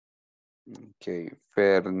 Okay,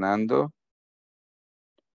 Fernando.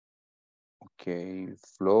 Okay,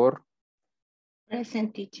 Flor.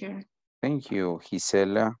 Present, teacher. Thank you,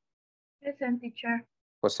 Gisela. Present, teacher.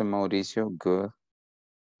 José Mauricio, good.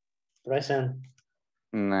 Present.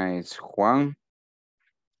 Nice. Juan.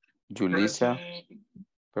 Julissa.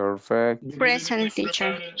 Perfect. Present,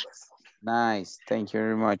 teacher. Nice. Thank you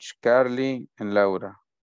very much. Carly and Laura.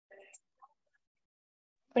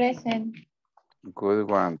 Present. Good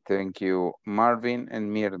one. Thank you. Marvin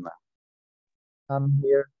and Mirna. I'm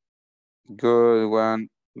here. Good one.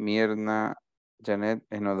 Mirna, Janet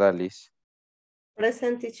and Odalis.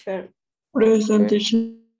 Present, teacher. Present,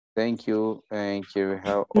 teacher. Thank you. And here we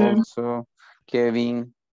have also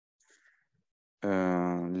Kevin,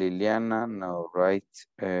 Liliana, no, right?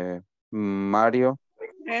 Mario.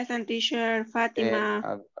 Present, teacher.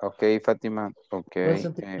 Fatima. Okay, Fatima. Okay.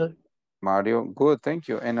 Present, teacher. Mario, good, thank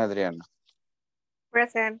you. And Adriana.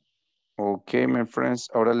 Present. Okay, my friends.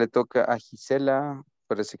 Ahora le toca a Gisela.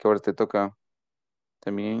 Parece que ahora te toca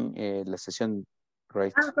también la sesión,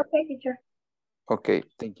 right? Okay, teacher. Okay,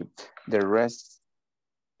 thank you. The rest.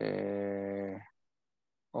 Okay,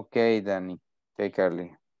 Danny. Okay,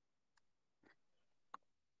 Carly.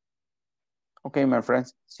 Okay, my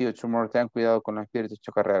friends. See you tomorrow. Ten cuidado con los espíritus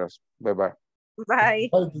chocarreros. Bye bye. Bye.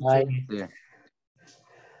 Bye. Yeah.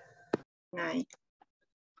 Ay.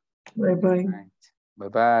 Bye bye. Bye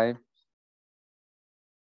bye.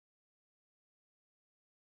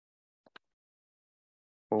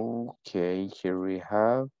 Okay, here we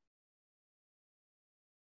have.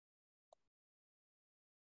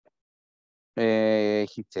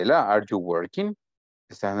 Gisela, are you working?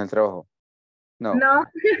 ¿Estás en el trabajo? No. No,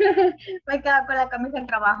 me quedo con la camisa del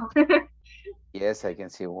trabajo. Yes, I can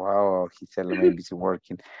see. Wow, Gisela may be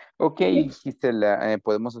working. Okay, Gisela,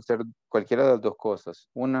 podemos hacer cualquiera de las dos cosas.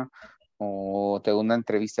 Una, o te hago una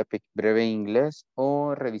entrevista breve en inglés,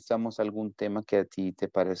 o revisamos algún tema que a ti te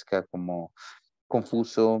parezca como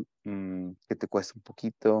confuso, que te cueste un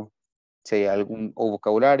poquito. Si hay algún o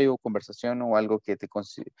vocabulario, conversación o algo que que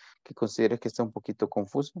consideres que está un poquito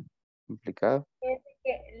confuso, complicado.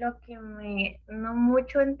 Lo que no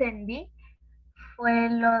mucho entendí fue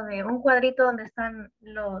lo de un cuadrito donde están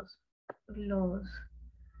los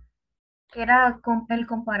que era el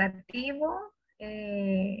comparativo,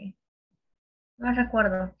 no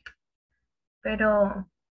recuerdo, pero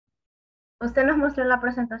usted nos mostró en la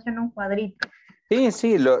presentación un cuadrito.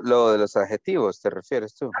 Sí, lo de los adjetivos, ¿te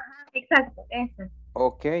refieres tú? Ajá, exacto, eso.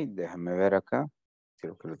 Ok, déjame ver acá.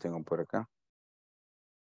 Creo que lo tengo por acá.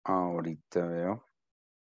 Ahorita veo.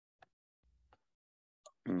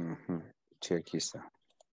 Sí, aquí está.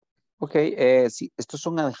 Ok, sí, estos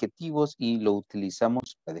son adjetivos y lo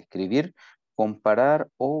utilizamos para describir, comparar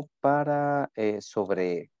o para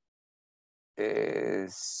sobre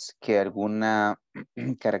que alguna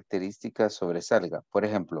característica sobresalga. Por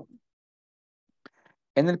ejemplo,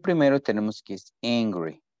 en el primero tenemos que es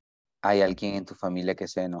angry. ¿Hay alguien en tu familia que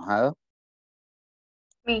se ha enojado?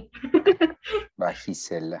 Sí. Va,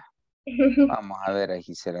 Gisela. Vamos a ver a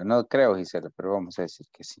Gisela. No creo Gisela, pero vamos a decir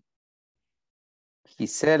que sí.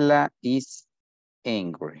 Gisela is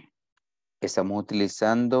angry. Estamos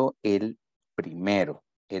utilizando el primero.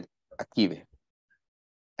 Aquí ve.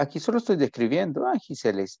 Aquí solo estoy describiendo.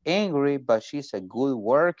 Gisela is angry, but she's a good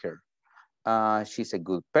worker. She's a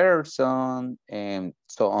good person, and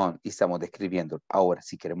so on. Y estamos describiendo. Ahora,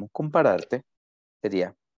 si queremos compararte,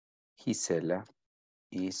 sería Gisela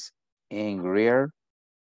is angrier.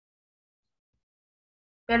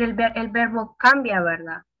 Pero el verbo cambia,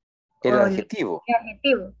 ¿verdad? El adjetivo. El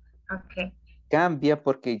adjetivo, ok. Cambia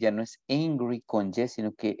porque ya no es angry con Y,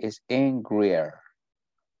 sino que es angrier.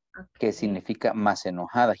 Okay. Que significa más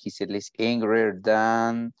enojada. Gisela is angrier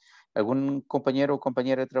than... ¿Algún compañero o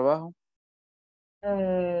compañera de trabajo?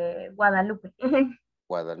 Guadalupe.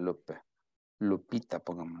 Guadalupe. Lupita,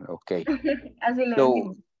 pongámoslo. Ok. Así le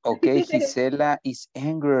decimos. Ok, Gisela is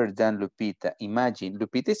angrier than Lupita. Imagine,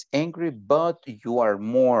 Lupita is angry, but you are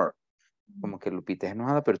more. Como que Lupita es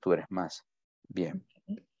enojada, pero tú eres más. Bien.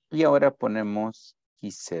 Okay. Y ahora ponemos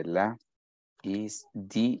Gisela is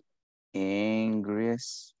the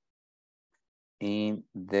angriest in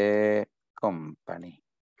the company.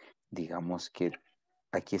 Digamos que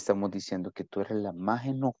aquí estamos diciendo que tú eres la más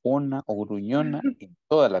enojona o gruñona en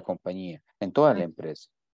toda la compañía, en toda la empresa.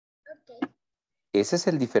 Okay. Ese es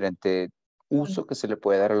el diferente uso que se le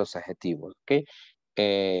puede dar a los adjetivos, ¿ok?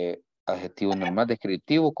 Adjetivo normal,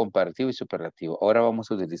 descriptivo, comparativo y superlativo. Ahora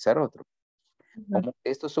vamos a utilizar otro. Como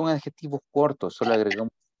estos son adjetivos cortos, solo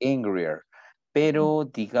agregamos angrier, pero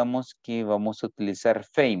digamos que vamos a utilizar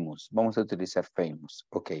famous. Vamos a utilizar famous,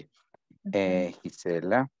 ok.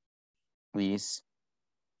 Gisela is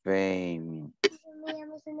famous.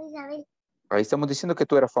 Ahí estamos diciendo que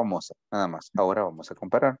tú eras famosa, nada más. Ahora vamos a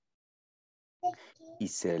comparar.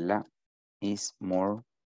 Gisela is more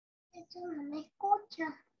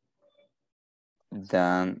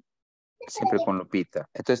than, siempre con Lupita.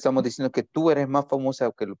 Entonces estamos diciendo que tú eres más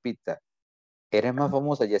famosa que Lupita. Eres más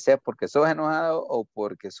famosa ya sea porque sos enojado o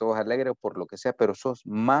porque sos alegre o por lo que sea, pero sos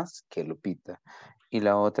más que Lupita. Y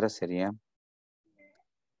la otra sería...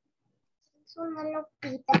 Es una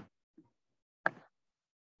Lupita.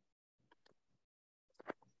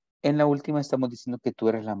 En la última estamos diciendo que tú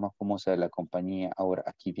eres la más famosa de la compañía. Ahora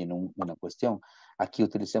aquí viene una cuestión. Aquí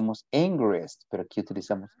utilizamos angriest, pero aquí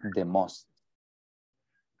utilizamos the most.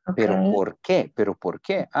 Okay. ¿Pero por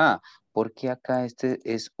qué? Porque acá este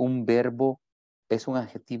es un verbo, es un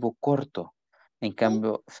adjetivo corto. En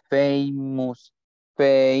cambio, famous,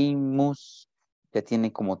 ya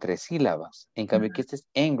tiene como 3 sílabas. En cambio, aquí este es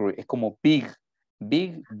angry, es como big,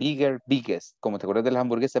 bigger, biggest. Como te acuerdas de las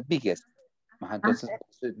hamburguesas, biggest. Entonces,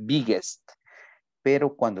 biggest.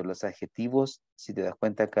 Pero cuando los adjetivos, si te das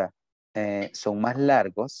cuenta acá, son más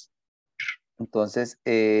largos, entonces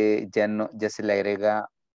ya se le agrega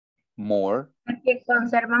more Que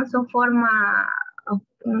conservan su forma.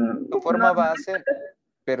 Su forma base,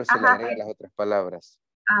 pero se le Ajá. agregan las otras palabras.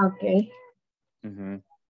 Ah, ok. Ujú.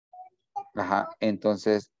 Ajá,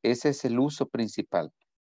 entonces ese es el uso principal.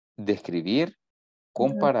 Describir,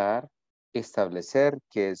 comparar, establecer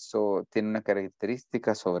que eso tiene una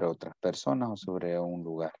característica sobre otras personas o sobre un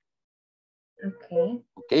lugar. Ok.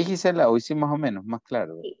 Ok, Gisela, hoy sí más o menos, más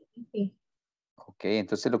claro. Sí. Ok,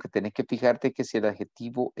 entonces lo que tenés que fijarte es que si el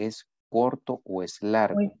adjetivo es corto o es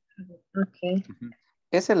largo. Ok. Ujú.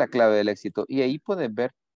 Esa es la clave del éxito. Y ahí puedes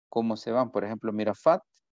ver cómo se van. Por ejemplo, mira, fat,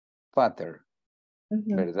 fatter,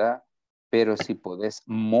 ¿verdad? Pero si podés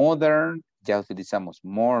modern, ya utilizamos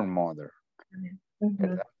more modern,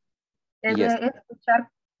 ¿verdad? Es Y es, de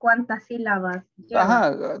escuchar cuántas sílabas lleva.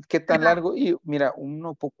 ajá, qué tan largo. Y mira,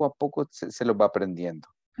 uno poco a poco se lo va aprendiendo.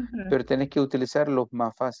 Pero tenés que utilizar los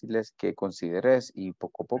más fáciles que consideres y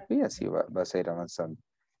poco a poco y así vas a ir avanzando.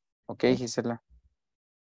 ¿Ok, Gisela?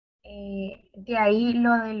 De ahí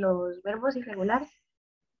lo de los verbos irregulares.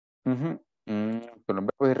 Ujú. Con los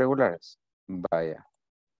verbos irregulares. Vaya.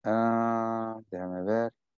 Déjame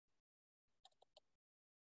ver.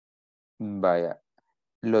 Vaya.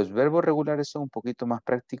 Los verbos regulares son un poquito más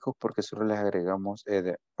prácticos porque solo les agregamos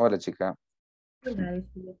Hola, chica.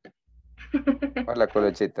 Hola,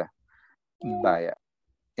 colochita. Vaya.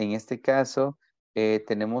 En este caso,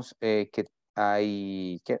 tenemos que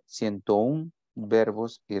hay 101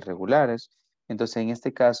 verbos irregulares. Entonces, en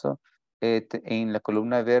este caso, en la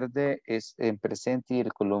columna verde es en presente y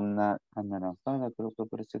la columna anaranjada, creo que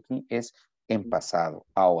aparece aquí, es en pasado.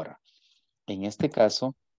 Ahora, en este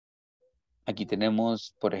caso, aquí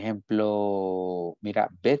tenemos, por ejemplo, mira,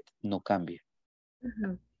 bet no cambia.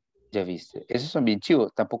 Ya viste. Esos son bien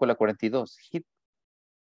chivos. Tampoco la 42. Hit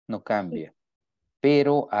no cambia.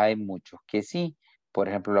 Pero hay muchos que sí. Por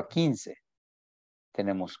ejemplo, la 15.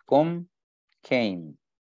 Tenemos come, came.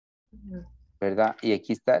 ¿Verdad? Y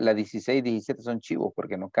aquí está la 16 y 17 son chivos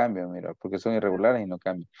porque no cambian, mira, porque son irregulares y no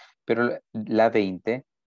cambian. Pero la 20,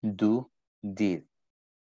 do, did.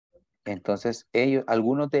 Entonces,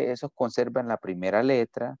 algunos de esos conservan la primera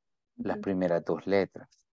letra, las primeras dos letras.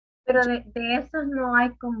 Pero de esos no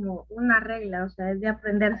hay como una regla, o sea, es de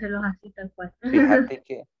aprendérselos así tal cual.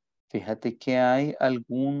 Fíjate que hay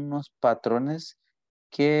algunos patrones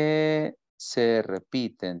que se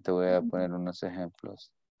repiten. Te voy a poner unos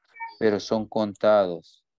ejemplos, pero son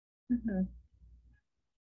contados.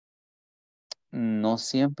 No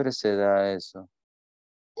siempre se da eso.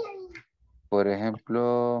 Por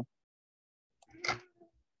ejemplo,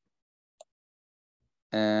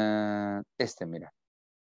 mira.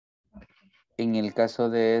 En el caso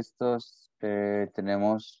de estos,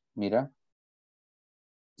 tenemos, mira,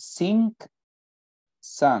 sink,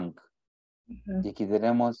 sank. Y aquí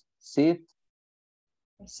tenemos sit,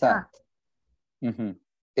 sat.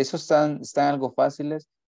 Esos están algo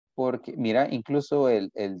fáciles porque, mira, incluso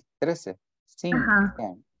el 13, sink,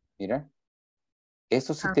 sank, mira.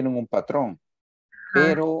 Estos sí tienen un patrón.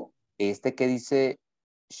 Pero este que dice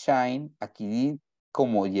shine, aquí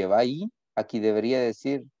como lleva ahí, aquí debería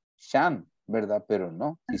decir shan, ¿verdad? Pero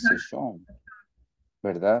no, dice shone,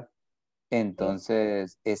 ¿verdad?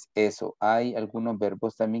 Entonces es eso. Hay algunos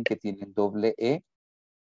verbos también que tienen doble E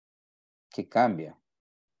que cambia.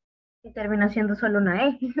 Y termina siendo solo una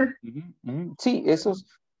E. Sí,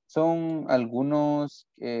 esos son algunos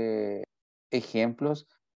ejemplos,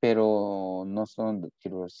 pero no son,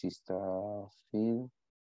 quiero ver si está feed.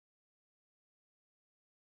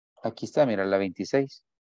 Aquí está, mira, la 26.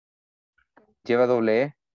 Lleva doble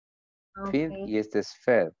E, feed, y este es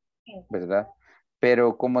fed, ¿verdad?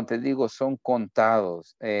 Pero como te digo, son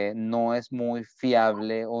contados. No es muy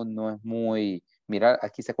fiable o no es muy... Mira,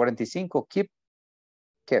 aquí está 45, keep,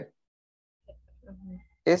 kept.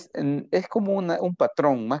 Es como un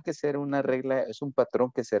patrón, más que ser una regla, es un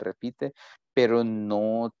patrón que se repite, pero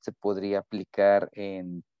no se podría aplicar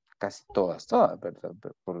en casi todas, ¿verdad?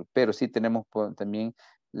 Pero sí tenemos también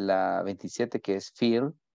la 27 que es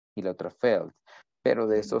feel y la otra felt, pero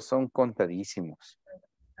de esos son contadísimos.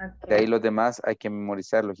 De ahí los demás hay que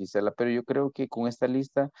memorizarlos, Gisela, pero yo creo que con esta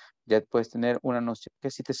lista ya puedes tener una noción que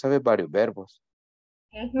sí te sabes varios verbos.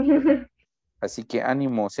 Así que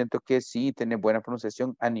ánimo, siento que sí, tienes buena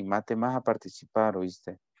pronunciación, anímate más a participar,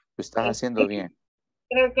 ¿oíste? Lo estás haciendo bien.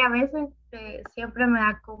 Creo que a veces siempre me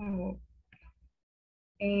da como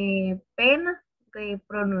pena de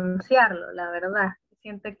pronunciarlo, la verdad.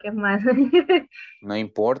 Siento que es más... No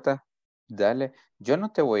importa, dale. Yo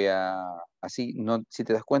no te voy así, no, si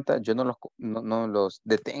te das cuenta, yo no los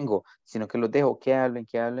detengo, sino que los dejo que hablen,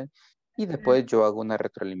 Y después yo hago una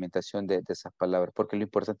retroalimentación de esas palabras, porque lo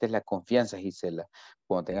importante es la confianza, Gisela.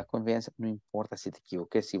 Cuando tengas confianza, no importa si te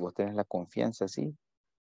equivoques, si vos tenés la confianza, sí,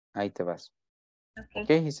 ahí te vas. Ok,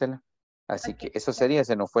 Gisela. Así que eso sería,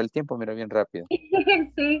 se nos fue el tiempo, mira, bien rápido.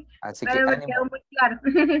 Sí, Así que pero me ánimo. quedó muy claro.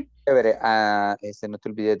 Chévere, no te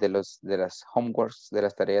olvides de las homeworks, de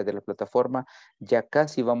las tareas de la plataforma. Ya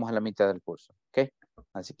casi vamos a la mitad del curso, ¿ok?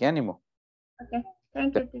 Así que ánimo. Ok,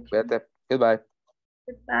 thank you, teacher. Cuídate. Goodbye.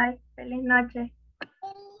 Goodbye. Feliz noche.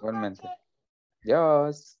 Igualmente.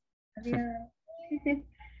 Adiós. Adiós.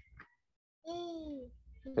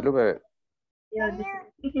 Salud, bebé. Adiós.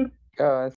 Adiós.